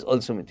gas is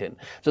also methane.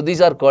 So these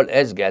are called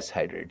as gas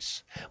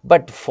hydrates.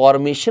 But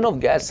formation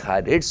of gas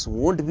hydrates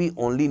won't be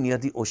only near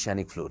the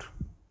oceanic floor.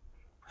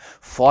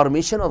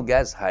 Formation of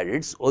gas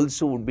hydrates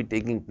also would be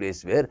taking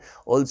place where?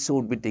 Also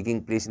would be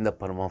taking place in the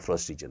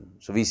permafrost region.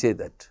 So we say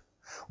that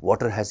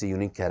Water has a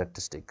unique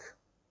characteristic.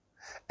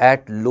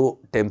 At low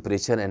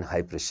temperature and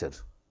high pressure,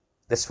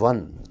 that's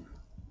one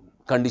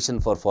condition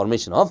for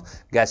formation of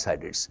gas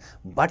hydrates,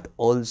 but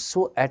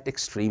also at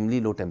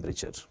extremely low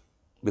temperature,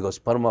 because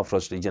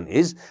permafrost region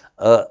is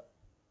a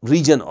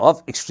region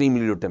of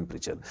extremely low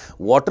temperature.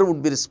 Water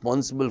would be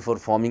responsible for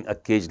forming a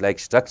cage-like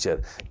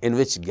structure in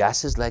which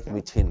gases like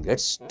methane get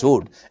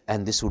stored,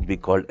 and this would be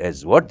called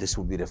as what? This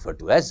would be referred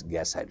to as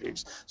gas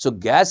hydrates. So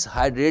gas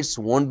hydrates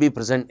won't be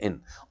present in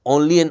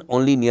only and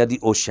only near the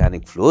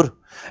oceanic floor.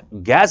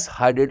 Gas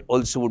hydrate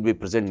also would be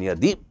present near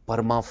the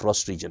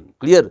permafrost region.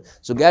 Clear?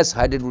 So gas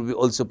hydrate would be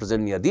also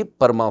present near the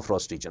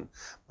permafrost region.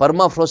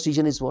 Permafrost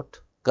region is what?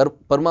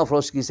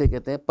 Permafrost किसे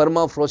कहते हैं?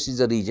 Permafrost is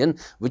a region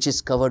which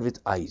is covered with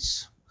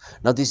ice.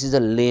 Now this is a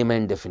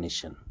layman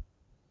definition.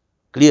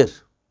 Clear?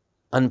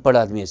 अनपढ़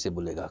आदमी ऐसे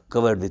बोलेगा,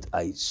 covered with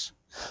ice.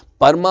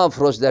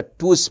 Permafrost, there are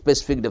two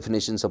specific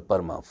definitions of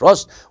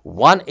permafrost.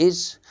 One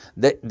is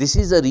that this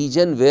is a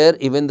region where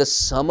even the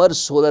summer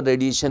solar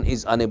radiation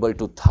is unable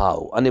to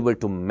thaw, unable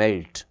to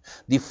melt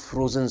the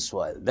frozen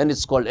soil. Then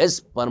it's called as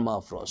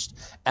permafrost.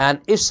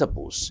 And if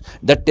suppose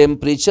the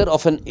temperature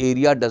of an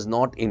area does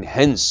not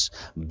enhance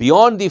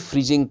beyond the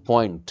freezing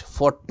point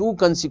for 2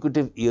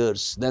 consecutive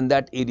years, then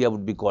that area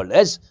would be called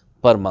as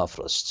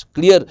permafrost.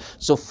 Clear?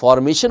 So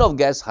formation of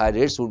gas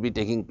hydrates would be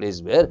taking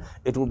place where?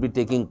 It would be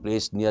taking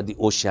place near the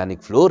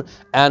oceanic floor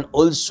and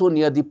also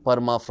near the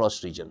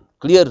permafrost region.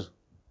 Clear?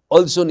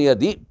 Also near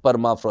the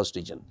permafrost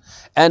region.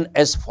 And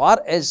as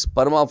far as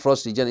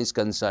permafrost region is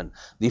concerned,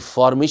 the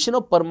formation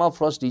of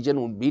permafrost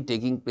region would be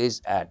taking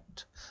place at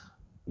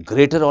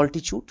greater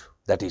altitude,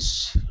 that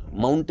is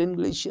mountain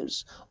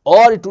glaciers,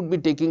 or it would be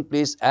taking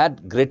place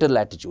at greater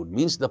latitude,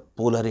 means the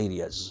polar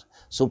areas.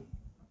 So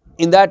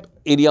in that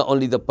area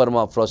only the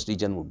permafrost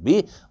region would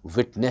be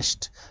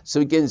witnessed. So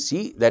we can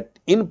see that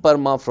in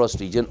permafrost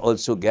region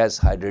also gas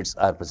hydrates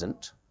are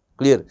present.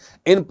 Clear?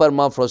 In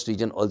permafrost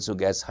region also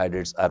gas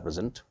hydrates are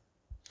present.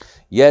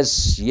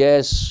 Yes,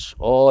 yes,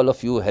 all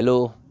of you,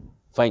 hello,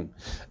 fine.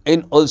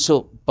 In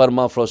also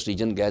permafrost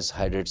region gas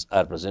hydrates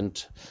are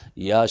present.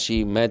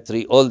 Yashi,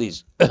 Maitri, all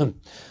these.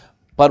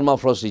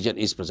 Permafrost region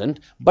is present,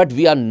 but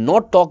we are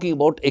not talking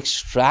about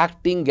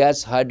extracting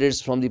gas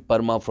hydrates from the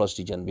permafrost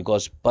region,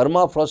 because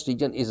permafrost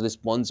region is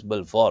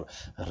responsible for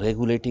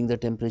regulating the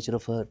temperature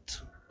of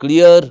earth.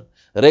 Clear?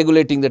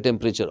 Regulating the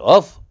temperature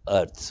of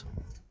earth.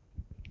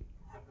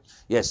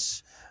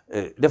 Yes,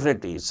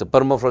 definitely. So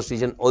permafrost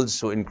region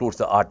also includes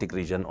the Arctic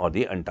region or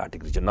the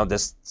Antarctic region. Now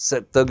this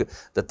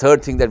the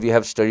third thing that we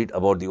have studied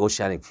about the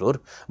oceanic floor,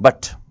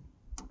 but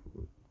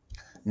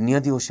near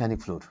the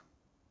oceanic floor,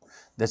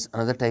 that's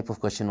another type of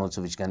question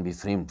also which can be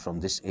framed from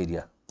this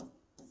area.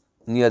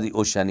 Near the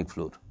oceanic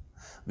floor,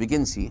 we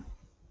can see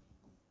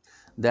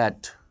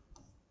that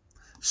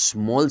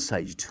small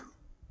sized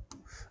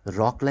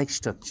rock-like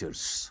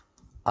structures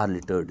are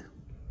littered.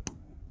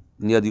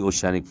 Near the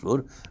oceanic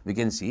floor, we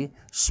can see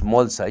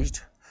small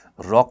sized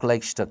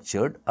rock-like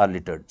structures are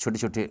littered. छोटे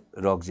छोटे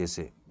rock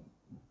जैसे,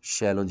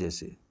 shallow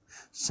जैसे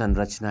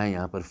संरचनाएं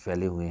यहाँ पर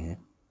फैले हुए हैं.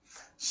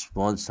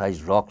 Small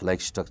sized rock-like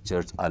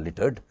structures are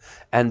littered,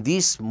 and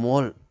these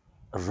small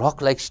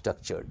rock-like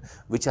structures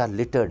which are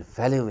littered,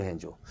 फैले हुए हैं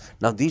जो,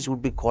 now these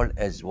would be called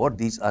as what?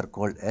 These are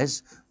called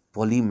as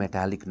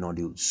polymetallic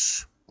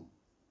nodules.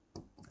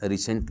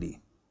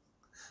 Recently,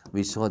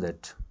 we saw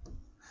that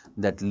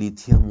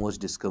lithium was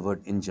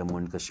discovered in Jammu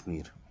and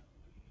Kashmir,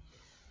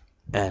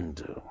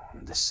 and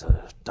this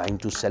time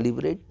to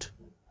celebrate.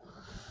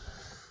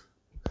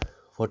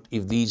 What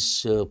if these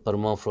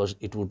permafrost,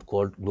 it would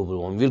call global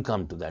warming. We'll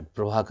come to that.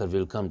 Prabhakar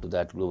will come to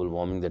that global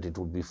warming, that it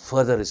would be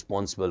further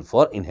responsible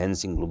for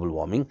enhancing global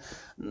warming.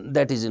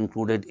 That is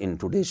included in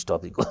today's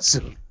topic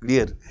also.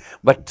 Clear?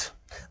 But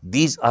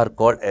these are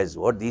called as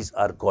what? These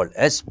are called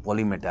as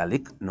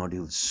polymetallic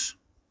nodules.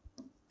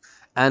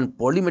 And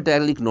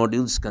polymetallic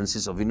nodules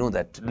consist of, we know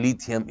that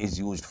lithium is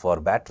used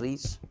for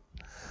batteries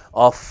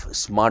of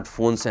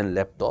smartphones and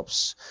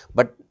laptops,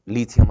 but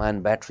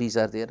lithium-ion batteries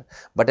are there.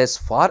 But as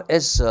far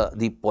as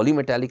the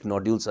polymetallic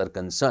nodules are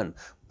concerned,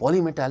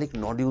 polymetallic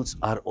nodules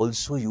are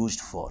also used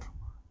for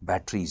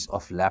batteries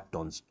of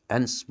laptops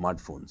and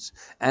smartphones.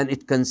 And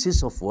it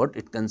consists of what?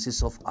 It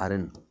consists of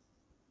iron,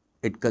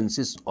 it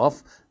consists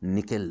of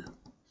nickel,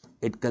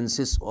 it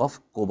consists of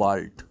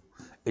cobalt,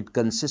 it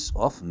consists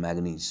of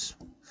manganese.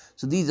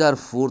 So these are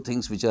 4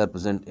 things which are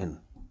present in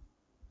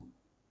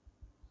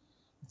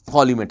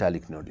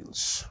polymetallic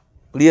nodules.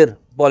 Clear?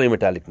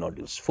 Polymetallic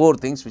nodules. 4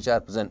 things which are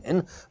present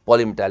in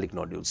polymetallic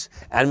nodules.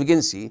 And we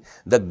can see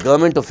the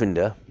government of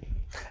India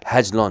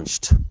has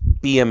launched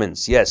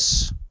PMNs.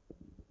 Yes.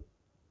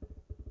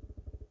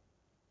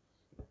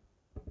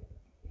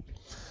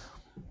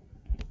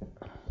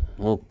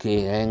 Okay,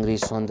 angry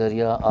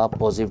Soundarya, आप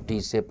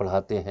positivity से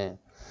पढ़ाते हैं,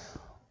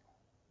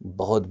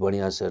 बहुत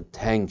बढ़िया sir,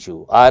 thank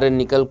you. Iron,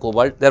 निकल,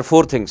 cobalt, there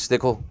 4 things.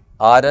 देखो,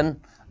 iron,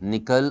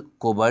 निकल,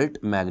 cobalt,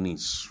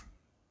 manganese.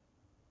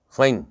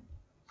 Fine.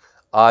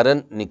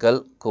 Iron, निकल,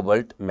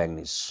 कोबाल्ट,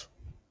 मैग्नीज.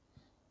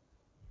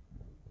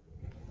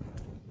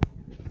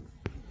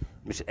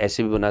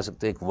 ऐसे भी बना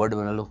सकते हैं, एक वर्ड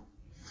बना लो,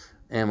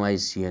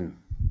 MICN,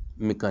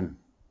 मिकन.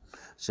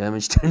 So M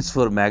stands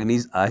for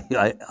manganese,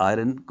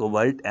 iron,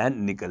 cobalt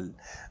and nickel.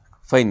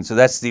 Fine. So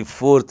that's the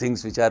 4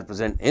 things which are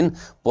present in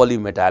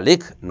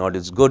polymetallic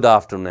nodules. Good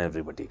afternoon,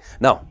 everybody.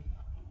 Now,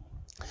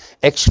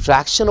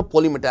 extraction of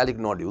polymetallic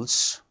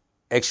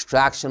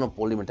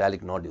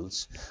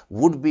nodules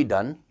would be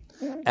done,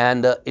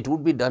 and it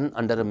would be done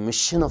under a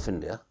mission of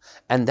India,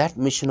 and that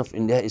mission of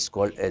India is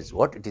called as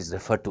what? It is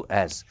referred to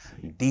as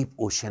Deep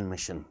Ocean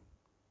Mission.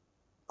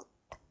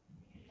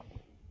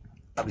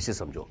 अब इसे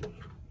समझो.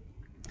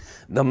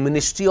 The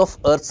Ministry of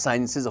Earth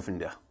Sciences of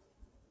India.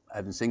 I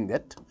have been saying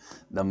that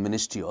the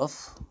Ministry of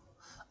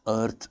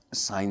Earth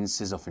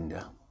Sciences of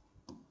India,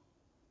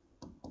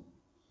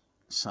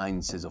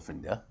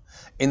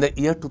 in the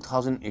year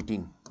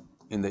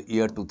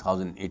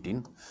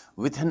 2018,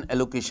 with an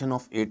allocation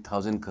of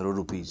 8,000 crore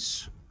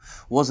rupees,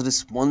 was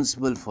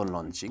responsible for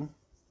launching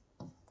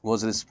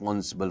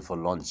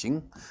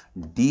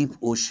Deep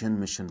Ocean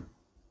Mission.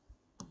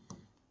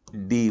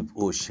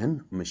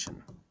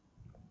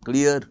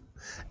 Clear?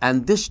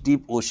 And this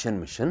Deep Ocean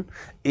Mission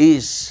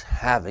is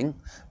having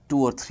 2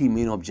 or 3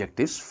 main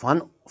objectives.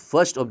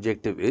 First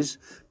objective is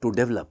to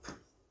develop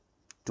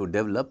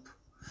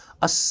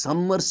a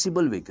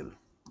submersible vehicle.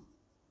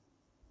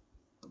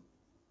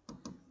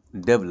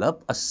 Now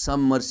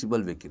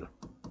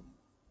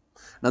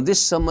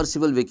this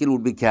submersible vehicle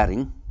would be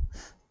carrying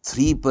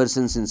 3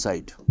 persons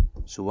inside.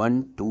 So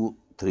 1, 2,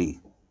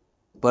 3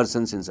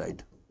 persons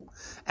inside.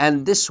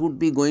 And this would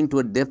be going to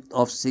a depth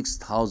of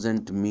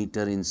 6,000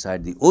 meter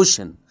inside the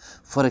ocean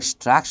for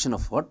extraction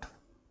of what?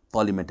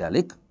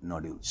 Polymetallic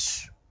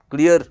nodules.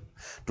 Clear?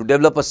 To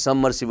develop a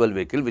submersible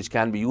vehicle which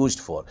can be used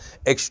for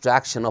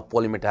extraction of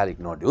polymetallic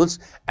nodules.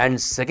 And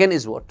second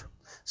is what?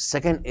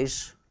 Second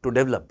is to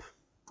develop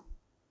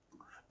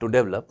a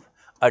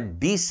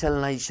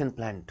desalination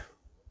plant.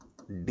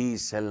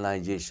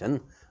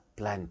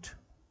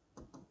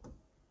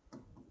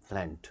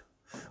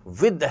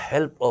 With the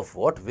help of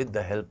what? With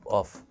the help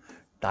of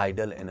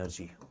tidal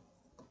energy.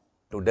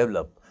 To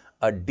develop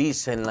a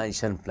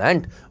desalination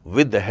plant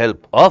with the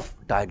help of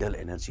tidal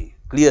energy.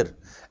 Clear?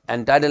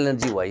 And tidal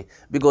energy, why?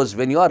 Because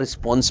when you are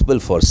responsible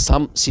for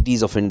some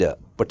cities of India,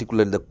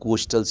 particularly the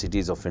coastal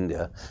cities of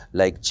India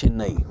like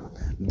Chennai,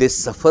 they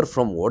suffer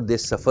from what? They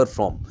suffer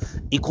from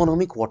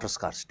economic water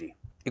scarcity.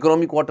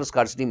 Economic water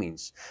scarcity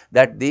means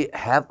that they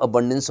have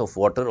abundance of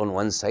water on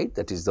one side,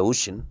 that is the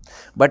ocean,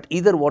 but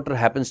either water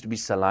happens to be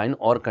saline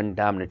or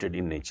contaminated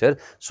in nature.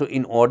 So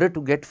in order to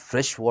get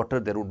fresh water,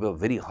 there would be a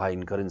very high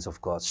incurrence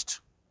of cost.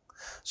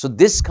 So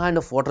this kind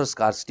of water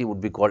scarcity would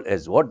be called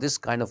as what? This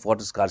kind of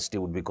water scarcity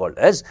would be called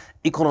as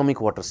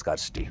economic water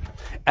scarcity.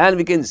 And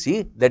we can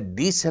see that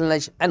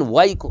desalination, and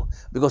why?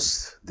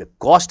 Because the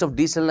cost of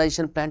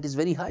desalination plant is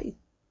very high.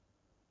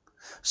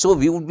 So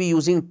we would be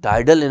using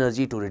tidal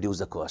energy to reduce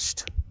the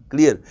cost.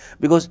 Clear?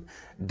 Because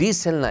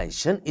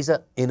desalination is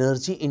an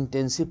energy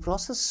intensive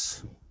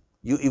process.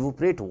 You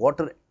evaporate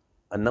water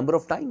a number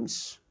of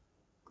times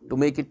to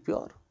make it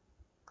pure.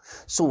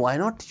 So why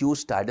not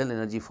use tidal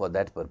energy for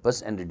that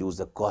purpose and reduce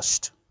the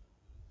cost?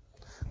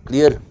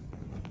 Clear?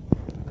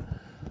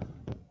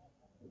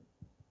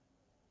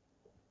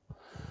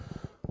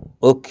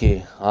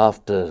 Okay,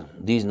 after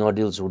these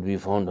nodules would be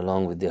found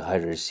along with the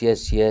hydrates.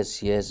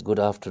 Yes. Good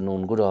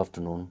afternoon.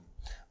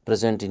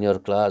 Present in your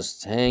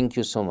class. Thank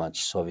you so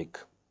much, Sovik.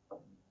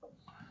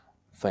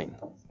 Fine.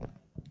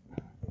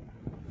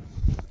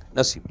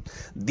 Now see,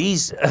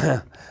 these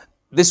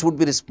this would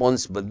be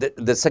responsible.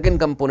 The second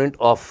component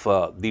of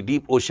the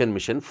Deep Ocean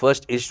Mission,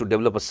 first is to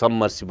develop a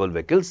submersible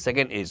vehicle.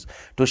 Second is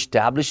to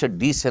establish a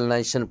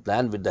desalination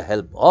plant with the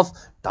help of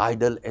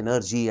tidal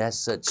energy as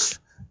such.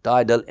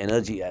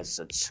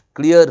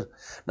 Clear?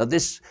 Now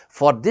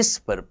for this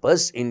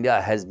purpose,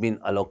 India has been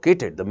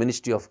allocated, the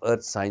Ministry of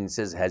Earth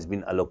Sciences has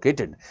been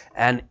allocated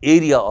an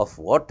area of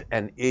what?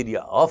 An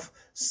area of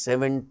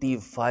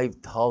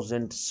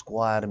 75,000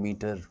 square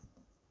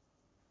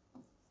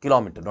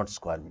kilometer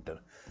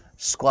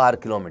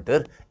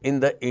in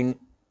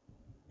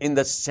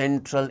the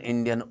Central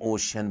Indian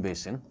Ocean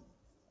Basin.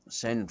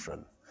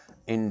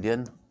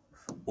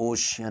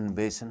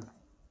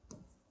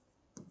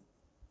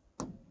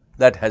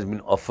 That has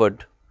been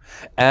offered,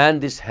 and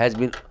this has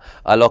been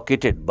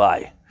allocated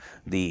by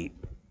the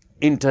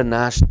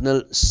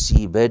International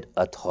Seabed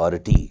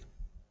Authority.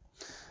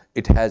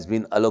 It has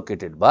been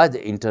allocated by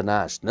the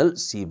International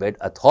Seabed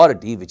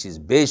Authority, which is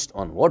based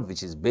on what?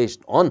 Which is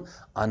based on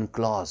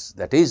UNCLOS,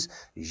 that is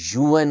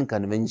UN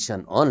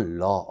Convention on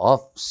Law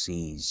of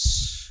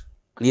Seas.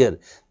 Clear?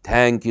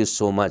 Thank you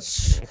so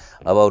much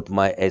about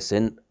my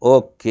SN.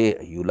 Okay,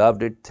 you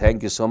loved it.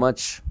 Thank you so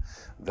much.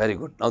 Very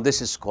good. Now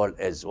this is called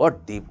as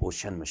what? Deep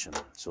Ocean Mission.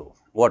 So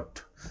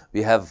what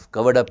we have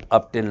covered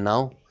up till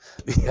now?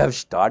 We have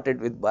started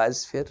with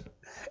biosphere.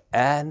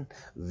 and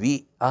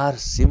we are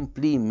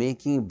simply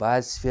making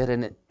biosphere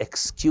an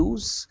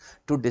excuse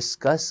to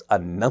discuss a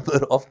number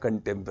of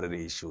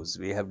contemporary issues.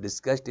 We have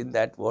discussed in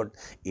that what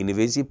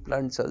invasive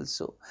plants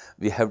also,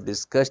 we have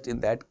discussed in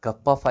that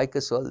Kappa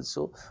ficus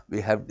also, we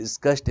have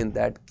discussed in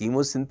that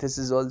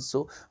chemosynthesis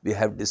also, we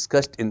have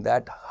discussed in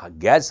that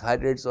gas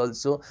hydrates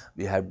also,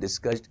 we have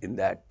discussed in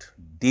that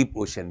deep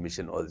ocean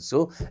mission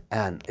also,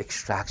 and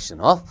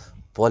extraction of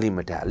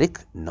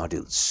polymetallic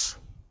nodules.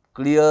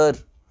 Clear?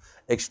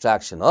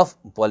 Extraction of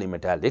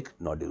polymetallic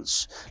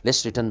nodules.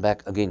 Let's return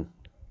back again.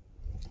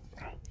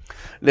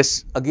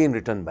 Let's again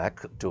return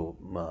back to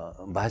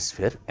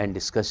biosphere and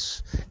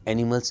discuss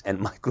animals and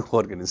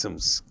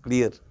microorganisms.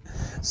 Clear?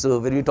 So,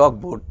 when we talk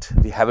about,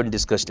 we haven't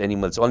discussed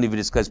animals, only we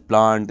discussed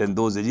plant and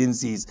those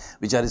agencies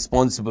which are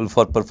responsible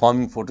for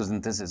performing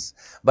photosynthesis.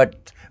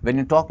 But when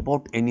you talk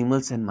about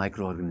animals and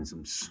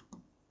microorganisms,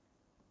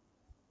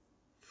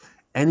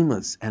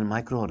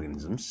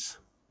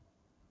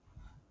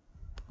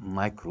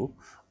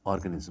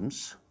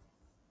 microorganisms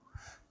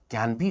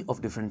can be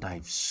of different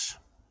types.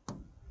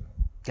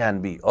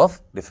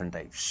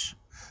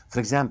 For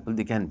example,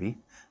 they can be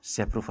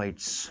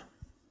saprophytes.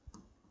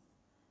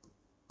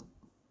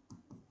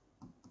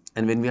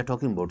 And when we are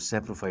talking about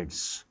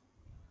saprophytes,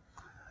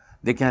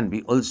 they can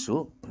be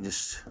also,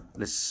 just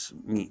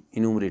me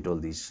enumerate all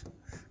these: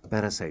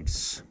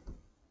 parasites.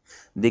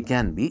 They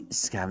can be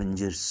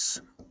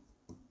scavengers.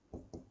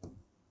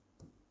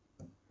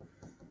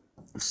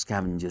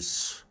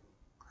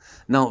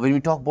 Now, when we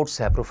talk about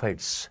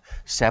saprophytes,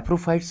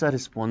 saprophytes are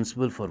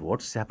responsible for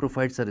what?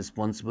 Saprophytes are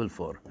responsible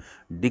for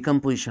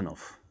decomposition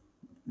of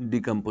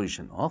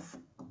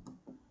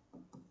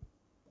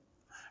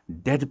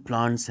dead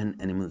plants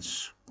and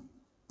animals.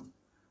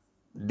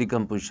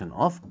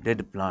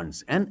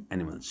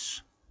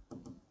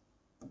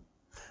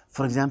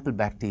 For example,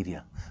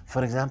 bacteria,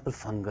 for example,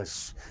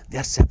 fungus, they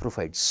are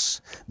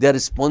saprophytes. They are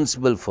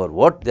responsible for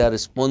what? They are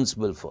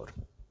responsible for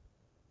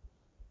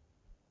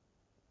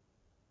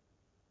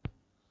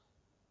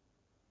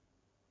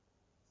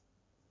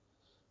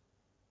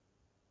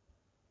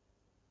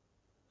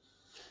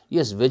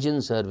yes,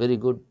 vegans are very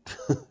good.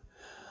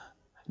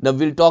 Now,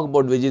 we will talk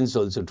about vegans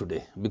also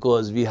today,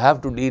 because we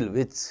have to deal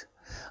with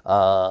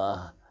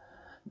a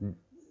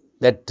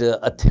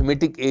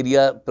thematic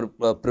area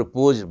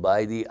proposed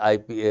by the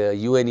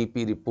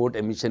UNEP report,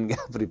 emission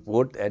gap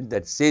report, and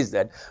that says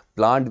that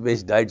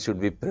plant-based diet should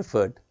be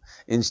preferred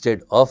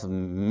instead of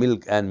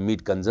milk and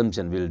meat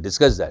consumption. We will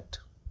discuss that.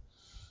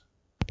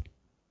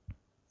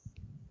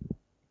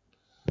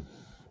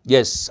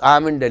 Yes, I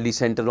am in Delhi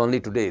center only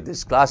today.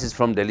 This class is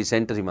from Delhi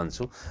center,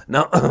 Himanshu.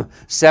 Now,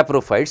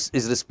 saprophytes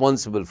is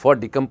responsible for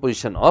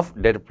decomposition of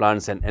dead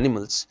plants and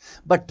animals,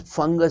 but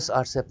fungus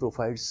are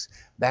saprophytes,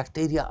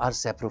 bacteria are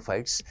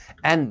saprophytes,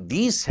 and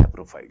these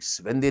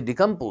saprophytes, when they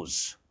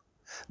decompose,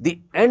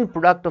 the end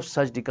product of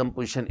such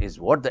decomposition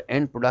is what? The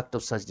end product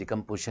of such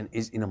decomposition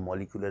is in a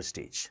molecular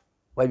stage.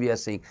 Why we are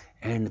saying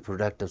end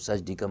product of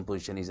such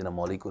decomposition is in a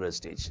molecular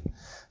stage?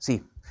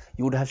 See,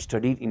 you would have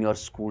studied in your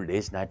school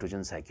days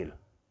nitrogen cycle.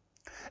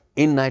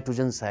 In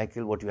nitrogen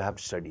cycle, what you have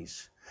to study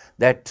is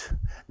that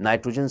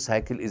nitrogen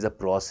cycle is a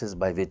process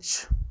by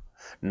which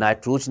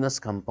nitrogenous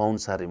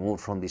compounds are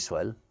removed from the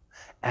soil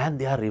and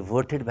they are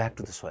reverted back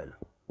to the soil.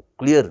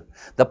 Clear?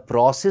 The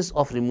process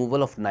of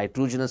removal of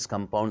nitrogenous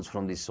compounds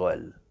from the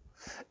soil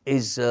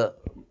is, there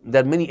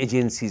are many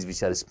agencies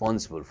which are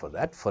responsible for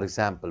that. For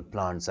example,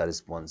 plants are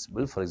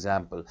responsible. For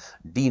example,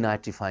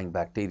 denitrifying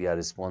bacteria are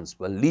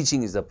responsible.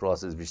 Leaching is the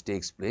process which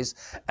takes place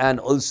and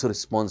also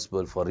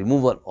responsible for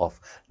removal of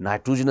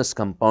nitrogenous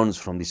compounds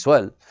from the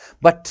soil.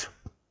 But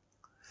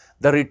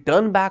the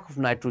return back of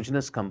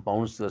nitrogenous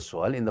compounds to the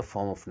soil in the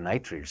form of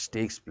nitrates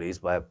takes place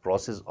by a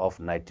process of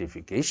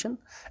nitrification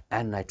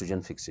and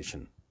nitrogen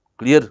fixation.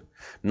 Clear?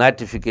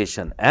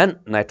 Nitrification and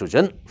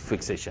nitrogen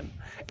fixation.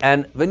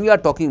 And when we are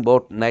talking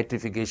about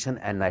nitrification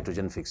and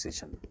nitrogen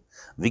fixation,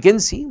 we can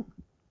see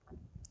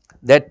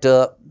that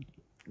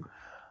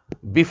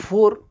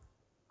before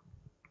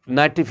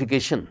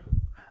nitrification,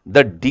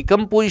 the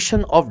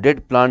decomposition of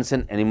dead plants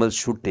and animals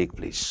should take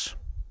place.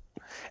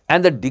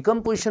 And the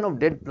decomposition of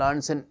dead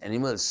plants and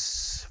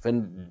animals,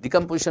 when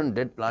decomposition of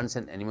dead plants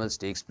and animals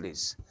takes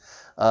place,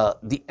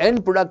 the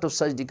end product of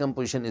such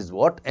decomposition is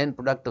what? End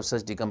product of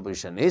such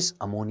decomposition is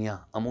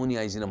ammonia. Ammonia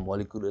is in a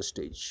molecular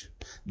stage.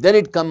 Then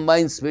it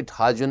combines with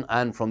hydrogen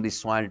ion from the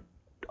soil,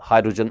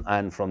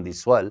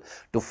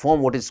 to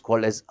form what is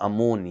called as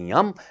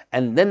ammonium,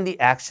 and then the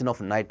action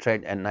of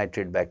nitrite and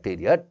nitrate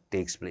bacteria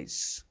takes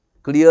place.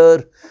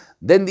 Clear?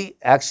 Then the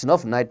action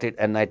of nitrate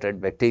and nitrite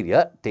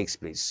bacteria takes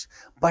place.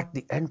 But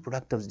the end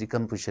product of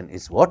decomposition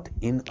is what?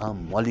 In a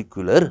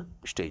molecular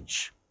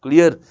stage.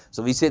 Clear?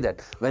 So, we say that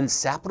when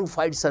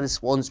saprophytes are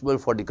responsible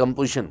for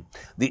decomposition,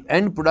 the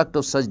end product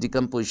of such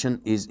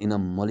decomposition is in a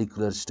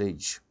molecular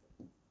stage.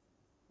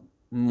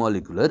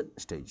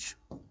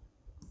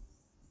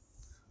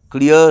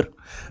 Clear?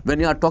 When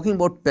you are talking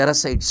about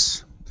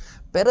parasites,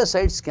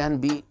 parasites can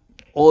be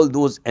all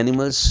those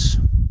animals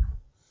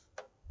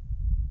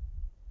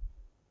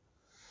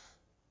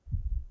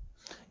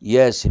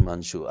Yes,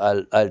 Himanshu,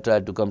 I'll try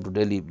to come to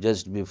Delhi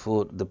just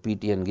before the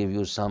PT and give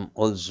you some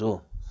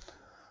also.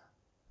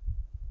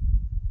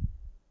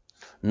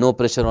 No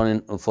pressure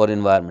on for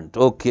environment.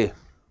 Okay,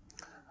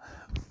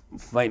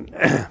 fine.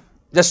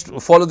 Just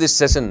follow this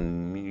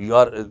session.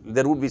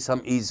 There would be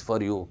some ease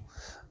for you.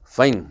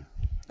 Fine.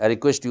 I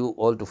request you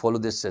all to follow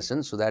this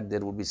session so that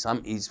there would be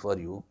some ease for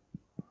you.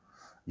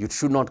 You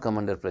should not come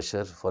under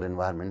pressure for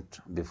environment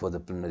before the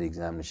preliminary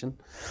examination.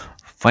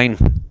 Fine.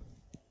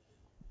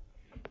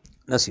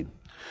 Naseem.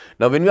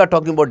 Now, when we are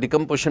talking about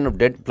decomposition of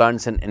dead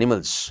plants and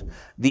animals,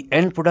 the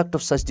end product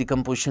of such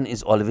decomposition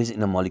is always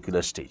in a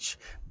molecular stage.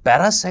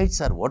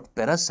 Parasites are what?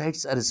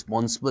 Parasites are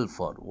responsible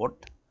for what?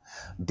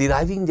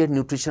 Deriving their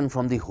nutrition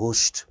from the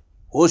host.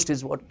 Host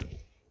is what?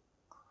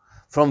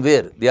 From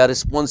where? They are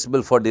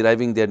responsible for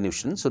deriving their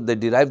nutrition. So, they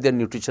derive their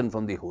nutrition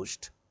from the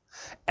host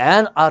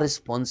and are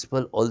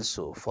responsible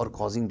also for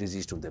causing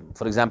disease to them.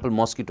 For example,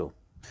 mosquito.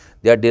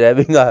 They are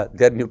deriving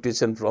their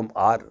nutrition from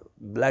our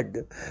blood.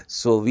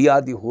 So, we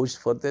are the host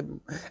for them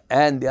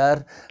and they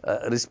are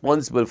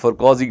responsible for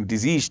causing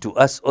disease to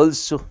us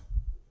also.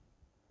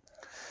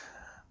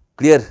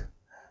 Clear?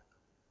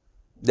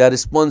 They are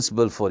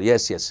responsible for,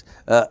 yes,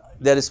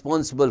 they are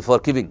responsible for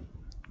giving.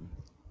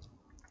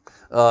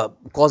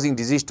 Causing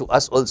disease to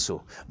us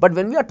also. But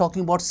when we are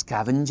talking about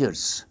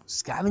scavengers,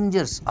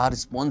 scavengers are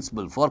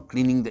responsible for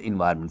cleaning the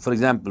environment. For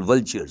example,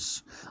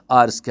 vultures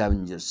are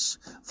scavengers.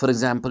 For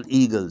example,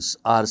 eagles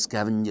are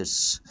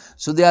scavengers.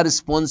 So, they are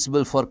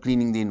responsible for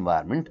cleaning the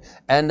environment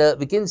and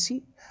we can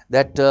see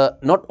that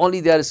not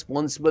only they are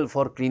responsible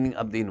for cleaning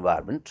up the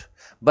environment,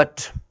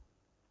 but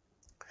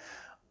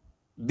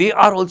they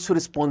are also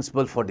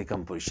responsible for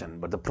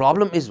decomposition. But the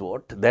problem is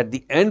what? That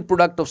the end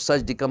product of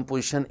such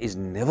decomposition is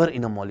never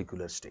in a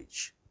molecular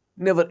stage.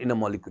 Never in a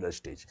molecular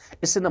stage.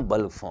 It's in a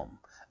bulk form.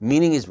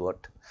 Meaning is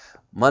what?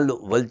 मान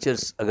लो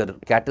vultures अगर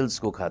cattles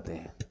को खाते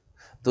हैं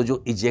तो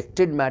जो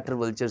ejected matter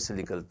vulture से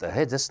निकलता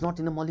है that's not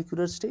in a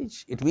molecular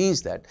stage. It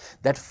means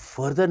that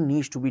further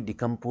needs to be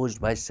decomposed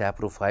by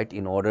saprophyte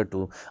in order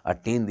to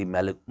attain the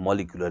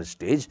molecular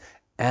stage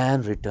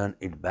and return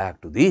it back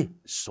to the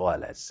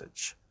soil as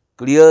such.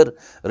 Clear?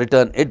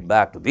 Return it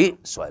back to the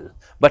soil.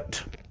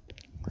 But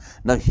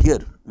now here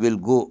we will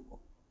go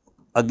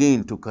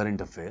again to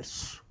current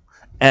affairs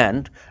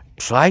and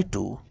try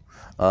to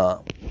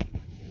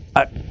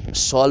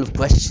solve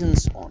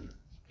questions on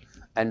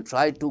and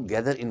try to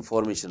gather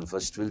information.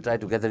 First, we will try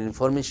to gather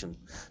information.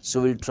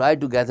 So, we will try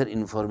to gather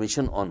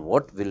information on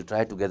what? We will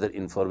try to gather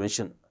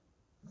information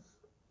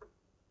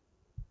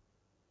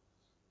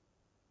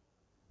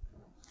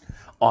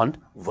on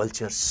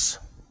vultures.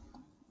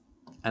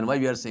 And why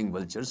we are saying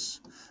vultures?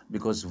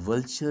 Because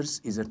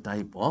vultures is a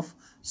type of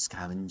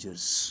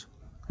scavengers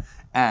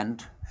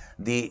and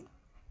the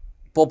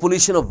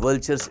population of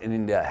vultures in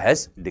India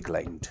has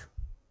declined.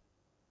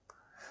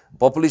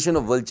 Population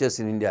of vultures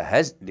in India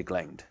has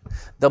declined.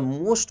 The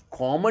most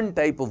common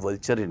type of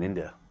vulture in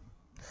India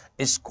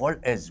is called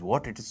as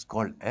what? It is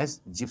called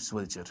as gyps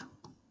vulture.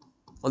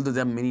 Although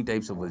there are many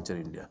types of vulture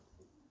in India,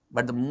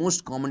 but the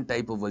most common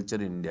type of vulture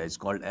in India is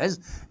called as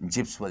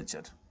gyps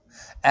vulture.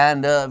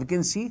 And we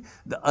can see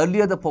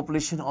earlier the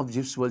population of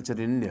gyps vulture in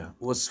India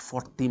was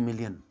 40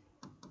 million.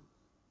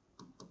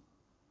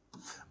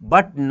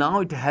 But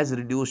now it has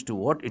reduced to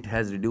what? It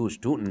has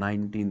reduced to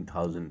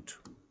 19,000.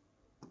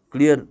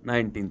 Clear?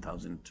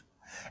 19,000.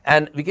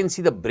 And we can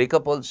see the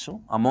breakup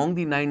also. Among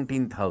the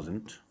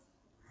 19,000,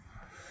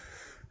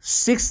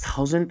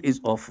 6,000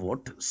 is of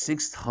what?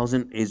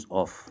 6,000 is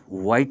of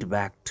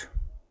white-backed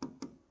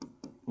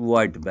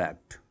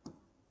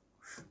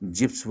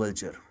gyps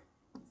vulture.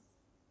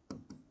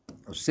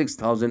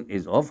 6,000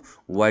 is of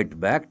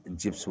white-backed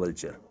gyps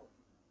vulture.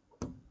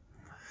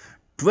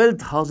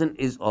 12,000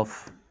 is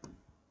of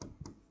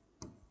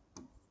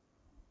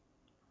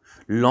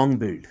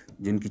long-billed,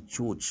 जिनकी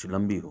चोंच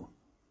लंबी हो,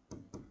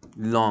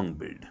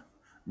 long-billed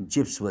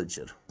gyps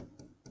vulture.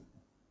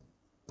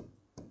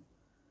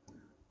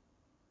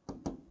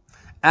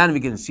 And we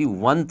can see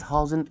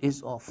 1,000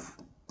 is of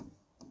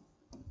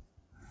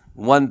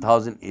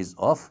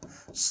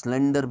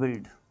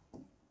slender-billed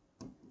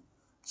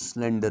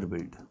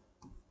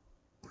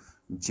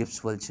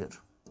gyps vulture.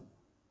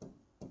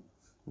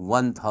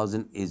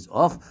 1,000 is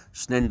of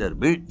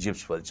slender-billed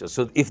gyps vulture.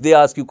 So, if they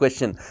ask you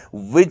question,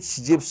 which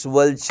gyps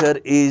vulture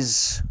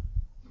is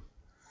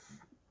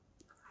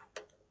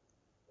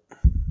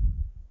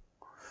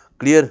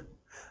clear?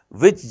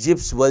 Which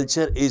gyps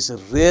vulture is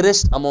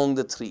rarest among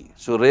the three?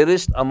 So,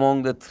 rarest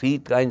among the three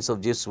kinds of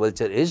gyps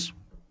vulture is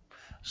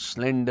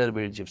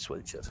slender-billed gyps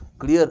vulture.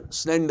 Clear?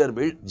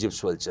 Slender-billed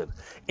gyps vulture.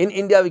 In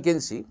India, we can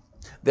see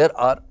there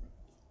are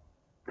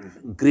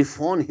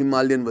Griffon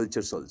Himalayan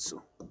vultures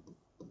also.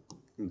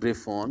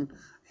 Griffon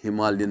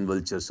Himalayan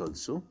vultures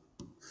also,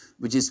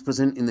 which is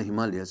present in the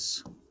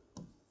Himalayas,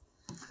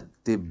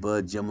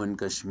 Tibet, Jammu and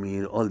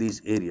Kashmir, all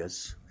these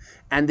areas.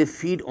 And they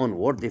feed on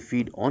what? They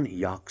feed on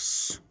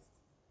yaks.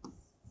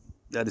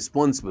 They are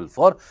responsible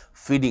for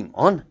feeding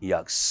on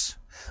yaks.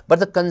 But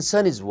the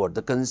concern is what?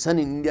 The concern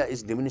in India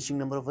is diminishing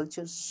number of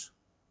vultures.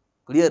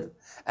 Clear?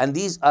 And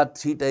these are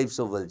three types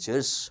of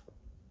vultures.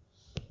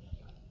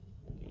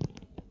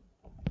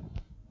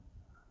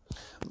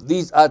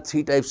 These are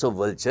three types of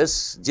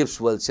vultures, gyps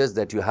vultures,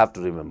 that you have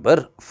to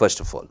remember first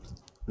of all.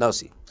 Now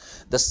see,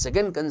 the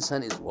second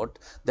concern is what?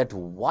 That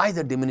why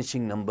the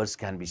diminishing numbers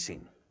can be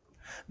seen.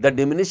 The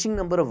diminishing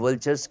number of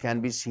vultures can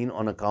be seen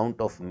on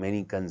account of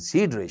many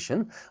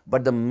consideration,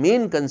 but the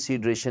main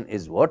consideration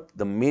is what?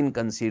 The main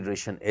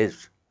consideration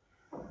is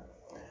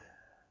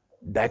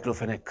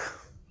diclofenac.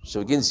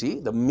 So you can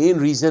see the main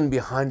reason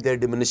behind their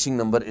diminishing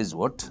number is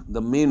what?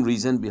 The main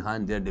reason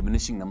behind their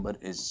diminishing number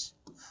is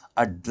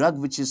a drug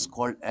which is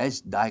called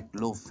as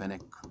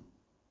diclofenac.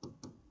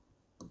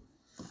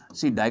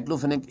 See,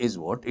 diclofenac is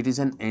what? It is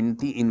an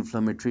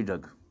anti-inflammatory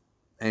drug.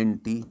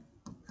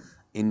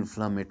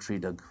 Anti-inflammatory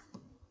drug.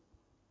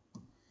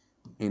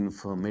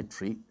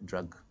 Inflammatory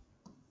drug,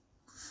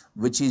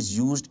 which is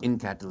used in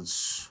cattle.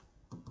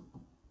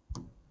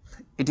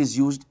 It is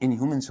used in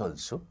humans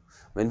also.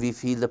 When we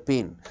feel the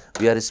pain,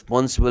 we are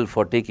responsible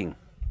for taking.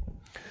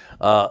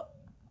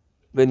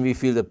 When we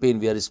feel the pain,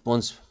 we are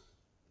responsible.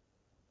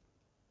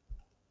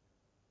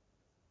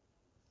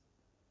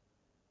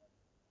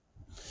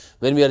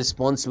 When we are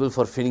responsible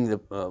for feeling the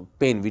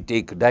pain, we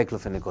take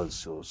diclofenac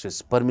also. So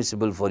it's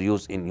permissible for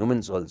use in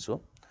humans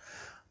also.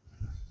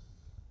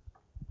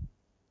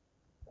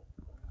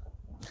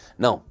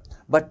 Now,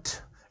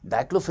 but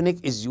diclofenac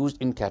is used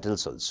in cattle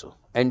also,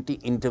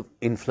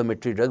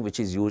 anti-inflammatory drug which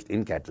is used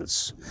in cattle.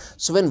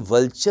 So when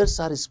vultures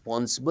are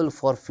responsible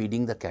for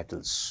feeding the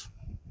cattle,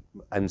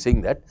 I'm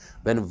saying that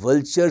when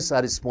vultures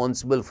are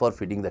responsible for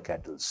feeding the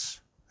cattle,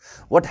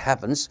 what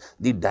happens?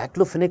 The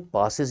diclofenac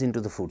passes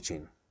into the food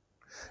chain.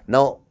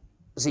 Now,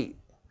 see,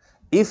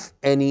 if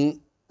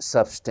any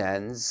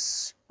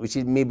substance which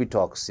is may be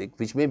toxic,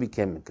 which may be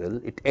chemical,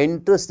 it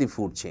enters the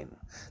food chain.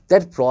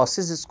 That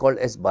process is called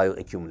as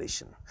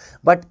bioaccumulation.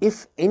 But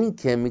if any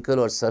chemical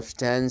or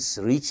substance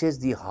reaches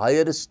the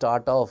higher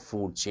strata of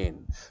food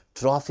chain,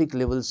 trophic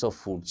levels of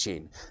food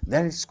chain,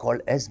 then it's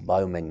called as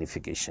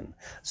biomagnification.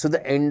 So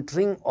the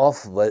entering of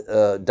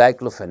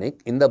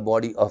diclofenac in the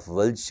body of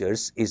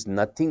vultures is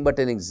nothing but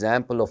an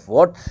example of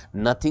what?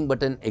 Nothing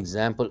but an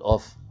example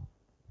of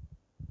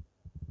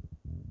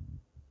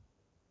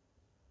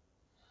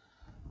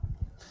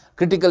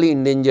critically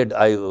endangered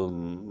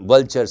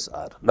vultures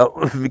are. Now,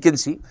 we can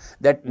see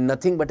that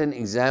nothing but an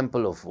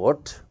example of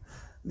what?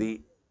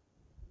 The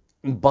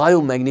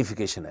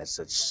biomagnification as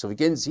such. So, we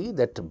can see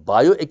that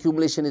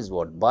bioaccumulation is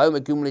what?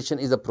 Bioaccumulation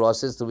is the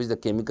process through which the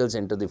chemicals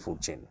enter the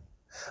food chain.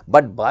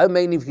 But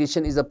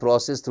biomagnification is the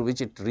process through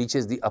which it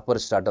reaches the upper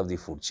strata of the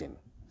food chain.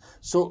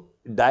 So,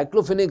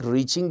 diclofenac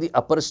reaching the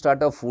upper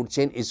strata of food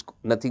chain is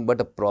nothing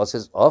but a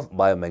process of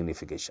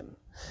biomagnification.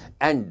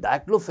 And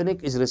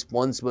diclofenac is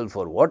responsible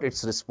for what?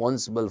 It's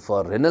responsible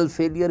for renal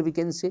failure, we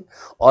can say,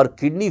 or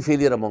kidney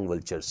failure among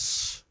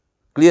vultures.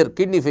 Clear?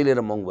 Kidney failure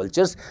among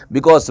vultures,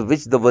 because of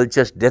which the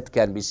vulture's death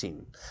can be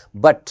seen.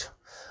 But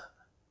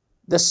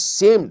the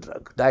same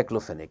drug,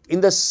 diclofenac,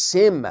 in the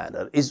same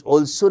manner is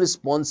also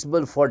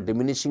responsible for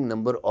diminishing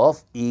number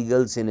of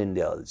eagles in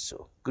India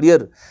also.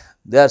 Clear?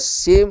 The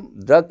same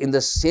drug in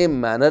the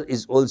same manner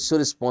is also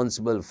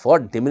responsible for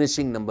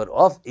diminishing number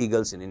of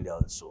eagles in India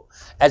also.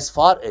 As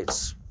far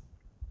as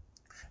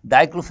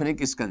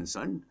diclofenac is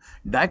concerned,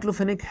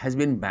 diclofenac has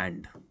been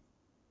banned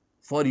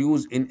for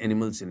use in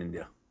animals in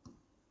India.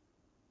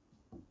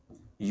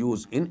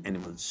 Use in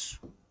animals.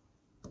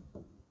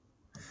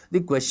 The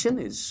question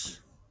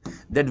is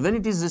that when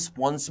it is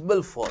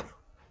responsible for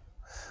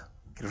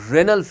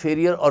renal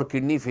failure or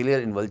kidney failure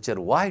in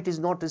vulture, why it is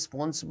not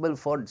responsible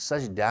for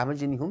such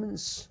damage in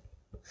humans?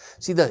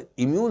 See, the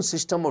immune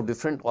system of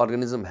different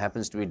organism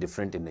happens to be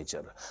different in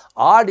nature.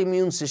 Our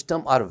immune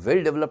system are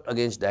well developed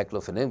against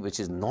diclofenac, which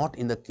is not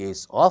in the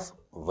case of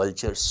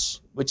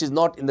vultures.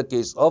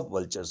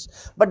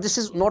 But this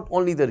is not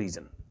only the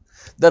reason.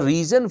 The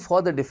reason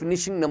for the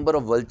diminishing number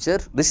of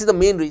vultures, this is the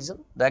main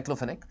reason,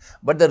 diclofenac,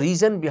 but the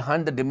reason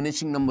behind the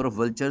diminishing number of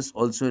vultures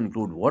also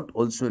include what?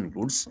 Also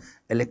includes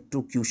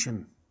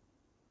electrocution.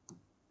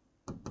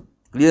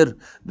 Clear?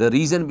 The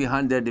reason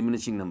behind their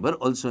diminishing number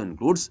also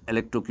includes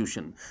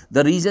electrocution.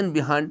 The reason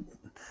behind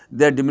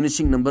their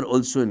diminishing number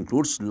also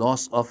includes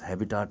loss of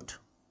habitat.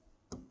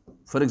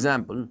 For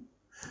example,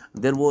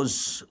 there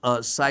was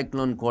a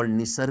cyclone called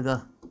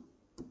Nisarga,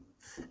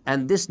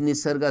 and this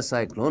Nisarga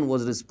cyclone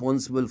was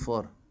responsible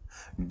for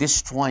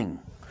destroying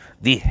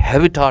the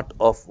habitat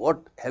of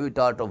what?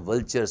 Habitat of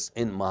vultures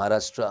in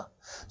Maharashtra.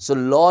 So,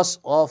 loss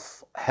of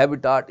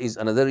habitat is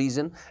another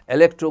reason,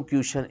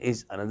 electrocution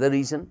is another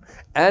reason,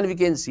 and we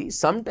can see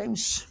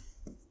sometimes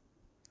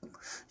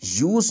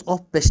use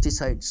of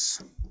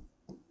pesticides,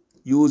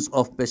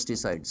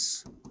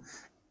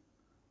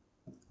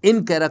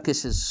 in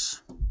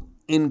carcasses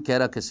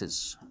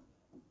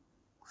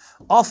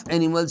of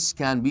animals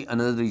can be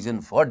another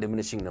reason for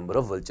diminishing number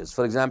of vultures.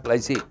 For example, I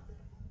say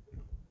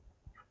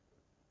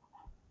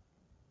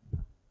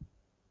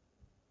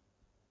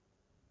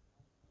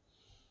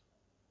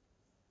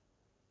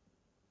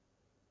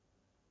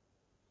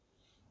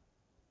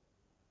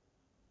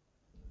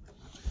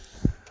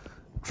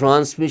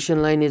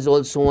Transmission line is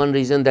also one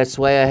reason. That's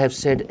why I have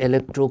said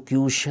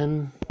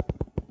electrocution.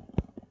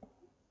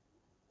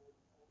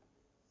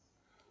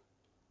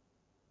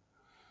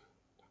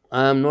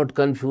 I am not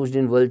confused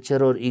in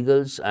vulture or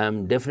eagles. I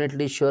am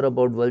definitely sure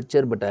about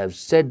vulture, but I have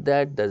said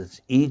that the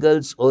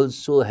eagles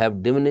also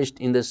have diminished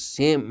in the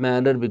same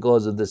manner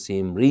because of the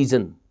same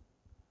reason.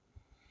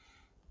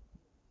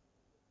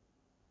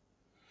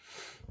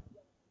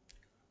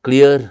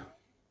 Clear?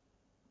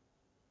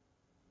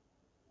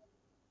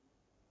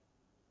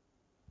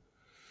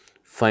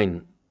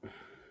 Fine.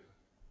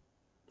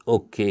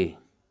 Okay.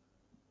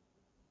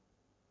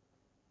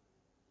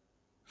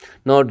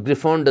 Now,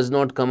 Griffon does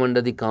not come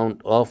under the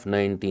count of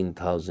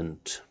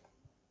 19,000.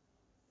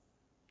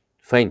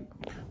 Fine.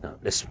 Now,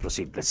 let's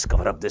proceed. Let's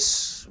cover up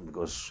this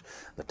because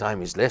the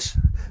time is less.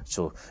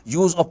 So,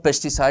 use of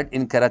pesticide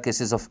in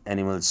carcasses of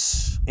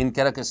animals, in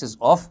carcasses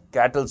of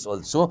cattle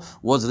also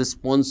was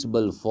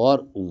responsible for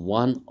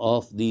one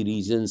of the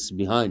reasons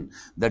behind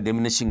the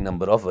diminishing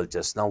number of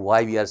vultures. Now,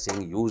 why we are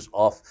saying use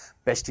of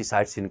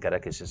pesticides in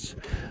carcasses?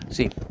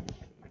 See,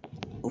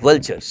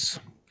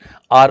 vultures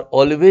are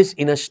always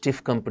in a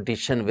stiff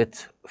competition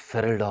with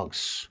feral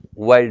dogs,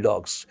 wild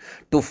dogs,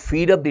 to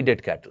feed up the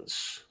dead cattle.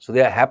 So,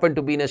 they happen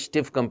to be in a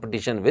stiff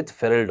competition with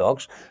feral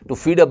dogs to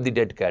feed up the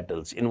dead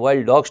cattle, in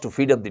wild dogs to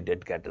feed up the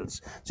dead cattle.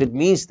 So, it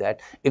means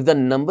that if the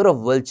number of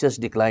vultures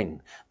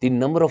decline, the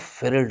number of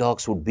feral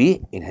dogs would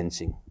be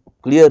enhancing.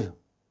 Clear?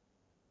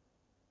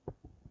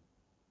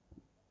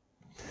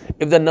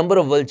 If the number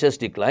of vultures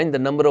decline, the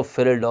number of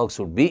feral dogs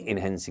would be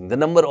enhancing. The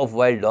number of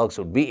wild dogs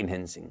would be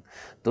enhancing.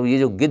 तो ये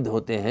जो गिद्ध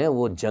होते हैं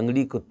वो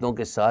जंगली कुत्तों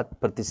के साथ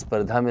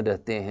प्रतिस्पर्धा में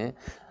रहते हैं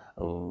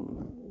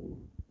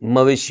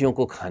मवेशियों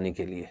को खाने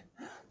के लिए.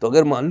 तो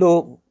अगर मान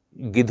लो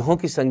गिद्धों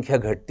की संख्या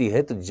घटती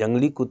है तो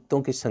जंगली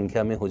कुत्तों की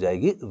संख्या में हो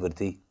जाएगी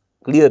वृद्धि.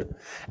 Clear?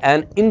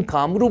 And in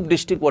Kamrup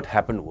district what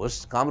happened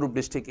was, Kamrup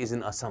district is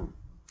in Assam.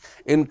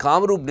 In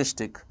Kamrup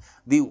district,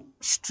 the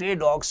stray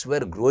dogs were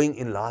growing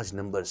in large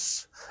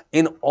numbers.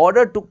 In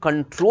order to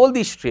control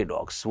the stray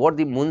dogs, what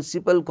the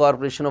municipal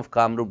corporation of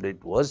Kamrup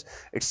did was,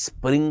 it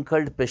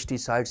sprinkled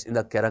pesticides in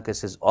the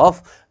carcasses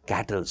of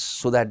cattle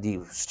so that the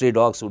stray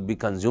dogs would be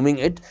consuming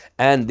it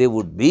and they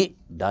would be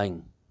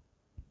dying.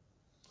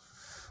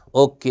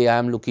 Okay, I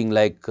am looking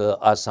like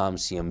Assam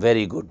CM.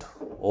 Very good.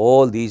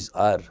 All these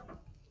are.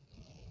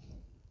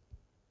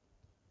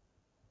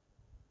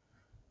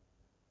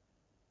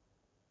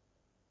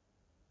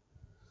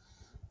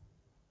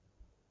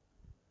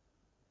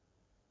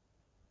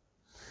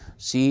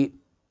 See,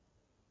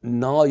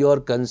 now your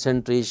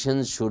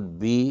concentration should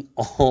be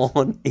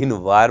on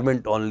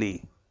environment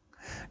only,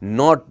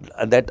 not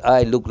that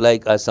I look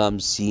like Assam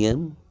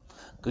CM.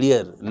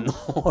 Clear?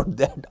 Not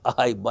that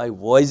my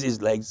voice is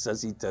like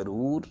Sasi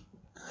Tharoor.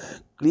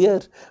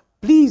 Clear?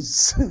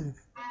 Please.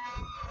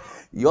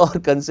 Your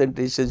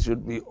concentration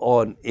should be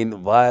on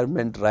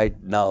environment right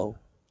now.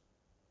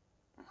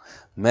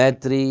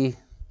 Maitri,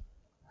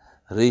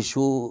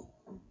 Rishu,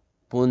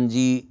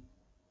 Punji,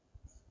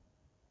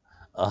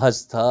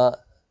 Ahastha,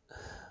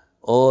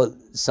 all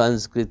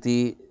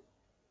Sanskriti,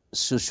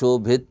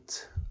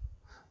 Sushobhit,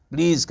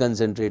 please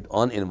concentrate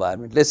on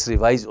environment. Let's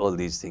revise all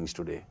these things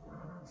today.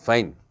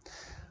 Fine.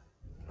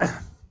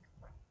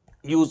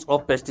 Use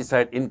of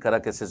pesticide in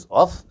carcasses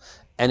of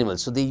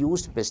animals. So, they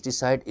used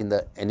pesticide in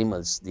the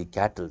animals, the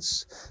cattle,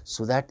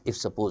 so that if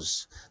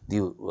suppose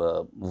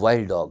the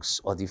wild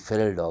dogs or the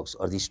feral dogs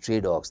or the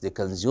stray dogs, they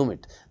consume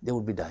it, they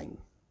would be dying.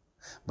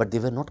 But they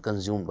were not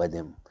consumed by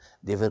them.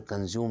 They were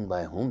consumed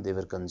by whom? They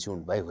were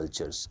consumed by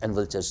vultures, and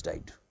vultures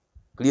died.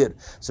 Clear?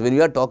 So, when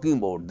we are talking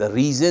about the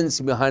reasons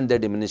behind their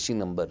diminishing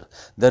number,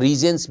 the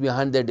reasons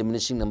behind their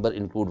diminishing number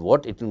include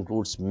what? It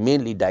includes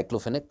mainly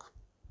diclofenac,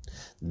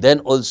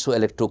 then also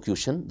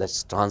electrocution,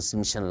 that's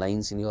transmission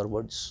lines in your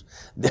words,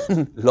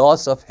 then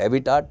loss of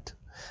habitat,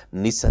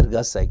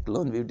 Nisarga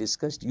cyclone we've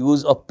discussed,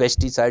 use of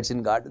pesticides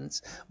in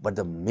gardens, but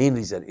the main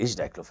reason is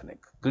diclofenac.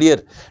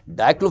 Clear?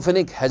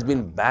 Diclofenac has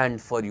been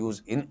banned for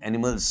use in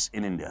animals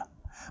in India,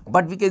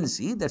 but we can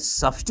see that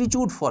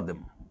substitute for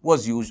them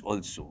was used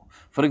also.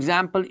 For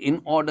example,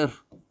 in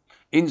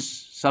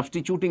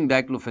substituting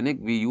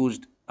diclofenac, we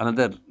used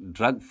another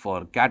drug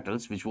for cattle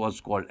which was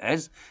called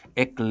as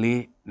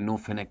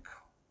eclanofenac.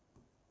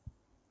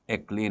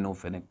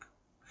 Eclanofenac.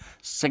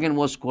 Second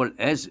was called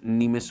as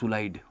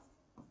nimesulide.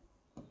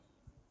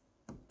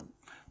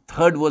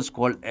 Third was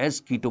called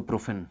as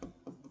ketoprofen.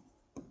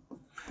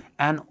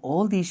 And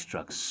all these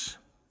drugs,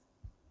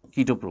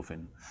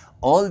 ketoprofen,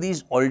 all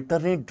these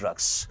alternate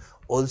drugs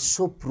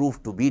also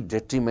proved to be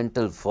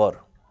detrimental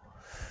for,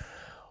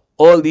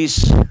 all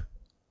these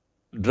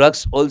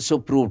drugs also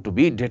proved to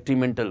be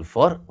detrimental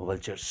for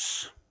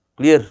vultures.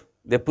 Clear?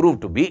 They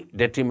proved to be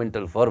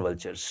detrimental for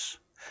vultures.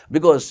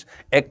 because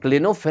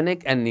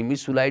aclinofenac and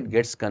nimesulide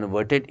gets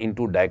converted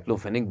into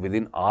diclofenac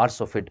within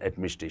hours of its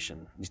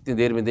administration. जितनी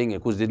देर में देंगे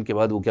कुछ दिन के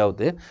बाद वो क्या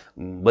होते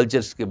हैं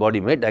vultures के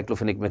body में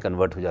diclofenac में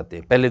convert हो जाते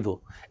हैं. पहले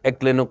दो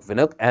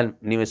aclinofenac and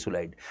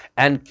nimesulide.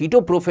 And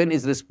ketoprofen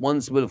is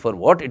responsible for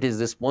what? It is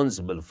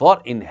responsible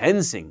for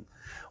enhancing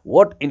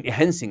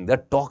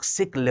the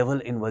toxic level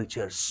in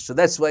vultures. So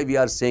that's why we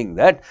are saying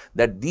that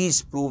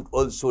these proved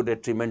also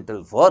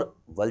detrimental for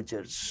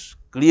vultures.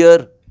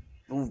 Clear?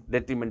 Proved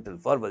detrimental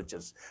for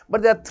vultures.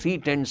 But there are three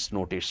trends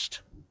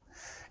noticed.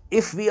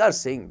 If we are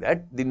saying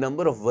that the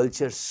number of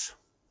vultures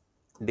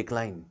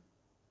decline,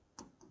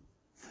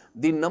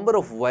 the number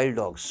of wild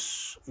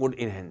dogs would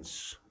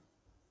enhance.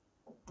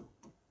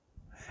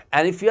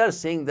 And if we are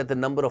saying that the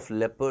number of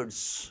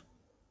leopards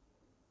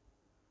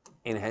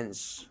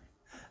enhance,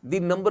 the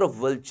number of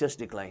vultures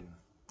decline.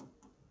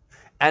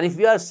 And if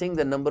we are saying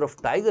the number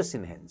of tigers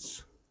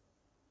enhance,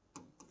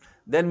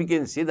 then we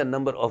can say the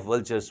number of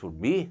vultures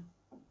would be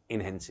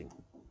enhancing.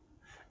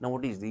 Now,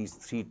 what is these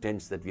three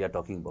trends that we are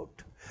talking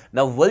about?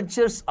 Now,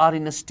 vultures are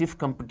in a stiff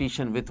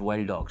competition with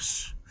wild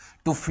dogs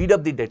to feed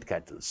up the dead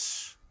cattle.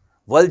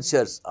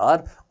 Vultures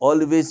are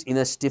always in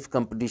a stiff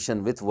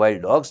competition with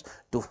wild dogs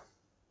to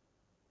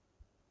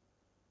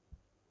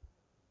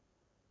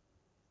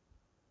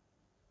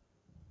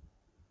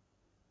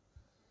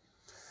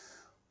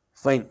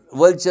Fine.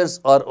 Vultures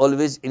are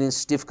always in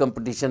stiff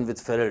competition with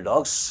feral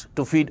dogs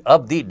to feed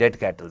up the dead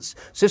cattle.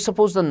 So,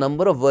 suppose the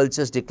number of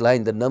vultures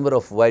decline, the number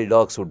of wild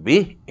dogs would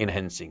be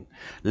enhancing.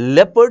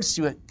 Leopards,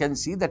 you can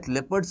see that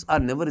leopards are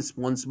never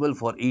responsible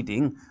for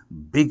eating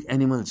big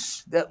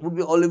animals. They would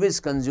be always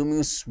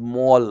consuming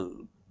small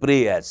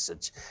prey as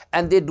such,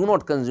 and they do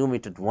not consume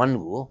it at one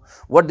go.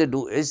 What they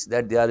do is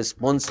that they are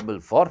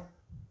responsible for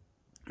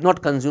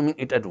not consuming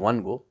it at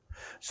one go.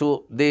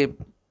 So, they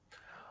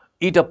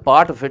eat a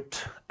part of it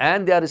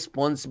and they are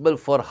responsible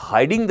for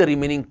hiding the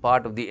remaining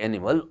part of the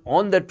animal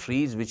on the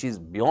trees which is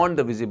beyond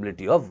the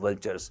visibility of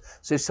vultures.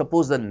 So, if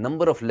suppose the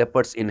number of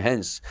leopards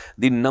enhance,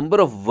 the number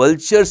of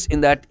vultures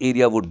in that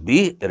area would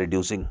be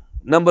reducing.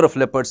 Number of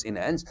leopards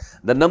enhance,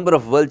 the number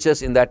of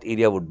vultures in that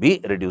area would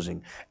be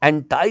reducing.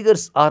 And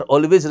tigers are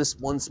always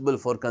responsible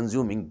for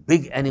consuming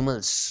big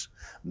animals.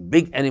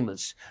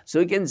 So,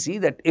 you can see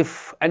that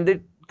if and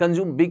they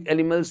consume big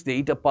animals, they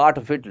eat a part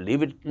of it,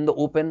 leave it in the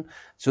open.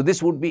 So,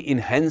 this would be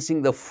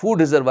enhancing the food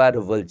reservoir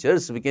of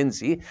vultures. We can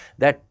see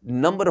that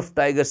number of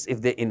tigers,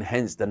 if they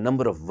enhance, the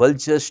number of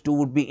vultures too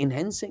would be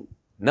enhancing.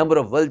 Number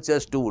of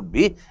vultures too would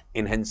be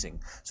enhancing.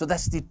 So,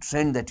 that's the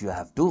trend that you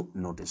have to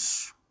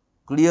notice.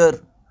 Clear?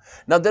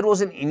 Now, there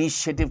was an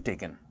initiative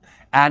taken.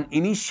 An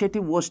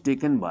initiative was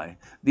taken by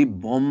the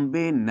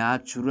Bombay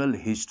Natural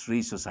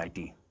History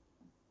Society.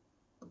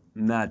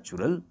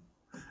 Natural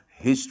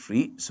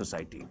History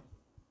Society.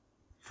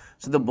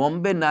 So, the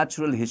Bombay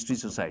Natural History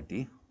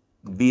Society,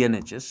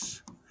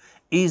 BNHS,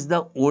 is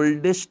the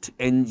oldest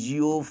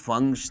NGO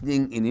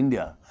functioning in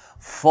India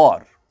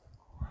for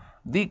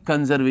the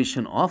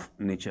conservation of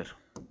nature.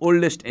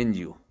 Oldest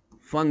NGO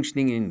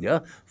functioning in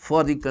India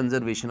for the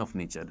conservation of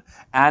nature,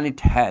 and it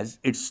has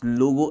its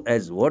logo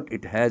as what?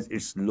 It has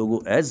its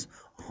logo as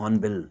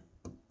hornbill.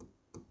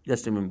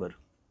 Just remember,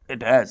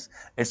 it has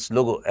its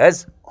logo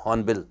as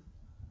hornbill.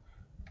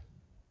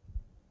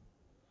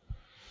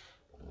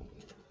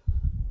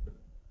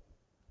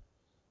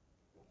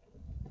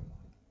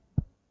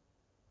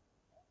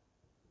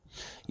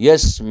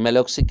 Yes,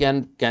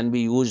 meloxicam can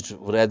be used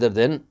rather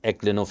than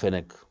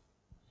aclinofenac.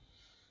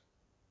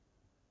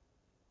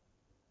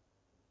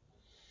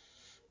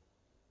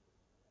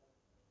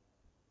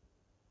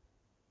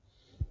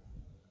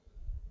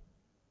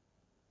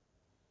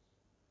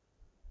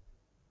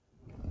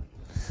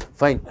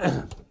 Fine.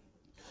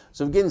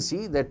 So, we can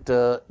see that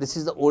this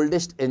is the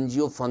oldest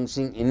NGO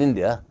functioning in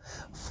India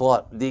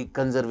for the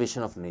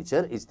conservation of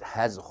nature. It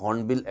has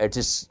hornbill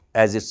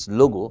as its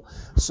logo.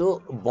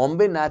 So,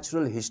 Bombay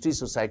Natural History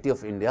Society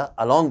of India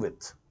along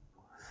with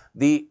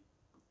the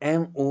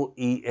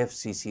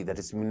MOEFCC, that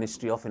is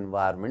Ministry of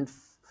Environment,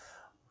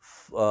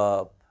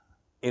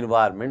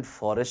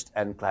 Forest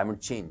and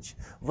Climate Change,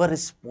 were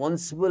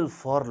responsible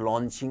for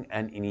launching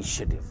an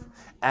initiative,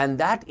 and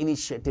that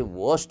initiative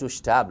was to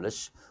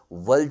establish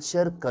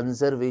vulture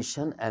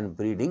conservation and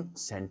breeding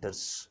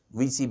centers,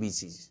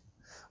 VCBCs.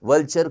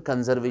 Vulture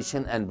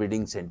conservation and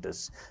breeding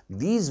centers.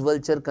 These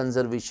vulture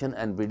conservation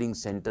and breeding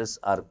centers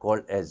are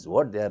called as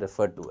what? They are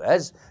referred to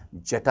as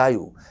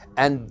Jatayu,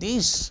 and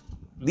these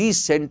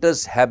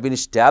centers have been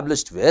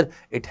established where?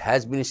 It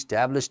has been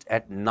established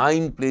at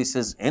 9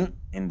 places in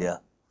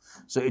India.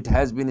 So, it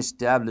has been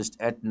established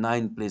at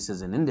 9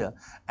 places in India,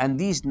 and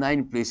these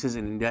 9 places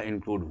in India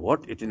include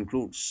what? It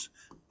includes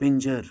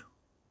Pinjar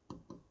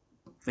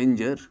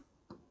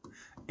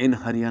in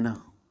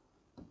Haryana.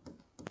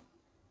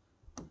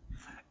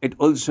 It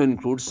also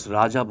includes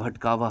Raja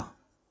Bhatkawa.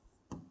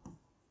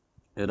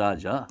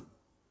 Raja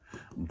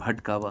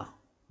Bhatkawa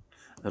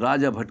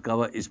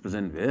is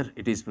present where?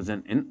 It is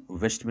present in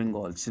West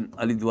Bengal. It's in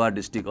Alidwar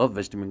district of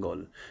West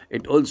Bengal.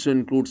 It also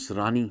includes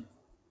Rani.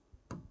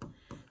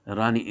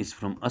 Rani is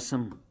from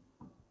Assam.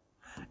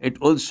 It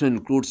also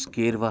includes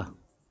Kerva.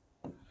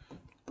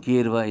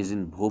 Kerva is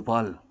in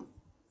Bhopal.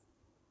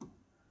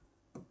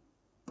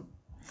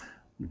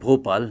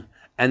 Bhopal.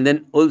 And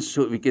then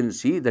also we can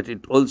see that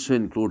it also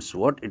includes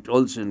what? It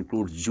also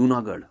includes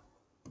Junagadh.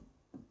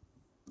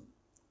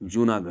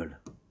 Junagadh.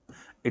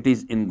 It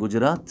is in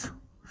Gujarat.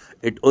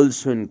 It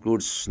also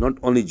includes not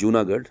only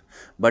Junagadh,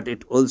 but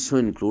it also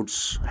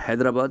includes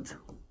Hyderabad.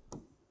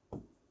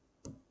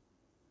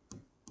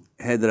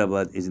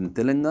 Hyderabad is in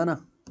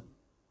Telangana.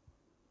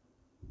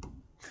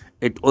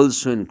 It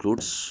also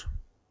includes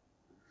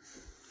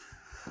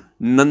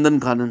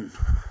Nandankanan.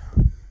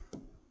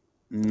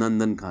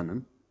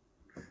 Nandankanan,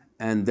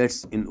 and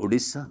that's in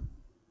Odisha.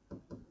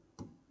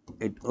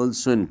 It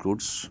also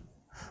includes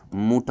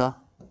Muta.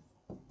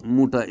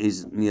 Muta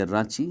is near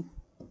Ranchi.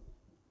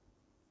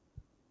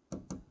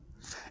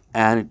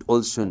 And it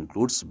also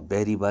includes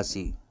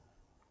Beribasi.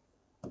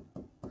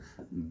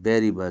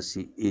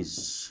 Beribasi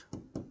is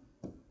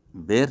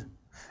where?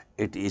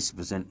 It is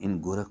present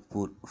in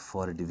Gorakhpur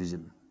Forest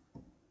Division.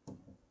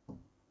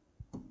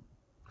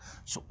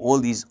 So, all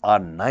these are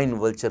 9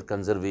 vulture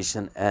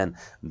conservation and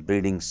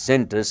breeding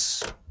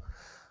centers.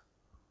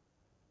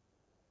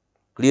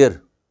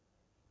 Clear?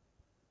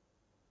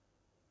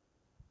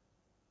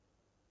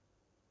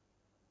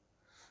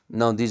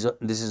 Now, this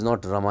is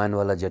not Ramayana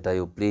wala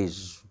Jatayu,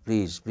 please,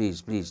 please,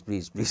 please, please,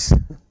 please, please.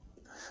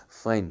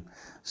 Fine.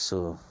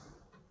 So,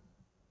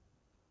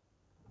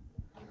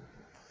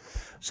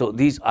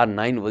 these are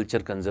 9 vulture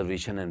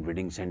conservation and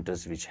breeding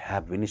centers which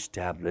have been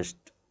established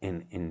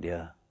in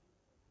India.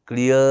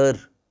 Clear?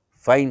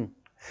 Fine.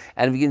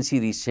 And we can see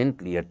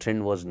recently a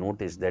trend was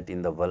noticed that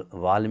in the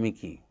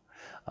Valmiki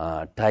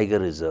Tiger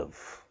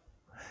Reserve,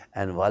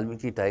 and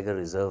Valmiki Tiger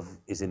Reserve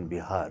is in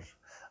Bihar,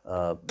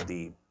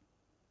 the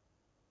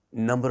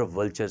number of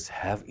vultures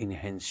have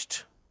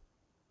enhanced.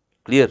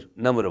 Clear?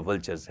 Number of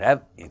vultures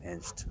have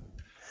enhanced.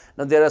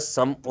 Now, there are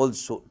some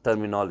also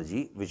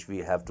terminology which we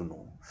have to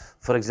know.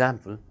 For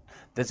example,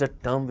 there is a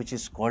term which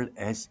is called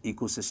as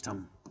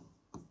ecosystem.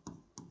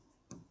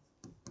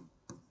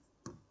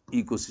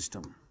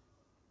 Ecosystem.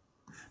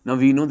 Now,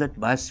 we know that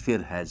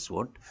biosphere has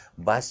what?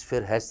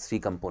 Biosphere has 3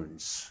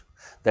 components,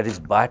 that is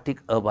biotic,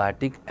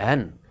 abiotic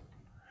and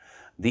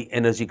the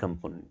energy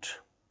component.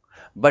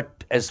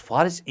 But as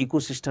far as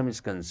ecosystem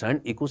is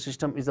concerned,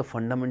 ecosystem is the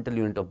fundamental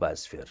unit of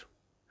biosphere,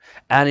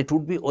 and it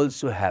would be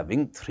also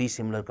having 3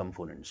 similar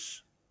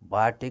components: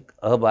 biotic,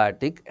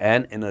 abiotic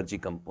and energy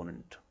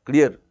component.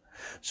 Clear?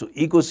 So,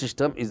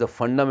 ecosystem is the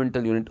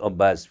fundamental unit of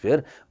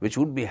biosphere which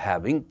would be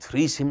having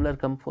 3 similar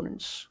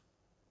components: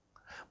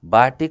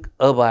 biotic,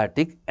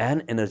 abiotic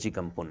and energy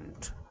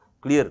component.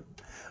 Clear?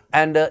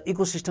 And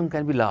ecosystem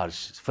can be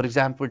large. For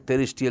example,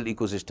 terrestrial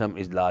ecosystem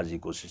is large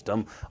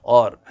ecosystem,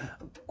 or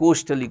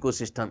coastal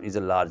ecosystem is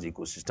a large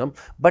ecosystem.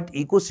 But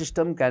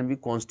ecosystem can be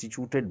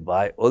constituted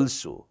by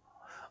also,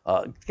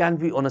 it can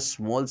be on a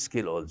small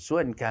scale also,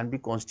 and can be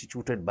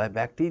constituted by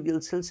bacterial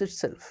cells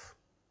itself.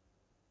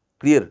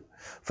 Clear?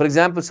 For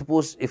example,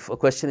 suppose if a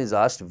question is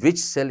asked, which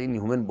cell in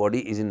human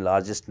body is in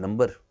largest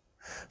number?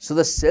 So,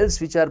 the cells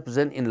which are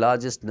present in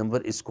largest number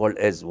is called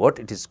as what?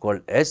 It is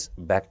called as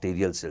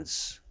bacterial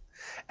cells.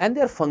 And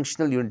they are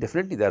functional unit,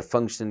 definitely they are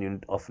functional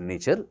unit of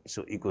nature,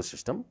 so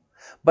ecosystem.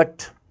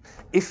 But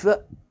if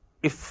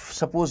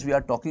suppose we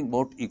are talking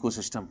about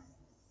ecosystem,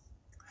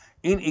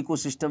 in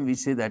ecosystem we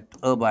say that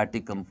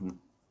abiotic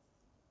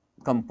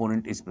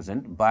component is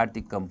present,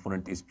 biotic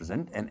component is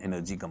present and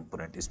energy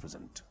component is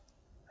present.